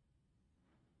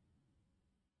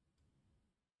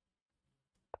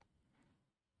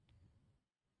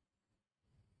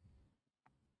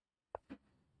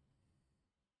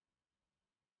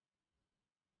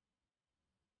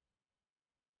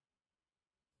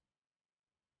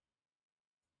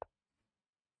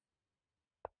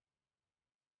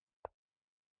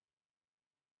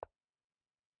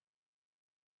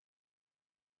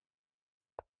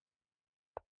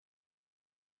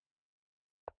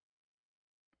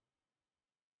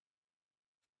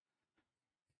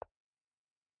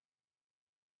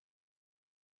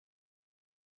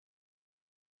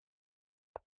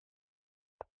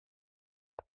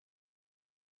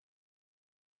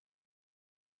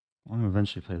 I'm going to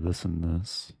eventually play this and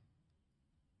this.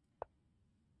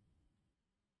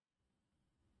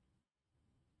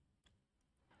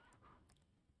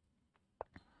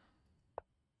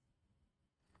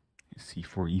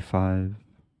 c4, e5.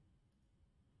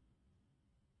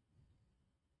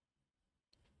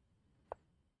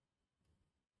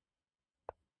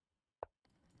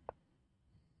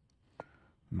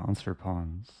 Monster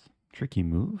pawns. Tricky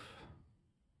move.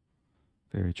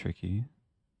 Very tricky.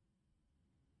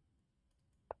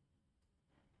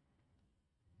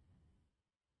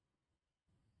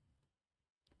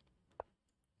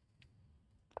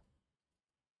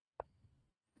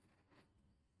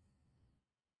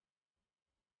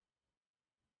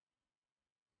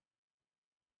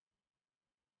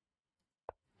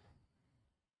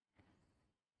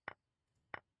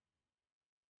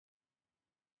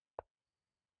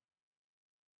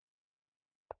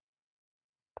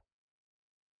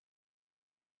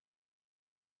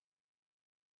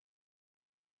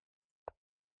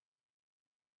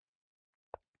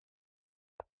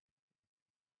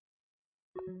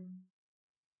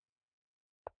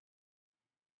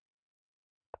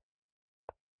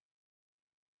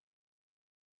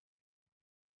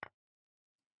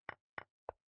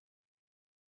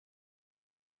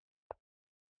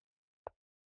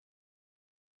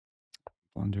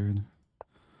 Blundered.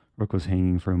 Rook was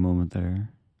hanging for a moment there.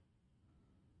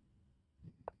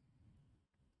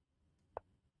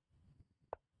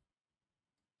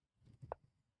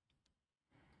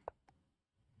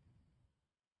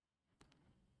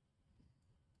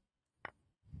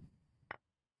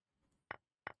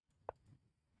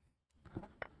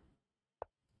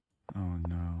 Oh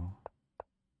no.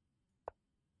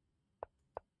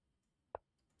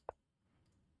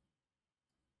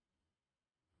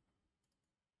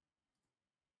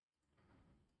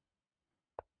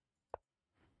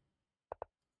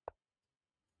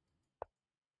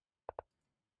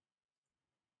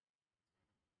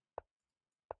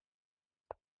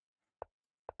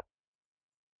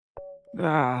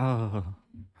 Ah.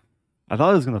 I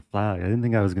thought I was gonna flag. I didn't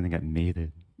think I was gonna get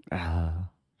mated. Ah.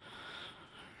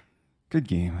 Good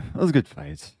game. That was a good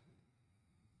fight.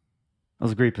 That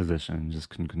was a great position. Just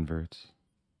couldn't convert.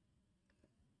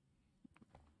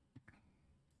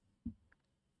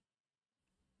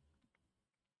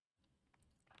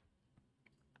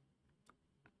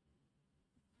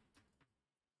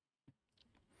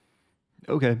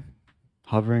 Okay.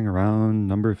 Hovering around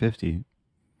number 50.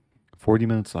 40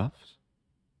 minutes left.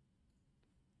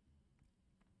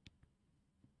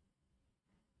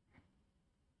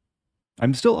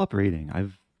 I'm still up rating.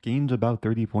 I've gained about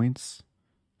 30 points.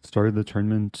 Started the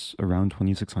tournament around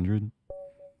 2600.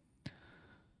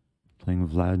 Playing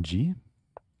Vlad G.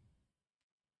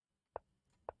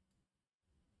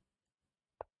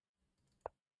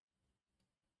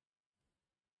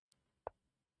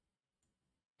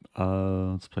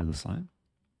 Let's play this line.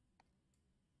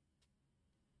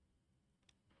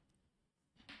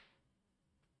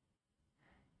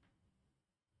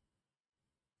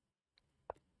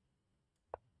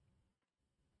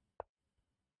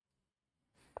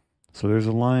 So there's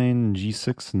a line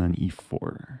G6 and then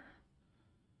E4.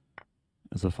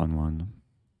 That's a fun one.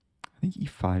 I think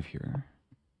E5 here.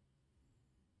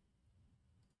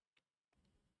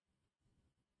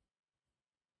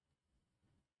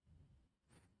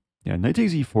 Yeah, knight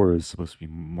takes E4 is supposed to be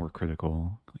more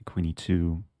critical. Like queen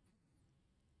E2.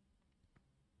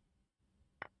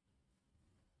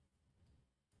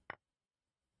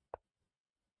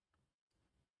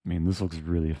 I mean, this looks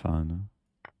really fun.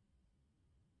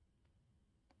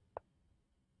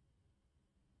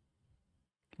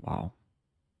 Wow.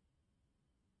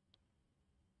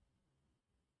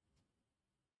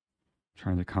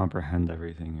 Trying to comprehend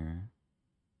everything here.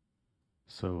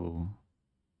 So,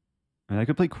 I mean, I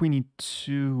could play queen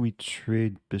E2. We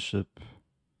trade bishop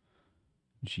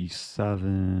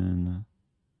G7.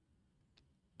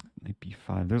 Knight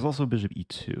B5. There's also bishop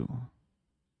E2.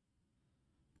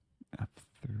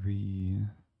 F3.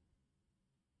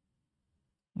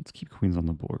 Let's keep queens on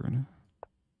the board.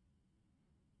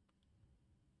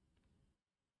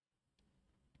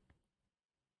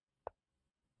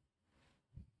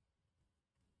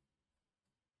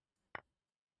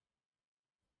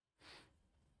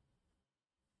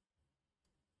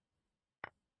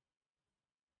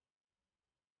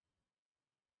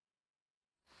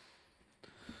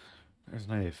 There's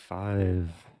knight A5.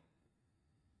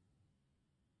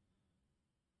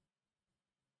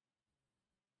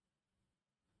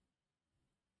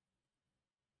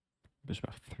 Bishop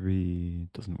F3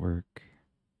 doesn't work.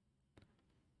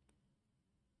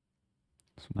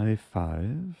 So knight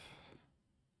A5.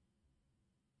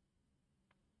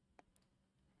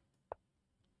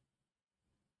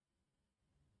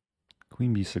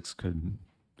 Queen B6 could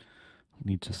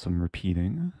lead to some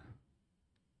repeating.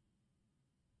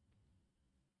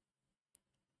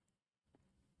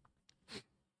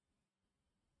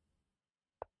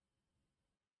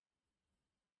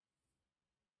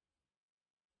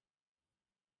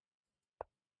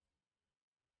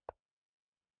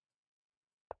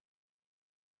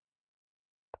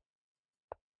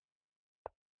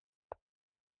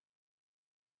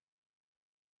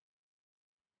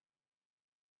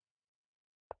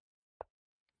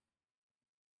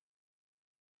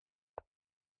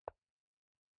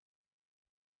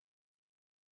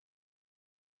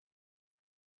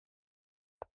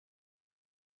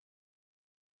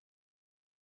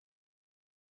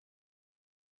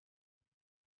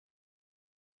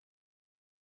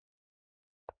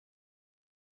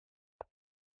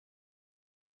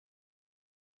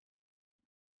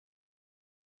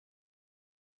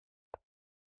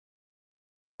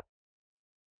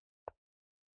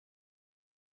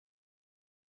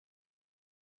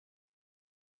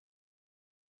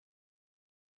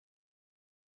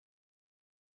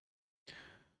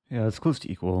 Yeah, it's close to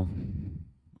equal.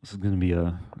 This is going to be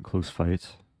a close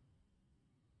fight.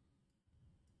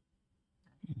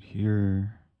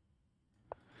 Here.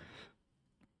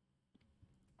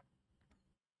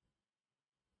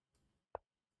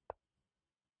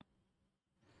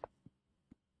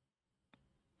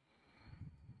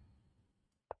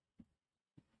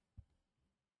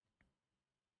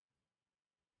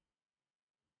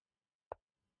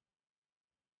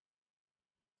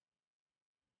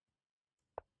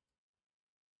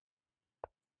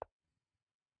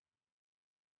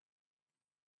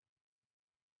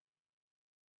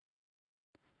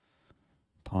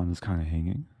 Pawn is kind of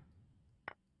hanging.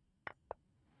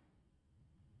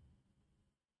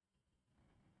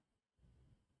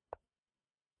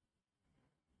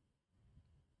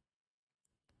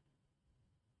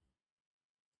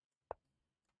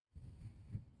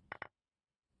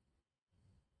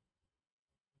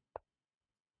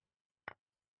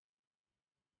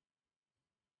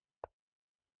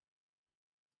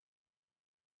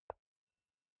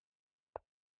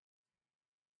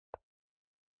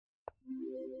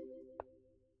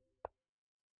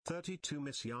 $32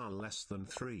 misyar less than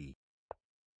 3.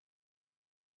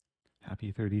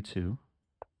 Happy 32.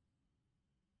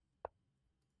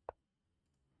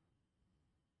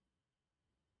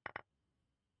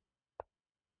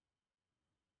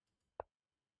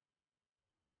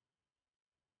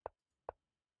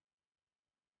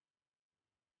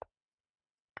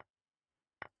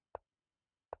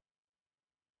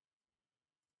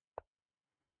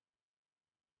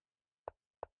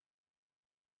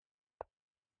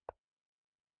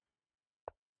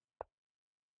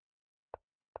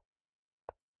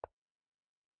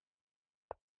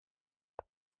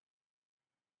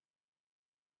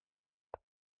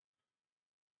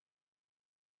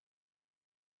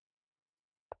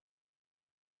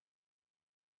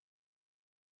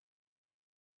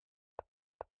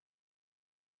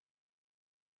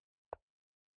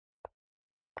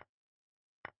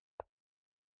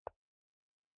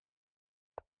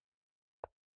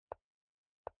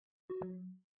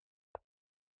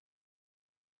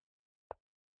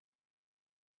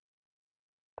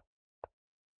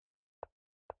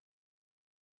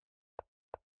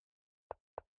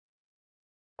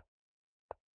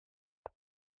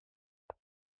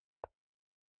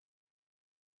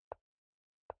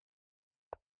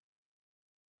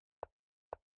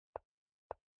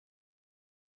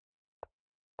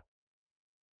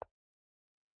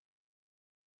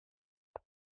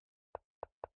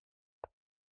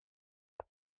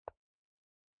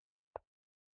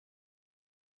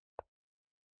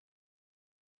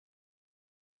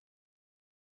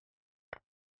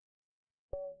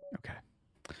 Okay.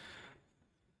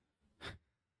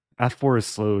 F4 has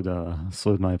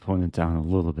slowed my opponent down a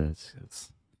little bit.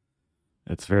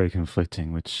 It's very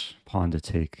conflicting which pawn to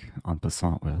take en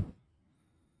passant with.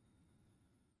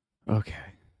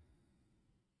 Okay.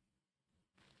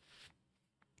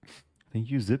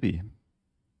 Thank you, Zippy.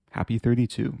 Happy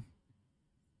 32.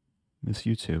 Miss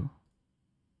you too.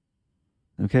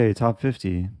 Okay, top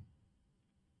 50.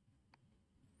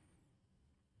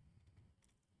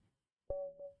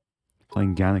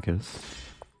 Playing Gannicus.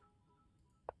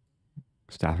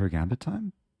 Stafford Gambit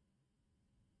time?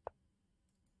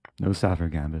 No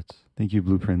Stafford Gambit. Thank you,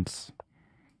 Blueprints.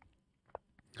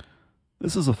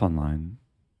 This is a fun line.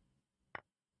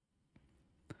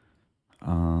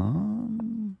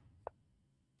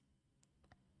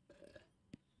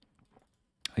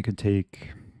 I could take...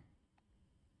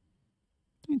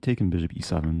 I can take in bishop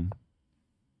e7.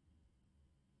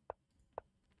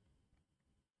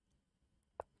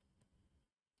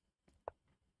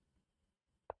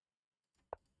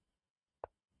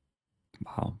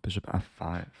 Wow, bishop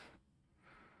f5.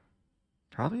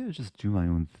 Probably I just do my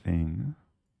own thing.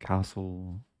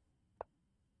 Castle.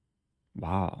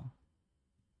 Wow.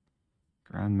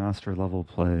 Grandmaster level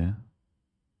play.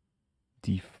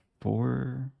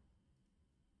 d4.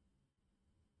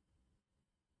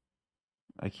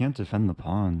 I can't defend the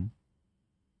pawn.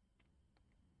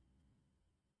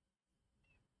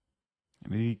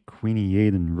 Maybe queen e8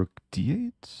 and rook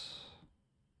d8?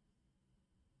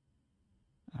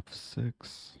 f6.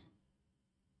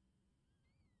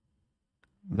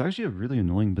 It's actually a really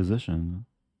annoying position.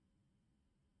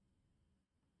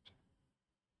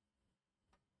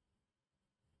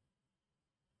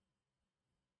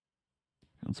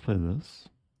 Let's play this.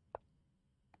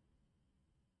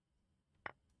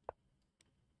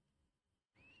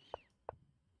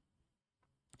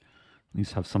 At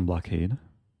least have some blockade.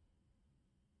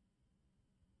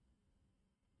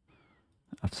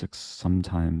 f6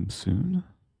 sometime soon.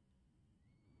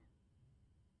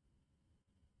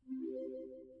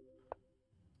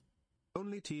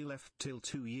 KT left till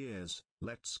 2 years,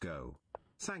 let's go.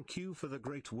 Thank you for the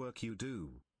great work you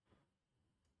do.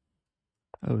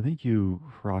 Oh, thank you,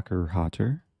 Rocker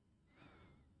Hotter.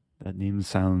 That name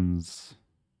sounds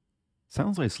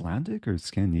Icelandic or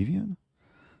Scandinavian.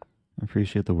 I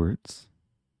appreciate the words.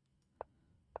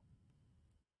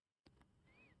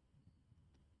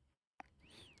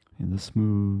 And this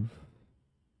move,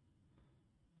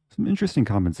 some interesting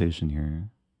compensation here.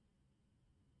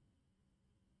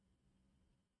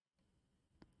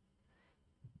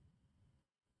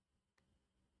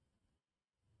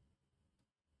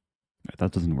 Right,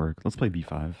 that doesn't work. Let's play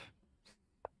b5.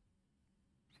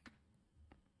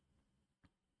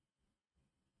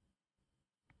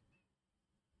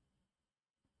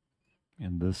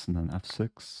 And this, and then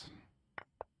f6.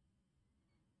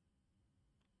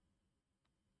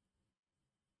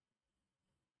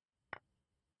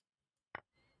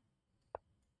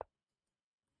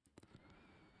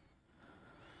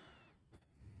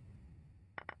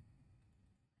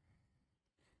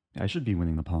 Yeah, I should be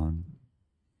winning the pawn.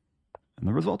 And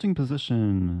the resulting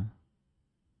position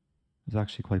is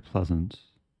actually quite pleasant.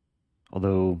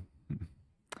 Although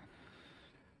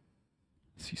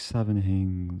c7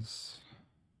 hangs,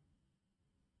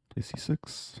 play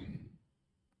c6.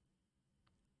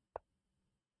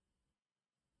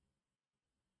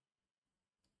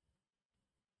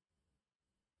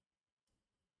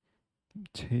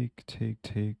 Take.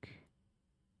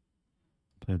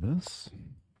 Play this.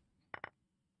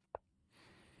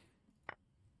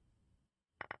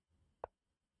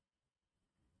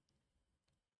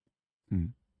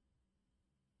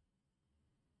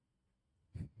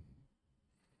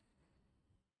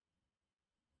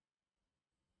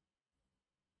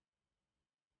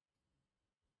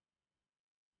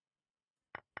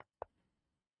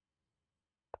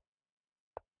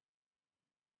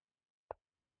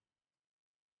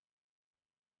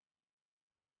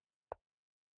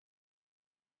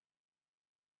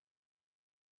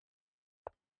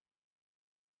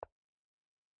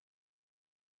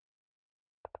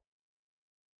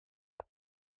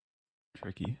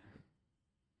 Tricky.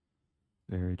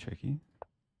 Very tricky.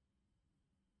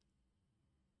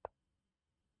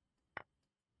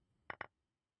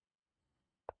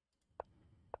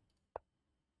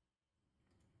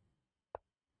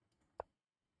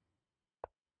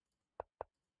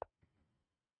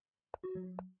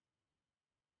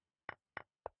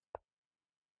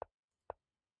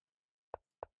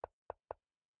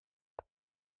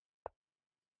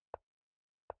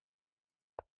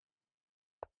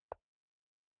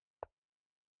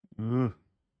 Ugh.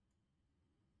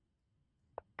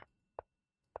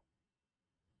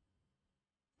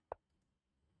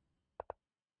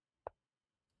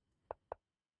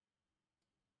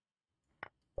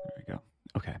 There we go.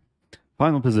 Okay.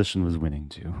 Final position was winning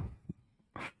too.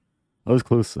 That was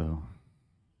close though.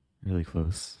 Really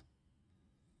close.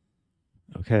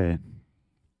 Okay.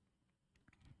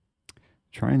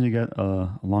 Trying to get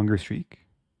a longer streak.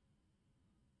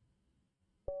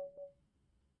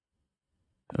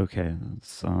 Okay,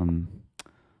 it's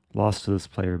lost to this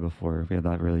player before. We had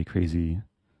that really crazy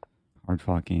hard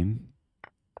fought game.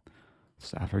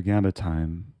 Stafford Gambit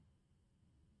time.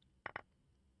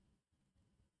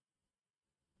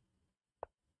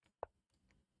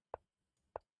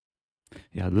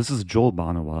 Yeah, this is Joel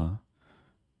Bonawa.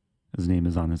 His name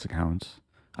is on his account.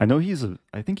 I know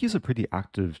I think he's a pretty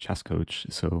active chess coach,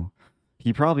 so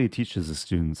he probably teaches his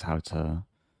students how to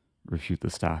refute the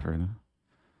Stafford.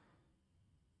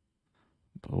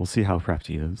 But we'll see how prepped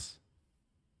he is.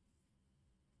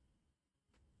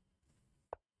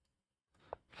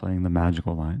 Playing the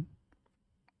magical line.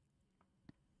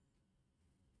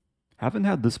 Haven't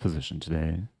had this position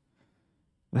today.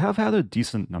 We have had a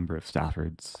decent number of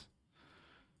Staffords.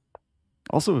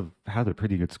 Also have had a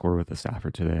pretty good score with the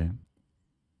Stafford today.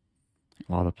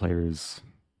 A lot of players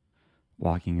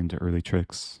walking into early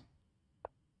tricks.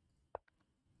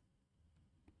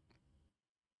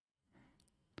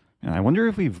 And I wonder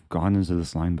if we've gone into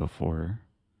this line before.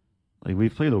 Like,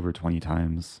 we've played over 20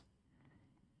 times.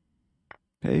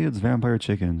 Hey, it's Vampire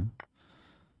Chicken.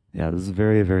 Yeah, this is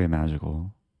very, very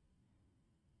magical.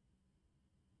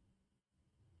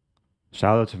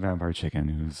 Shout out to Vampire Chicken,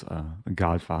 who's the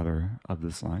godfather of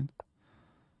this line.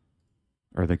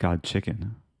 Or the god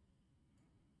chicken.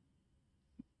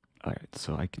 Alright,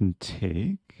 so I can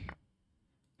take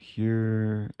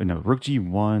here. No, rook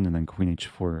g1 and then queen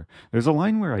h4. There's a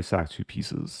line where I sack 2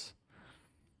 pieces.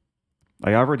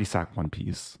 I already sacked 1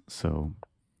 piece, so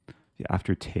yeah,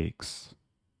 after takes.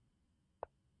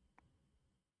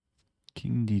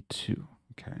 King d2.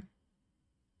 Okay.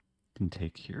 Can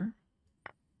take here.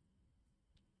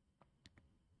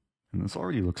 And this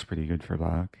already looks pretty good for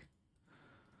black.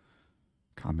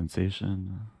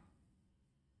 Compensation.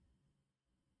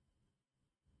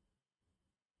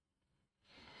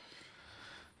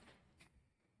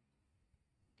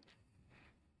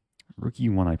 Rook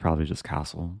E1, I probably just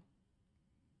castle.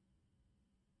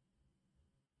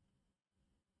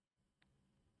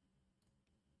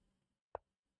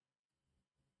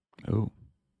 Oh.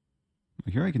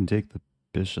 Here I can take the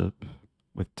bishop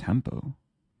with tempo.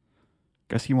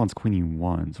 Guess he wants queen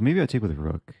E1, so maybe I take with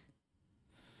rook.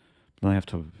 Then I have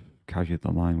to calculate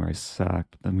the line where I sack,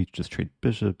 but then we just trade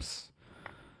bishops.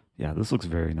 Yeah, this looks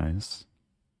very nice.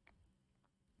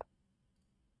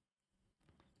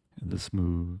 And this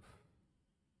move.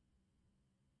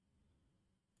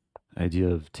 Idea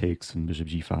of takes and bishop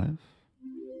G5.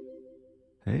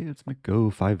 Hey, it's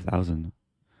McGo 5000.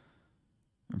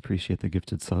 Appreciate the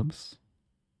gifted subs.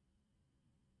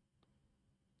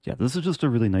 Yeah, this is just a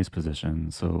really nice position,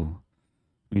 so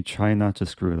we try not to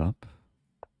screw it up.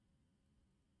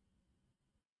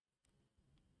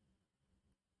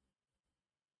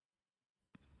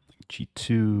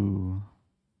 G2.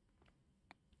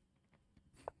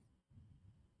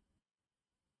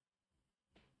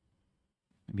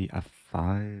 Maybe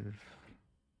F5.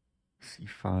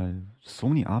 C5. So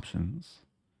many options.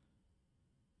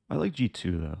 I like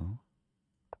G2 though.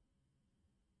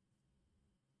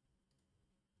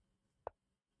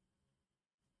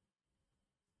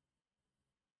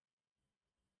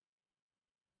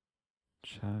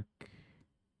 Check.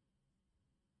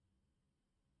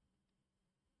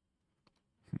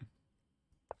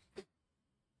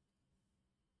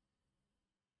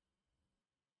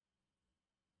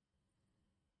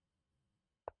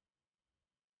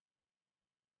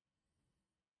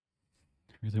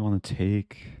 I really want to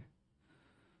take.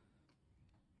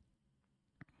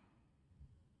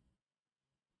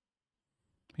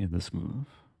 Yeah, this move.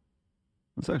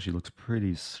 This actually looks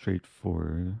pretty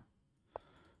straightforward.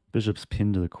 Bishop's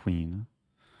pinned to the queen.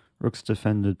 Rook's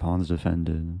defended, pawn's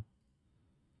defended.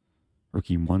 Rook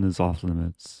E1 is off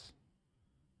limits.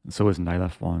 And so is knight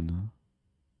F1.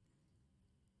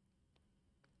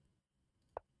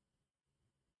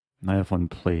 Knight F1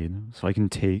 played, so I can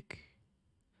take.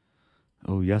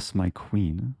 Oh yes, my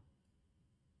queen.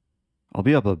 I'll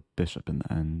be up a bishop in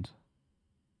the end.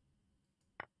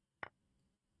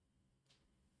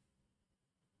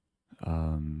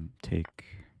 Take.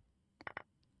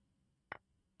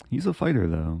 He's a fighter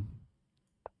though.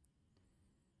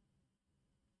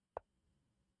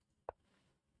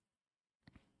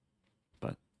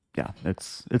 But yeah,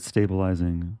 it's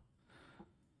stabilizing.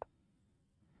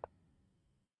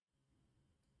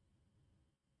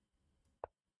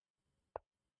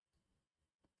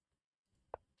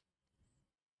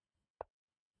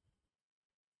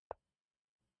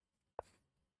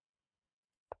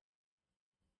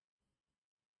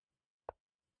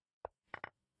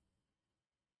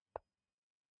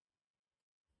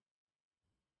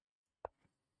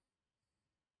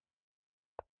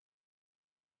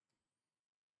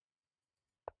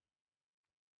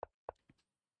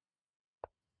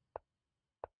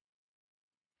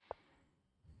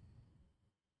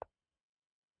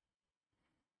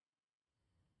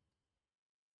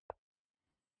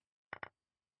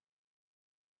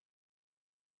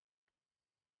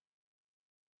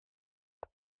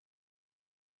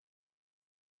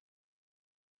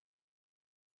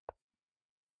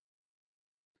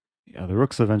 Yeah, the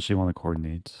rooks eventually want to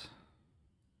coordinate.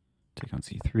 Take on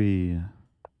C3.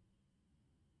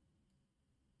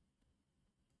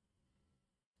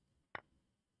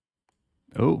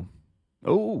 Oh.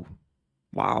 Oh.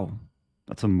 Wow.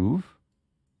 That's a move.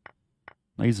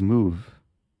 Nice move.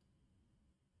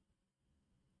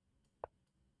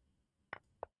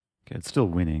 Okay, it's still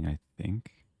winning, I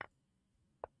think.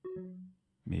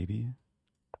 Maybe.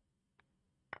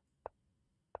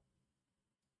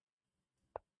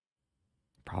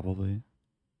 Probably.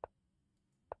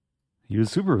 He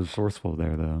was super resourceful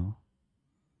there, though.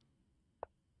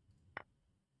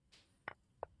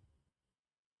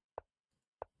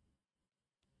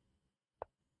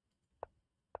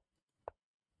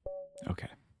 Okay.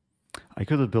 I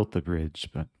could have built the bridge,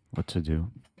 but what to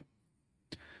do?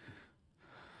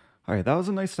 All right, that was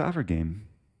a nice Stafford game.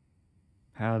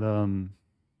 Had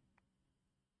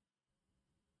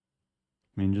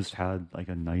just had like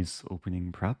a nice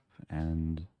opening prep,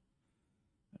 and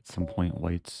at some point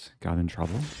White got in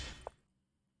trouble.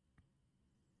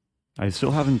 I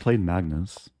still haven't played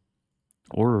Magnus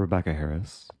or Rebecca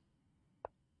Harris.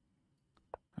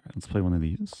 All right, let's play one of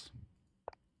these.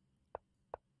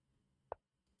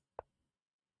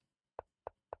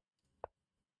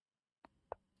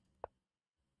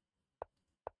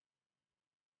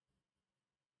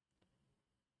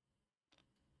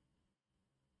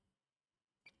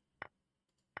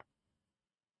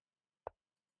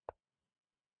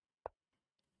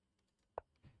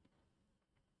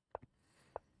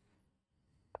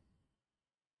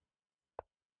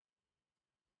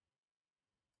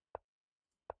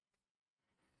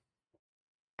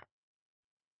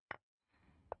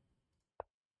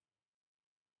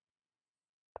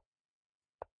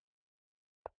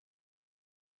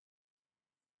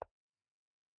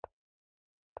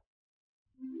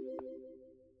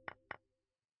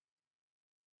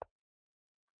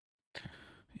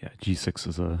 Yeah, g6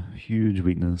 is a huge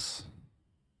weakness.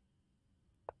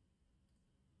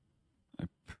 I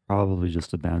probably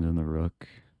just abandon the rook.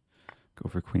 Go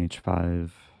for queen h5.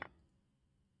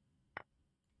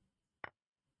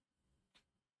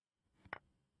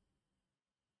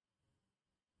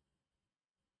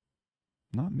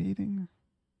 Not mating.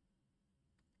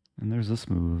 And there's this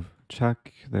move.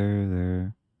 Check.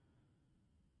 There.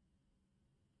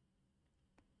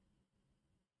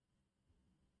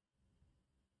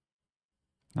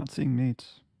 Not seeing mate.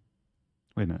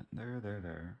 Wait a minute.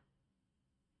 There.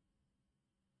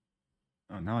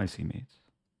 Oh, now I see mate.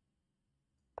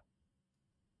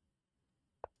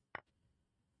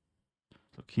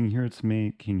 So king here, it's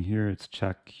mate. King here, it's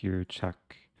check. Here,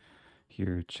 check.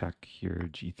 Here, check. Here,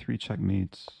 g3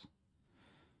 checkmate.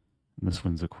 And this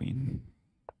one's a queen.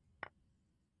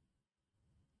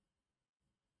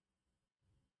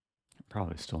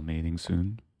 Probably still mating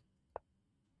soon.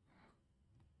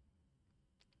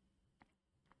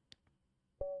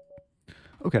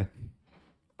 Okay. It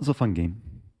was a fun game.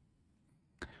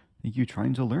 Thank you,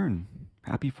 trying to learn.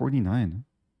 Happy 49.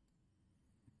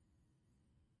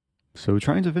 So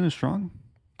trying to finish strong.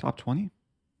 Top 20?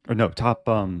 Or no, top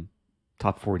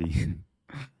 40.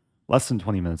 Less than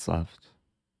 20 minutes left.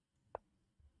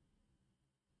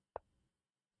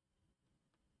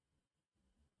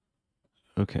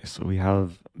 Okay, so we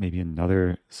have maybe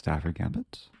another Stafford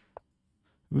Gambit.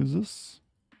 Who is this?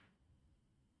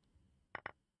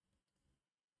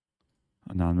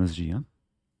 Anonymous GM.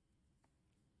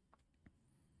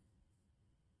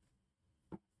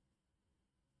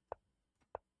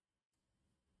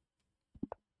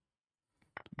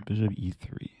 Bishop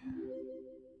e3.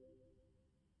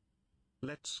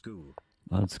 Let's go.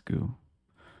 Let's go.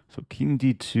 So king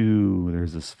d2,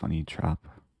 there's this funny trap.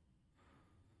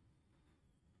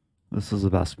 This is the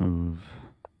best move.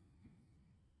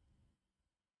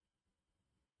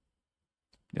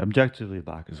 Yeah, objectively,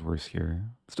 black is worse here.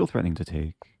 Still threatening to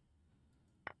take.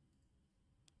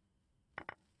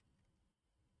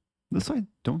 This I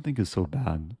don't think is so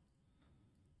bad.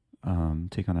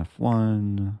 Take on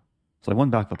f1. So I won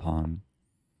back the pawn.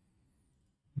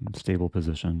 Stable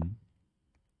position.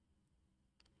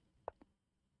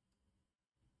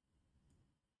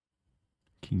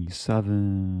 King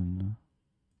e7.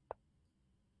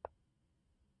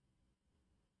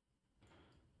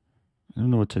 I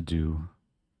don't know what to do.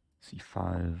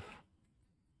 c5.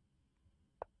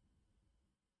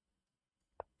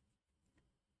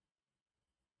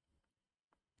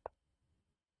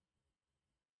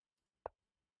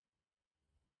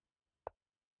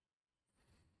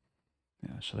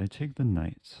 Yeah, should I take the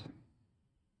knight?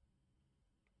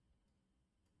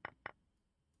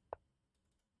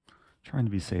 Trying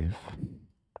to be safe.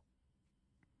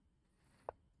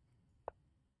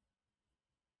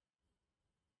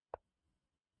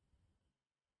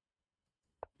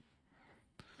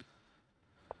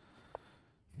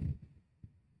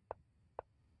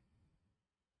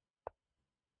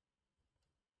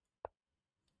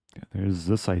 Yeah, there's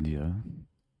this idea.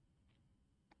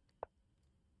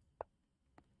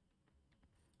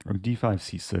 Rook d5,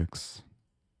 c6.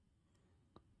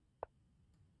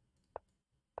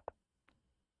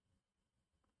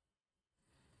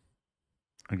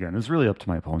 Again, it's really up to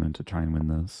my opponent to try and win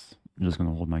this. I'm just going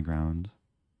to hold my ground.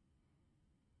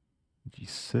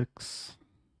 g6.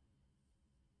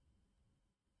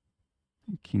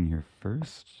 King here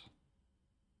first.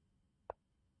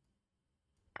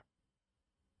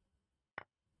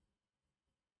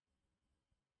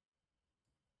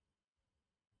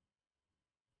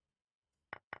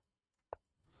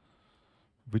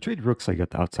 If we trade rooks, I get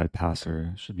the outside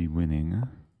passer. Should be winning.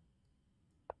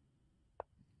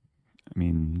 I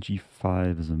mean,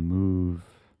 g5 is a move.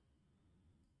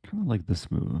 Kind of like this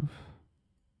move.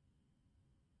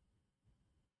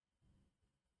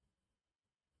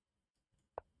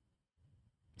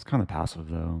 It's kind of passive,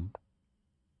 though.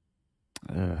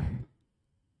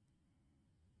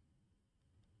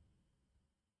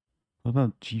 What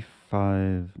about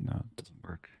g5? No, it doesn't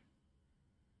work.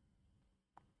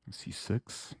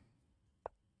 c6.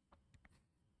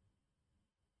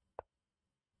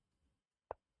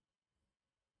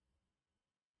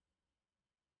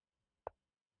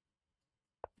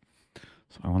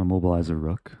 So I want to mobilize a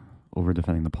rook over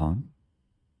defending the pawn.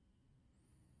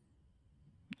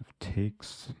 If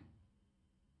takes.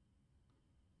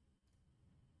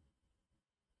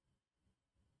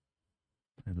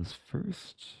 Play this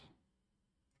first.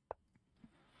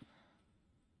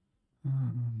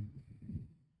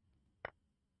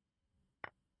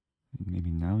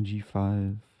 Maybe now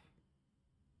g5.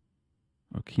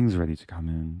 Oh, king's ready to come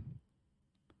in.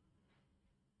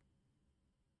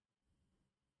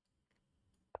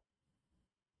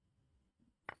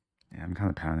 Yeah, I'm kind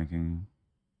of panicking.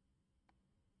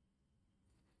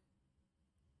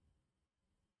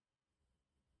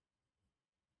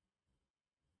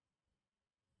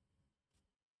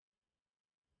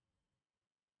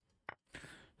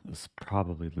 This is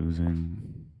probably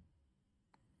losing.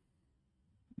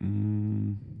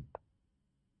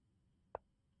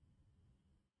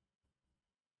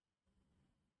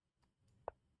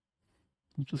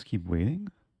 We'll just keep waiting.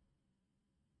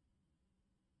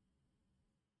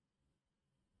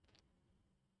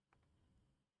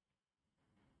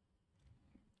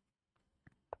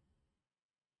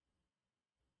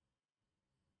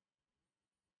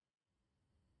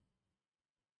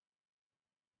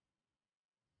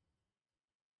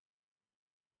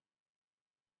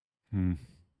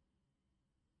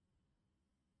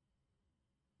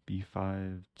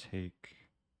 B5, take.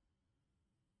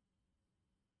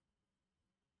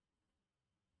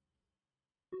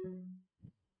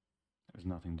 There's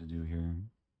nothing to do here.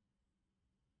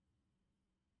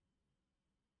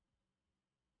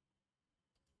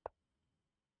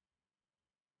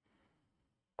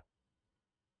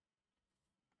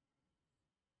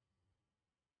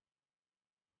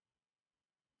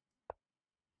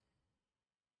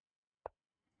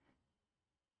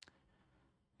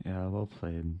 Yeah, well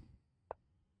played.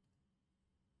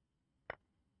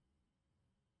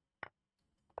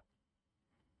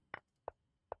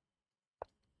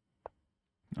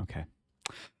 Okay.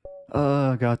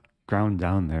 Got ground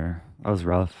down there. That was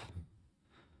rough.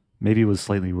 Maybe it was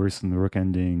slightly worse than the rook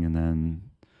ending, and then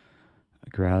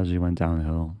gradually went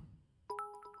downhill.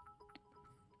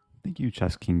 Thank you,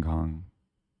 Chess King Kong.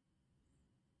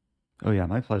 Oh yeah,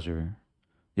 my pleasure.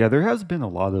 Yeah, there has been a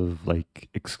lot of like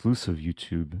exclusive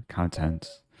YouTube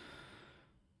content.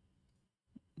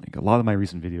 Like a lot of my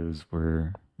recent videos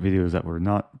were videos that were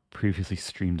not previously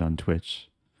streamed on Twitch,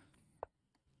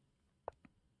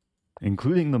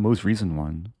 including the most recent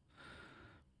one,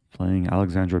 playing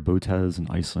Alexandra Botez in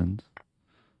Iceland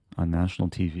on national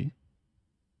TV.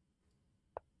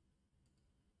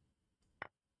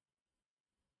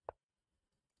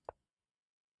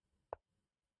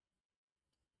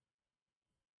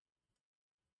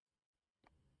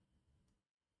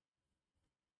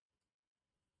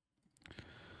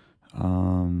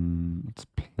 Let's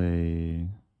play.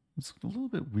 It's a little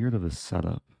bit weird of a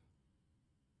setup.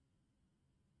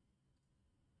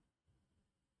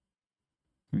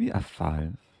 Maybe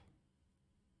F5.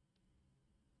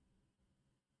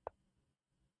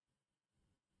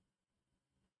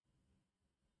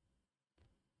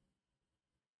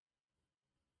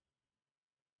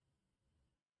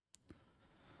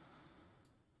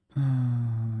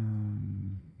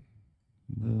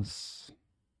 This.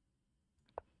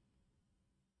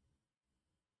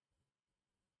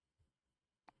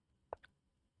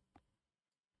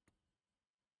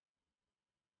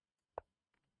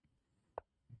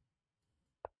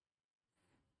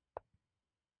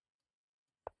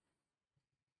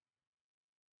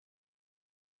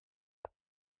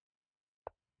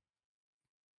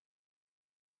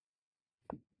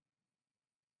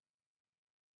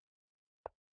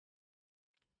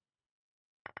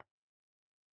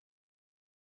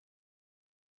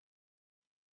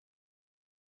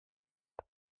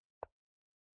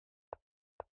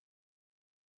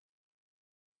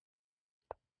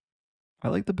 I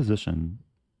like the position.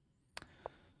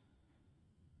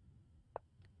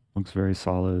 Looks very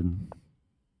solid.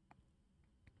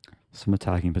 Some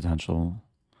attacking potential.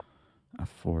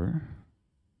 F4.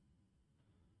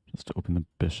 Just to open the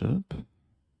bishop.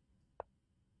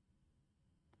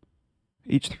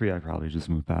 H3, I probably just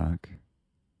move back.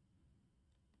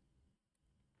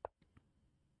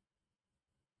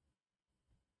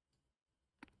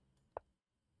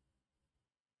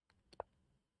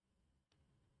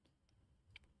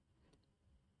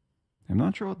 I'm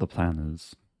not sure what the plan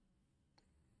is.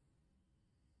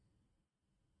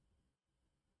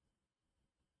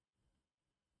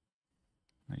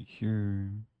 Right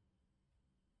here.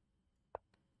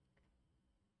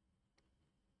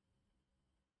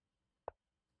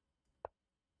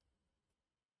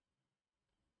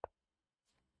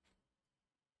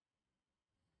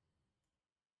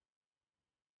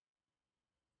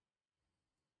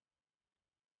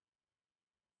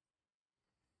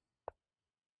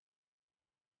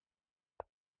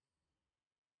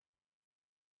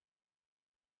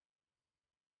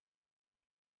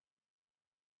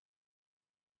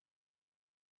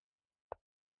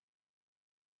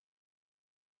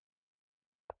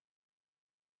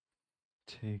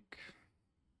 Take.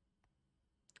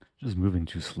 Just moving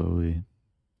too slowly.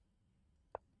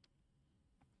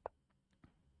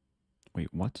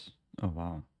 Wait, what? Oh,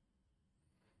 wow.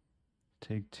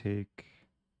 Take.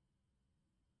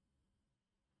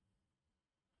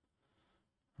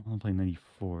 I want to play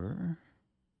 94.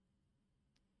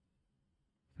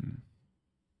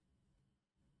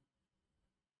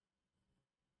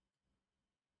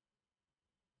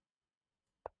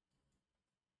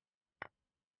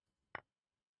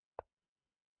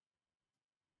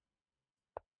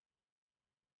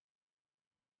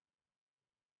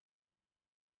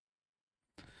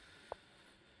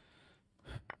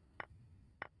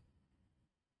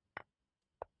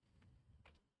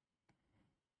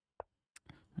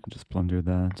 Just blunder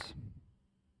that.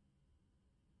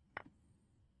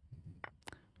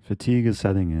 Fatigue is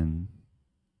setting in.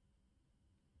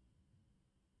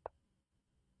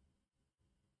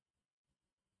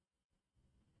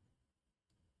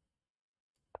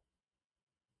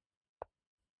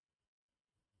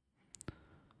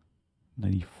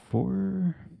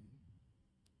 $94.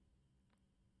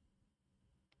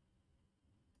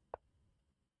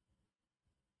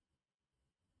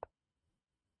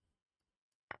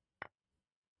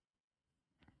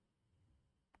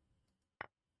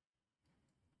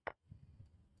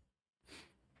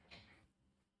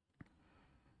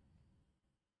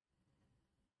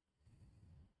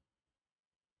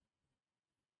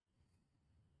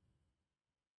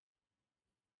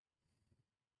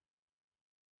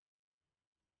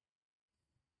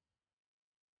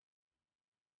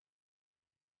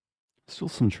 Still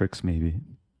some tricks, maybe.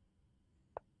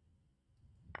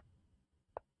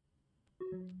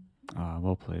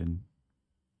 Well played.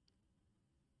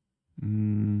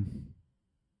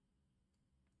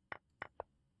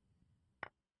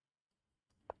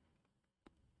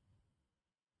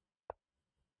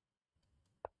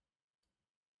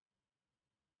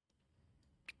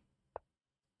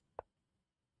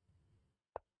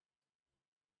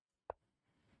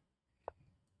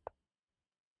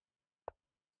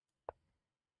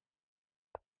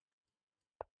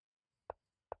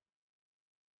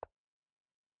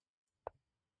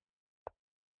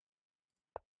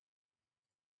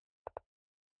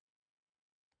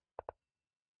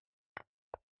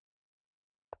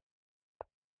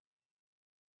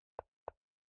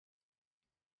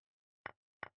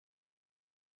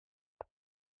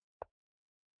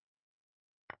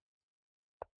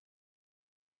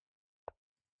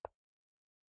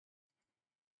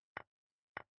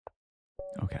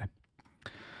 Okay.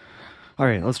 All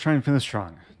right, let's try and finish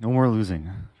strong. No more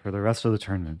losing for the rest of the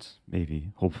tournament,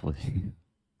 maybe, hopefully.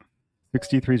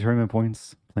 63 tournament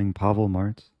points, playing Pavel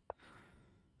Mart.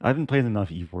 I haven't played enough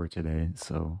E4 today,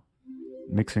 so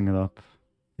mixing it up.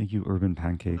 Thank you, Urban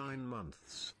Pancake. 9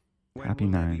 months. When Happy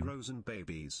will there 9. be Rosen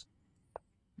babies?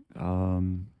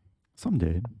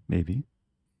 Someday, maybe.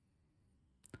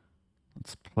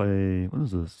 Let's play, what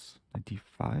is this?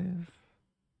 95?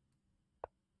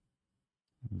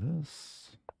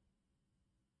 This.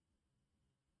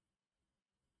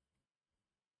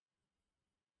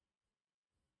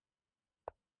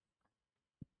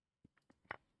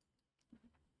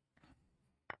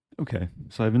 Okay,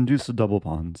 so I've induced the double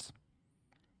pawns.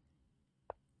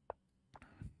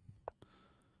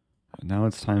 Now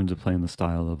it's time to play in the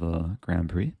style of a Grand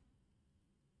Prix.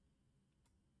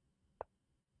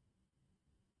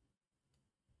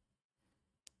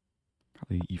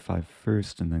 Probably e5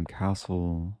 first and then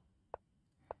castle.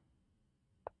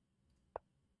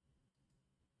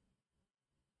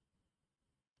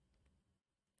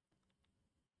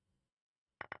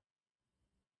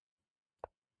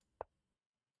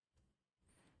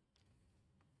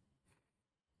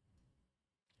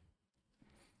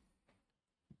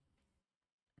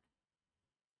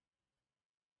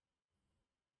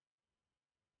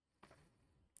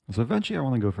 So eventually I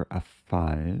want to go for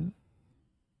f5.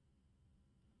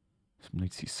 Some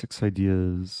knight c6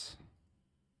 ideas.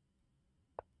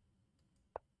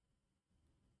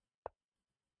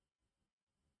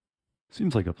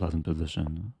 Seems like a pleasant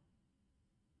position.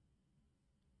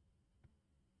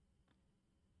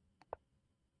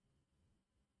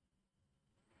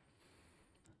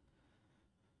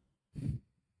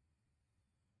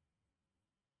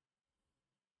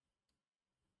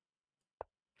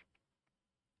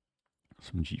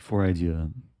 Some g4 idea.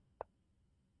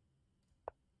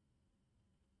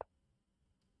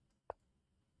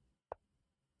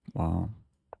 Wow.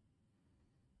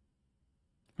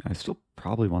 I still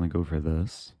probably want to go for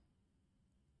this.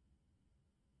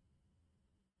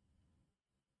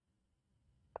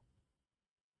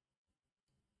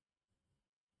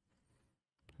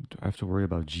 Do I have to worry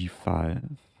about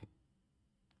g5?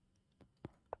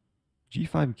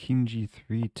 G5, king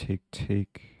G3,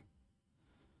 take.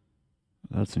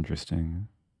 That's interesting.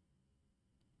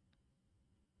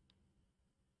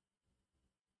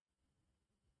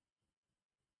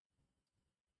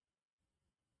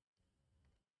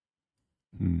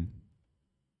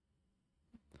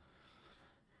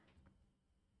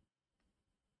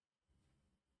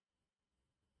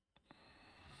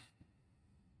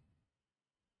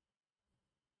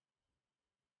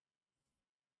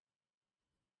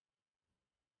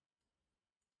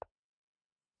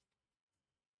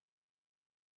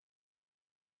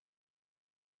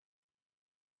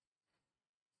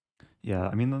 Yeah,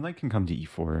 I mean, the knight can come to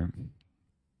e4.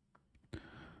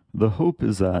 The hope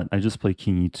is that I just play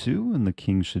king e2 and the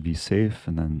king should be safe,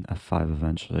 and then f5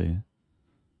 eventually.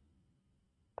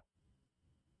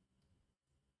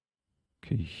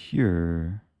 Okay,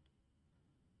 here,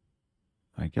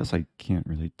 I guess I can't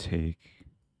really take.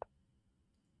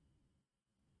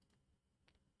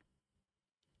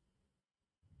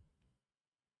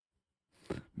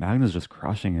 Magna's just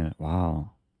crushing it.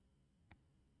 Wow.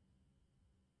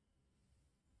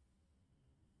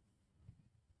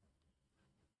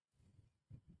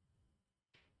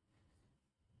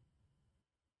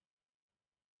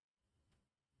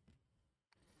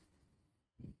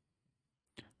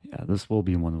 Yeah, this will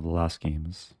be one of the last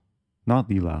games. Not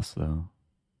the last, though.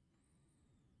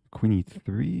 Queen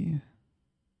e3.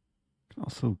 Can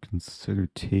also consider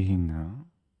taking now.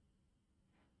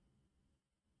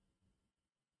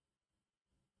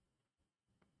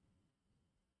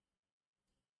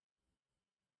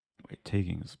 Wait,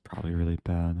 taking is probably really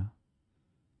bad.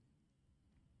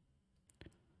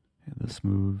 Yeah, this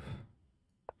move.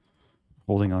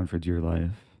 Holding on for dear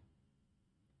life.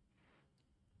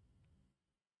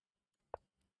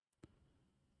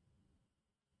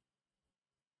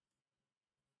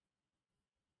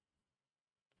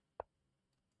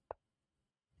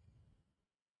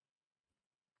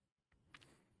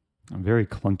 A very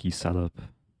clunky setup.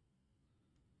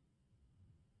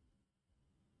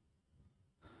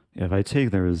 Yeah, if I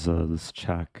take, there is this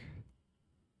check.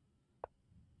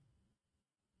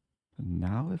 And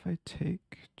now if I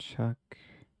take, check. I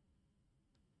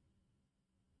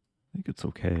think it's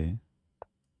okay.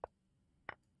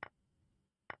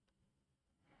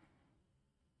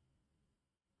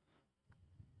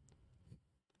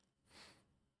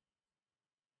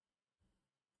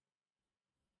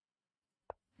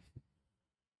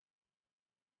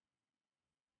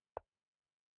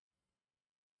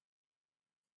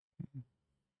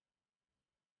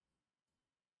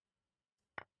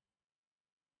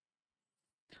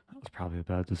 That was probably a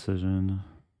bad decision.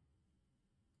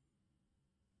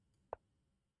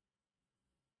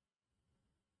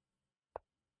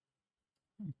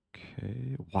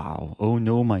 Okay. Wow. Oh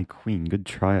no, my queen. Good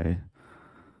try.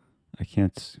 I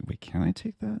can't. Wait, can I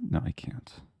take that? No, I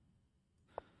can't.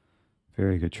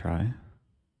 Very good try.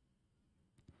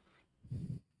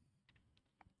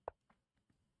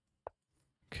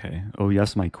 Okay. Oh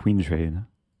yes, my queen trade.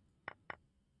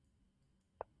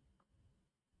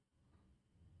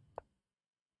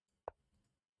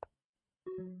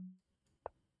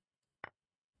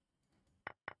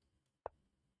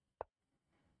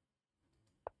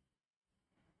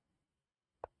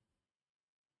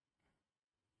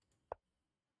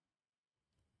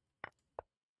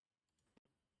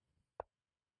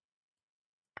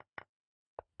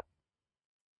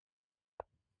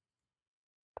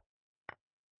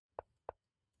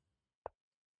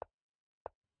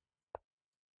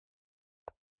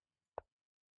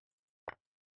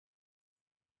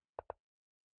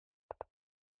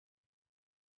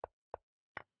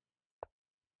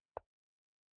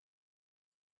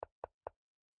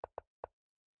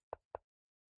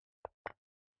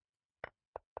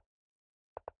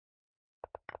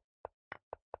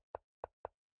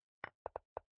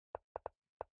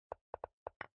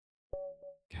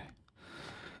 Okay.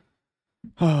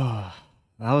 Oh,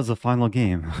 that was the final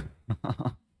game.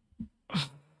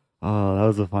 Oh, that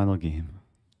was the final game.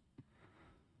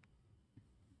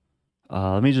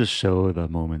 Let me just show the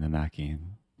moment in that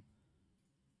game.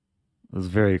 It was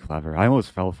very clever. I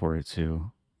almost fell for it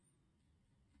too.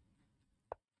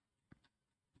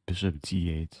 Bishop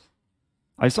d8.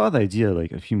 I saw the idea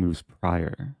like a few moves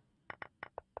prior.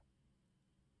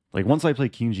 Like once I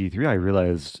played king g3, I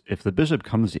realized if the bishop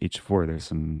comes to h4, there's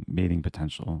some mating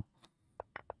potential.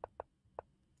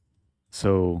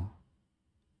 So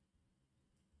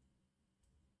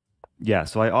yeah,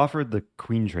 so I offered the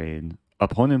queen trade.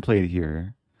 Opponent played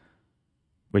here,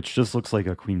 which just looks like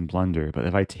a queen blunder. But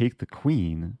if I take the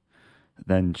queen,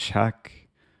 then check,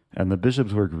 and the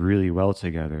bishops work really well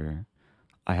together.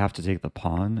 I have to take the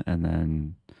pawn and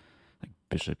then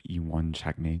bishop e1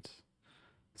 checkmate.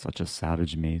 Such a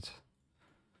savage mate.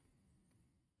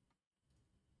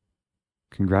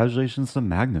 Congratulations to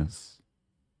Magnus.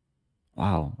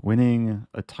 Wow, winning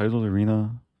a titled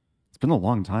arena. It's been a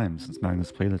long time since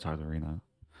Magnus played a titled arena.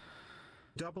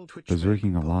 Double Twitch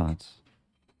Berserking a fake lot.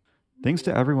 Thanks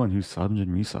to everyone who subbed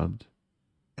and resubbed.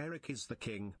 Eric is the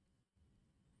king.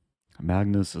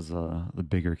 Magnus is the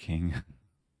bigger king.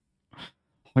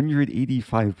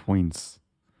 185 points.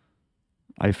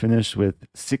 I finished with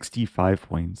 65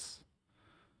 points.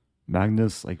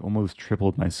 Magnus like almost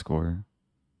tripled my score.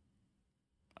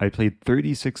 I played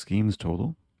 36 games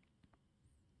total.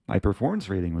 My performance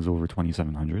rating was over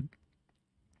 2,700.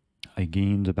 I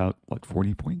gained about, what,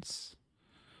 40 points?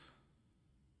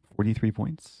 43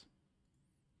 points?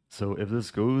 So if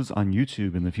this goes on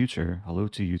YouTube in the future, hello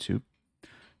to YouTube,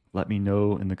 let me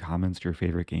know in the comments your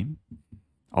favorite game.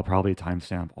 I'll probably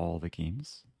timestamp all the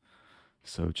games.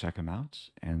 So check them out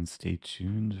and stay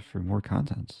tuned for more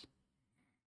content.